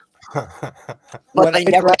 But they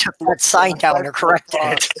never took that sign down or corrected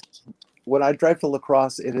it. When I drive to La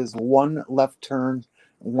Crosse, it is one left turn,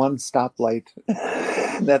 one stoplight.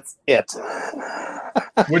 That's it.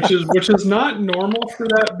 which is not normal for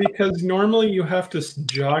that, because normally you have to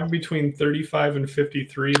jog between 35 and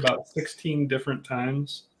 53 about 16 different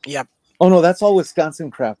times. Yep. Oh no, that's all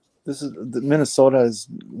Wisconsin crap. This is Minnesota is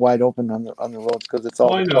wide open on the roads because it's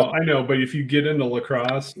all. I know, but if you get into La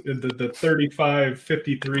Crosse, the 35,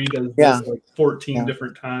 53 does this like 14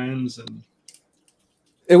 different times, and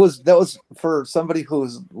that was for somebody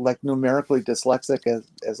who's like numerically dyslexic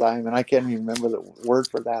as I am, and I can't even remember the word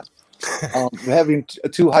for that. Having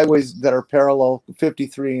two highways that are parallel,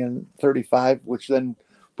 53 and 35, which then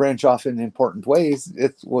branch off in important ways,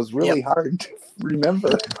 it was really hard to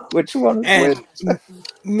remember which one is which.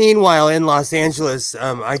 Meanwhile, in Los Angeles,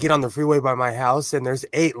 I get on the freeway by my house, and there's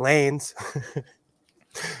 8 lanes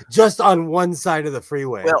just on one side of the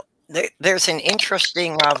freeway. Well, there's an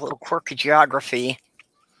interesting little quirk of geography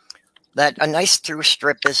that a nice through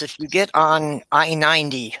strip is if you get on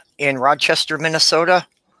I-90 in Rochester, Minnesota,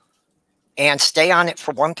 and stay on it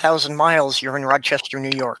for 1,000 miles, you're in Rochester,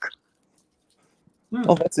 New York.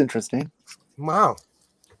 Oh, that's interesting. Wow.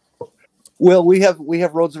 Well, we have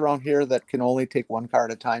roads around here that can only take one car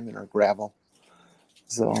at a time and are gravel.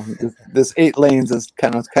 So this 8 lanes is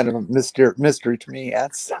kind of a mystery to me. How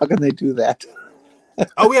can they do that?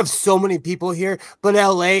 Oh, we have so many people here, but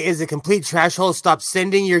LA is a complete trash hole. Stop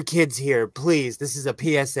sending your kids here, please. This is a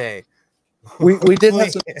PSA. We did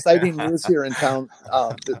have some exciting news here in town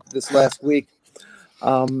this last week.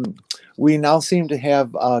 We now seem to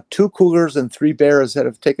have 2 cougars and 3 bears that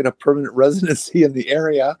have taken a permanent residency in the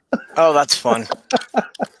area. Oh, that's fun.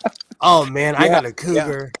 Oh man, I got a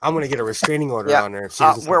cougar. I'm gonna get a restraining order on her.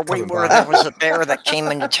 Where we were, there was a bear that came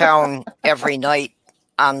into town every night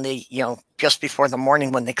on the, just before the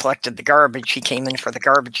morning when they collected the garbage. He came in for the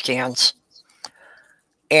garbage cans,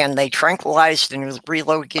 and they tranquilized and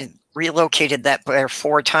relocated that bear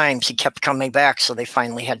 4 times. He kept coming back, so they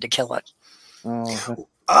finally had to kill it.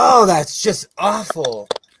 Oh, that's just awful.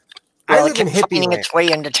 Well, it kept finding its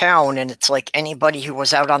way into town, and it's like anybody who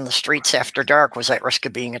was out on the streets after dark was at risk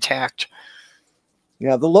of being attacked.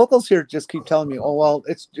 Yeah, the locals here just keep telling me, "Oh well,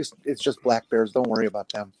 it's just black bears. Don't worry about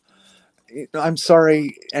them." I'm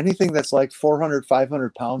sorry, anything that's like 400,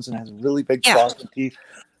 500 pounds and has really big claws and teeth,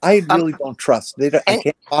 I really don't trust. I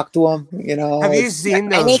can't talk to them. Have you seen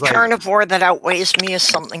those, any carnivore that outweighs me is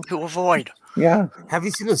something to avoid? Yeah. Have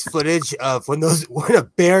you seen this footage of when a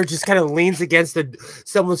bear just kind of leans against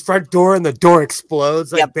someone's front door and the door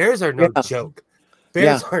explodes? Like bears are no joke.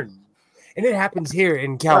 Bears aren't, and it happens here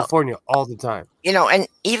in California all the time. And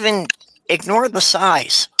even ignore the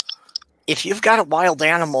size. If you've got a wild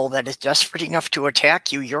animal that is desperate enough to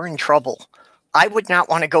attack you, you're in trouble. I would not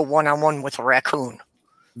want to go one-on-one with a raccoon.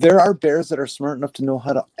 There are bears that are smart enough to know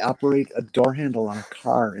how to operate a door handle on a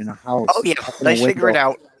car in a house. Oh yeah, they figure it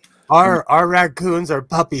out. Our raccoons are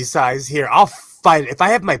puppy size here. I'll fight. If I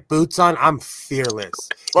have my boots on, I'm fearless.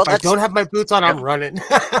 Well, if I don't have my boots on, I'm running.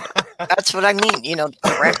 That's what I mean.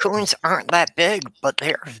 The raccoons aren't that big, but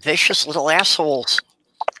they're vicious little assholes.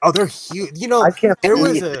 Oh, they're huge.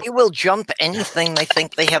 They will jump anything they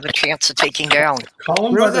think they have a chance of taking down. Call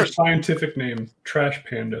them by their scientific name, trash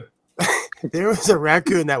panda. There was a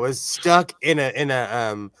raccoon that was stuck in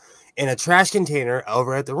a trash container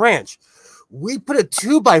over at the ranch. We put a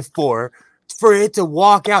 2x4 for it to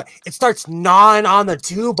walk out. It starts gnawing on the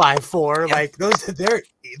 2x4. Yeah. Like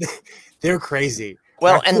they're crazy.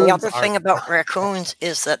 Well, raccoons, and the other thing about raccoons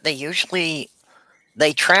is that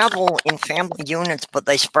they travel in family units, but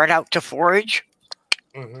they spread out to forage.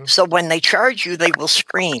 Mm-hmm. So when they charge you, they will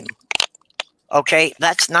scream. Okay,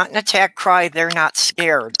 that's not an attack cry. They're not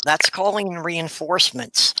scared. That's calling in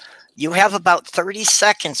reinforcements. You have about 30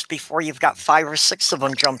 seconds before you've got 5 or 6 of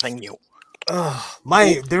them jumping you.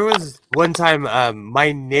 There was one time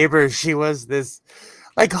my neighbor, she was this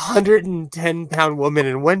like 110-pound woman,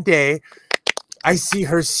 and one day I see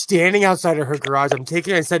her standing outside of her garage. I'm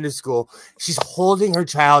taking my son to school. She's holding her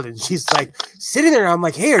child, and she's like sitting there. I'm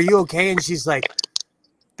like, "Hey, are you okay?" And she's like,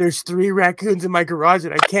 "There's 3 raccoons in my garage,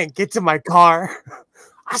 and I can't get to my car."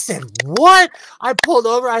 I said, "What?" I pulled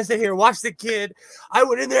over. I said, "Here, watch the kid." I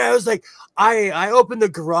went in there. I was like, I opened the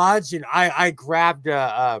garage, and I grabbed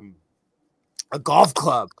a golf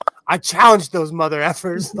club. I challenged those mother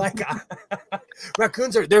effers. Like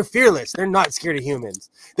raccoons they're fearless. They're not scared of humans.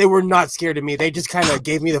 They were not scared of me. They just kind of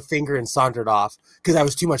gave me the finger and sauntered off because I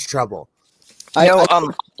was too much trouble. I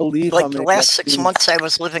believe like the last 6 months I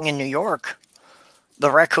was living in New York,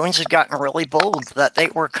 the raccoons had gotten really bold that they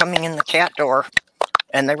were coming in the cat door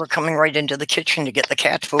and they were coming right into the kitchen to get the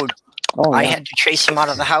cat food. Oh, I yeah. had to chase them out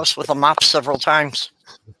of the house with a mop several times.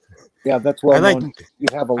 Yeah, that's well known. You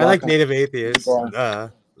have a I like lock on- Native Atheists. I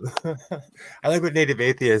like what Native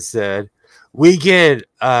Atheists said. We get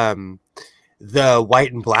the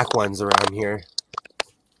white and black ones around here.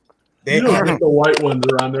 You don't get the white ones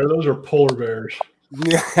around there. Those are polar bears.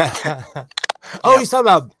 Oh, he's talking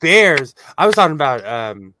about bears. I was talking about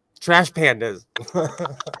trash pandas.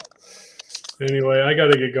 Anyway, I got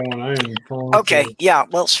to get going. I am falling. Okay, yeah.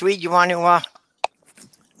 Well, Swede, you want to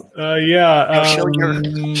show your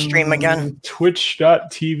stream again?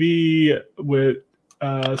 Twitch.tv with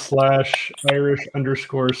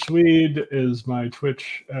 /Irish_Swede is my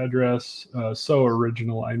Twitch address. So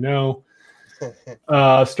original, I know.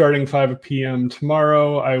 Starting 5 p.m.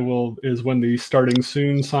 tomorrow, is when the starting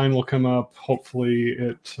soon sign will come up. Hopefully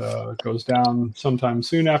it goes down sometime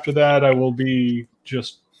soon after that. I will be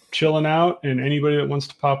just chilling out, and anybody that wants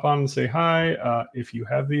to pop on and say hi, if you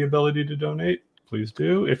have the ability to donate, please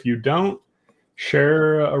do. If you don't,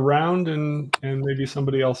 share around and maybe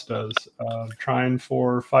somebody else does. Trying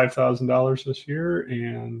for $5,000 this year,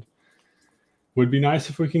 and would be nice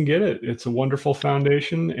if we can get it. It's a wonderful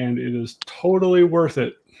foundation, and it is totally worth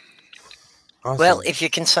it. Awesome. Well, if you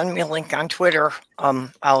can send me a link on Twitter,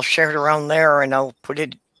 I'll share it around there, and I'll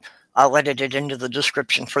edit it into the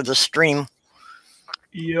description for the stream.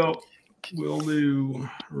 Yep, will do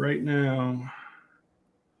right now.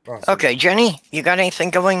 Awesome. Okay, Jenny, you got anything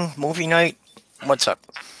going? Movie night? What's up?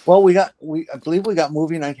 Well, I believe we got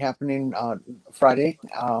movie night happening Friday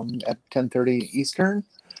at 10:30 Eastern.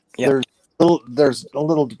 Yep. There's a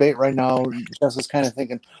little debate right now. Jess is kind of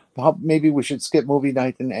thinking maybe we should skip movie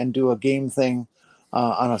night and do a game thing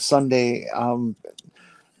on a Sunday. And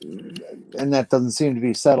that doesn't seem to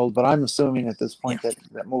be settled, but I'm assuming at this point that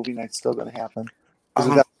movie night's still going to happen.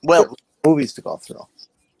 We've got movies to go through.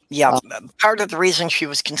 Yeah, part of the reason she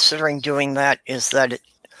was considering doing that is that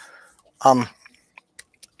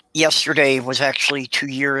yesterday was actually 2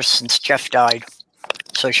 years since Jeff died,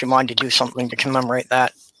 so she wanted to do something to commemorate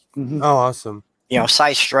that. Mm-hmm. Oh, awesome.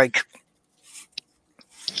 Psy Strike.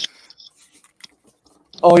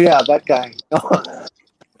 Oh yeah, that guy.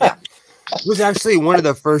 It was actually one of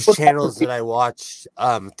the first channels that I watched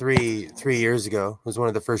 3 years ago. It was one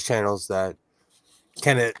of the first channels that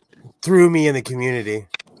kind of threw me in the community.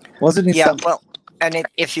 Wasn't he? Yeah, well, and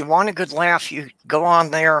if you want a good laugh, you go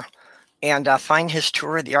on there and find his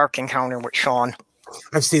tour of the Ark Encounter with Sean.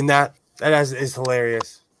 I've seen that. That is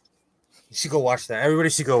hilarious. You should go watch that. Everybody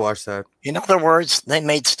should go watch that. In other words, they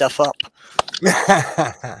made stuff up.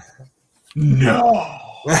 No.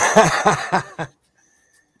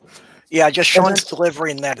 Yeah, just Sean's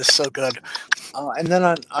delivery in that is so good. And then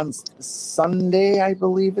on Sunday, I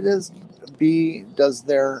believe it is, B does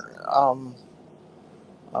their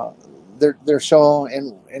show,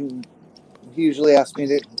 and he usually asks me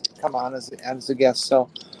to come on as a guest. So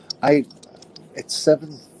it's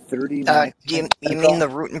 7:30. Do you mean the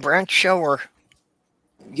Root and Branch show, or?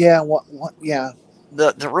 Yeah. What? Yeah.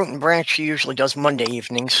 The Root and Branch she usually does Monday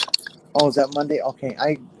evenings. Oh, is that Monday? Okay.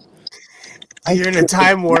 You're in a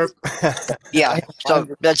time warp. Yeah, so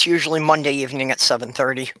that's usually Monday evening at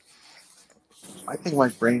 7:30. I think my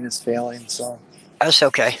brain is failing, so that's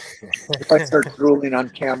okay. If I start drooling on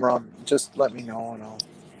camera, just let me know and I'll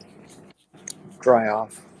dry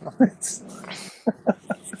off.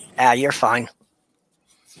 You're fine.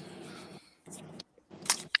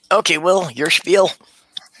 Okay, Will, your spiel.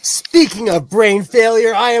 Speaking of brain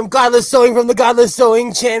failure, I am Godless Sewing from the Godless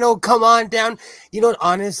Sewing channel. Come on down. You know what?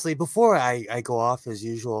 Honestly, before I go off as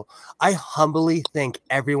usual, I humbly thank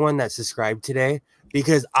everyone that subscribed today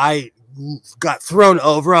because I got thrown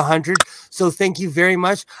over 100. So thank you very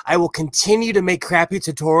much. I will continue to make crappy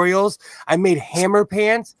tutorials. I made hammer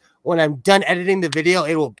pants. When I'm done editing the video,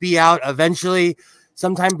 it will be out eventually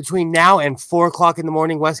sometime between now and 4 o'clock in the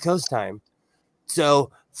morning West Coast time. So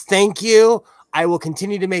thank you. I will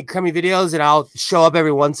continue to make crummy videos, and I'll show up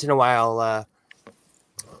every once in a while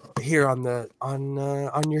here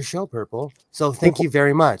on your show, Purple. So thank you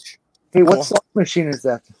very much. Hey, what sewing machine is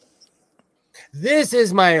that? This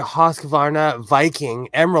is my Husqvarna Viking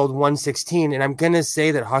Emerald 116, and I'm gonna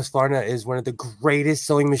say that Husqvarna is one of the greatest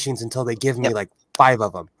sewing machines until they give me like 5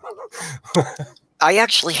 of them. I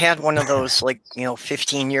actually had one of those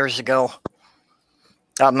 15 years ago.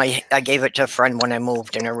 I gave it to a friend when I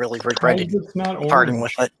moved, and I really regretted parting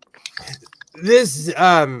with it. This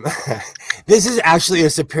this is actually a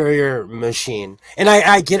superior machine, and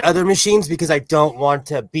I get other machines because I don't want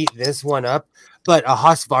to beat this one up. But a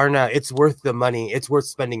Husqvarna, it's worth the money. It's worth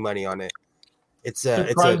spending money on it. It's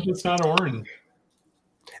not orange.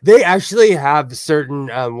 They actually have certain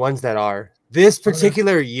ones that are. This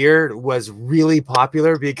particular year was really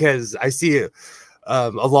popular because I see a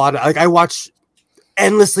lot of, like, I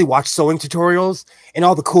endlessly watch sewing tutorials, and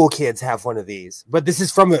all the cool kids have one of these. But this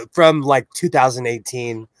is from like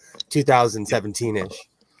 2018, 2017-ish.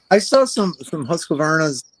 I saw some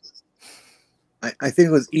Husqvarna's, I think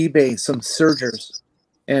it was eBay, some sergers,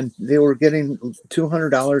 and they were getting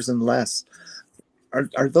 $200 and less.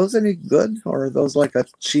 Are those any good, or are those like a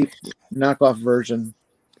cheap knockoff version?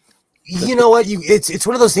 You know what? It's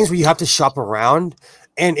one of those things where you have to shop around,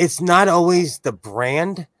 and it's not always the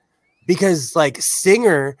brand, because like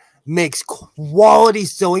Singer makes quality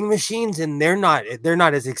sewing machines, and they're not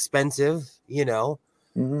as expensive. You know,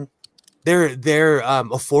 they're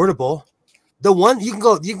affordable. The one you can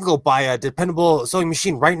go buy a dependable sewing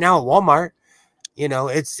machine right now at Walmart. You know,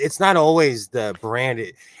 it's not always the brand,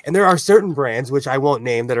 and there are certain brands, which I won't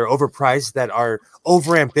name, that are overpriced, that are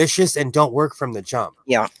overambitious and don't work from the jump.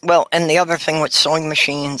 Yeah, well, and the other thing with sewing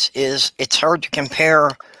machines is it's hard to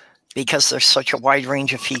compare because there's such a wide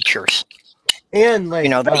range of features. And like, you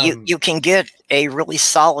know, you can get a really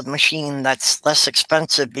solid machine that's less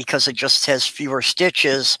expensive because it just has fewer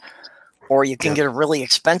stitches, or you can get a really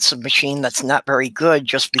expensive machine that's not very good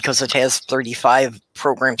just because it has 35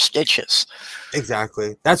 programmed stitches.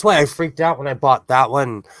 Exactly. That's why I freaked out when I bought that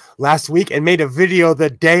one last week and made a video the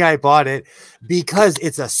day I bought it, because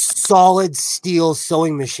it's a solid steel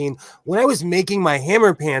sewing machine. When I was making my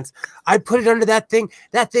hammer pants, I put it under that thing.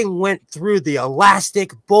 That thing went through the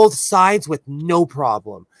elastic, both sides, with no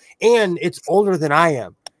problem. And it's older than I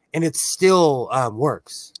am, and it still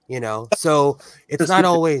works, you know? So it's not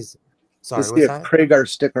always... Sorry, to see a Kragar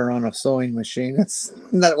sticker on a sewing machine. It's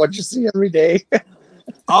not what you see every day.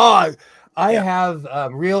 Oh, I have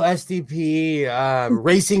real SDP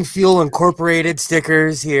Racing Fuel Incorporated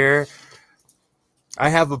stickers here. I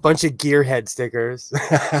have a bunch of Gearhead stickers.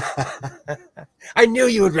 I knew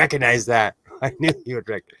you would recognize that. I knew you would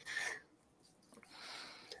recognize.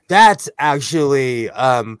 That's actually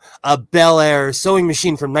a Bel Air sewing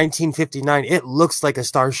machine from 1959. It looks like a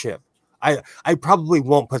starship. I probably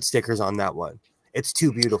won't put stickers on that one. It's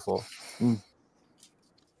too beautiful.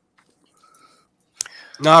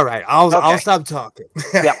 All right, I'll stop talking.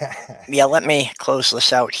 Yeah. Let me close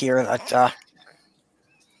this out here. That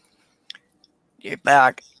get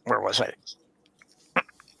back. Where was I?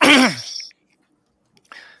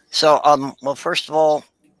 So, well, first of all,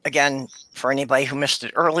 again, for anybody who missed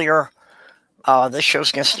it earlier, this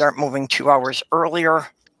show's going to start moving 2 hours earlier.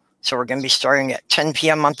 So we're going to be starting at 10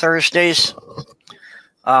 p.m. on Thursdays,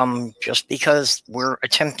 just because we're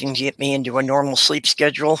attempting to get me into a normal sleep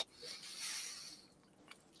schedule.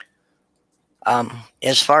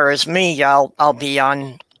 As far as me, I'll be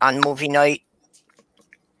on movie night,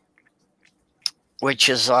 which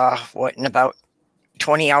is in about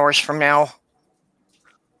 20 hours from now.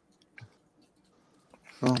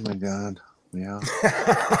 Oh my God! Yeah.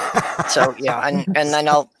 So yeah, and then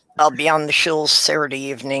I'll be on the shills Saturday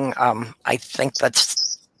evening. I think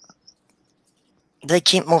they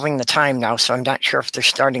keep moving the time now, so I'm not sure if they're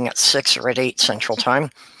starting at 6 or at 8 Central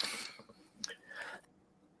Time.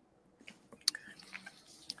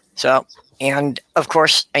 So, and of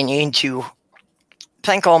course, I need to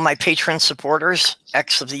thank all my patron supporters: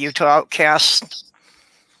 X of the Utah Outcast,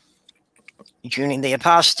 Junie the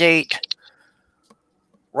Apostate,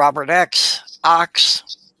 Robert X, Ox,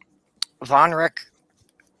 Von Rick,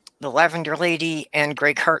 the Lavender Lady, and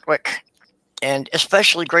Greg Hartwick. And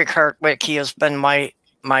especially Greg Hartwick, he has been my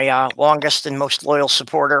longest and most loyal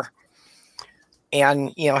supporter,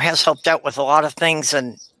 and has helped out with a lot of things.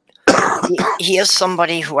 And he is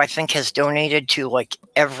somebody who I think has donated to like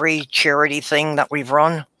every charity thing that we've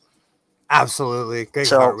run. Absolutely, Greg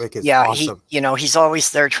Hartwick is awesome. He's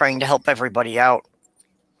always there trying to help everybody out.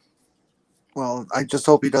 Well, I just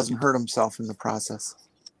hope he doesn't hurt himself in the process.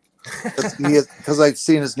 Because I've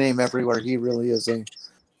seen his name everywhere. He really is a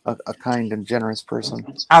kind and generous person.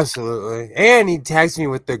 Absolutely. And he tags me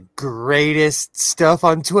with the greatest stuff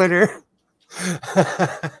on Twitter.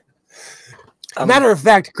 Matter of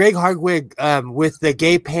fact, Greg Hartwick with the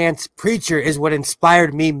gay pants preacher is what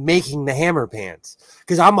inspired me making the hammer pants,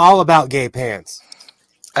 because I'm all about gay pants.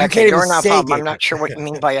 Okay, you're not problem. I'm not sure what you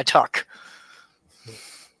mean by a tuck.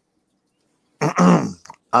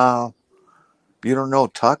 You don't know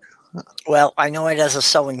tuck? Well, I know it as a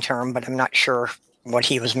sewing term, but I'm not sure what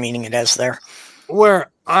he was meaning it as there. Where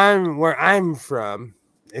I'm from,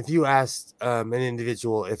 if you ask an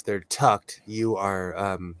individual if they're tucked, you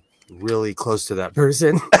are really close to that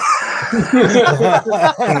person.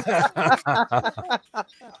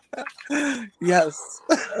 Yes.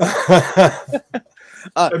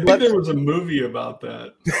 I think there was a movie about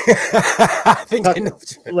that. I think I know.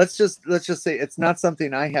 Let's just say it's not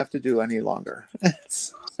something I have to do any longer.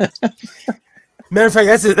 Matter of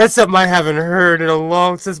fact, that's something I haven't heard in a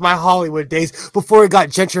long since my Hollywood days before it got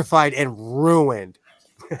gentrified and ruined.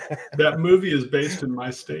 That movie is based in my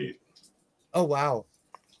state. Oh wow!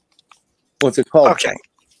 What's it called? Okay.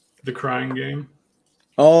 The Crying Game.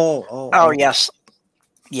 Oh yes.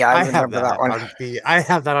 Yeah, I have remember that one. I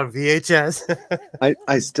have that on VHS.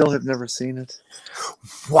 I still have never seen it.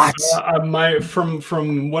 What?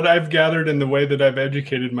 From what I've gathered and the way that I've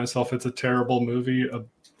educated myself, it's a terrible movie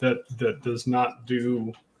that does not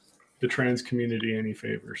do the trans community any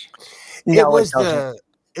favors. It was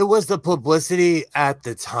the publicity at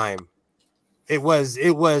the time. It was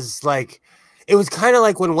kind of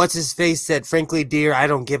like when What's His Face said, "Frankly, dear, I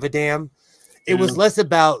don't give a damn." It was less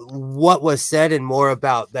about what was said and more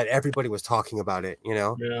about that everybody was talking about it, you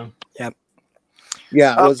know? Yeah. Yep.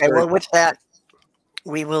 Yeah. Okay, well, with that,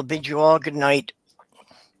 we will bid you all good night.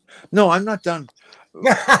 No, I'm not done.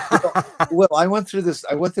 Well, I went through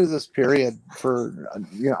this period for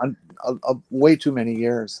way too many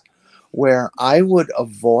years where I would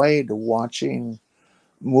avoid watching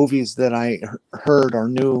movies that I heard or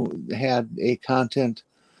knew had a content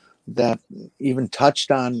that even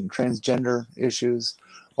touched on transgender issues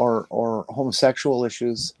or homosexual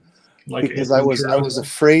issues, Like because I was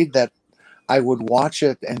afraid that I would watch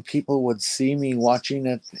it and people would see me watching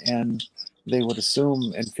it and they would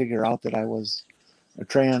assume and figure out that I was a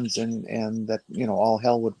trans and that, you know, all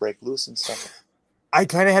hell would break loose and stuff. I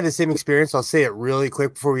kind of had the same experience. I'll say it really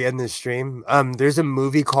quick before we end this stream. There's a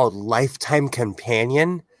movie called Lifetime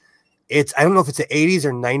Companion. I don't know if it's an 80s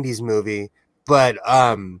or 90s movie, but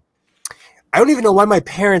I don't even know why my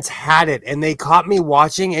parents had it, and they caught me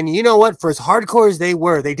watching. And you know what? For as hardcore as they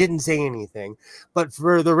were, they didn't say anything. But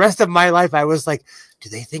for the rest of my life, I was like, do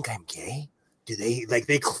they think I'm gay? Do they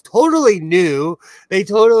they totally knew? They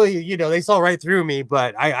totally, they saw right through me.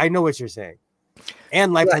 But I know what you're saying.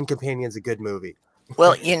 And Lifetime Companion's a good movie.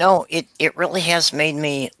 Well, it really has made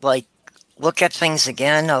me look at things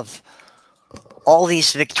again of all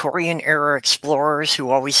these Victorian era explorers who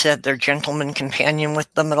always had their gentleman companion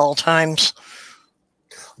with them at all times.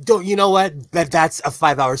 You know what? That's a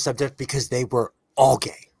 5-hour subject because they were all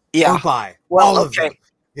gay. Yeah. Or bi. Well, all okay. of them.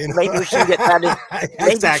 You know? Maybe we should get that in.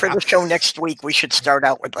 Maybe Exactly. for the show next week, we should start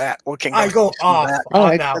out with that. I go off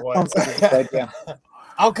on that one. Yeah.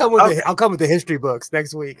 I'll come with the history books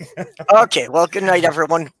next week. Okay. Well, good night,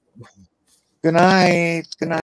 everyone. Good night. Good night.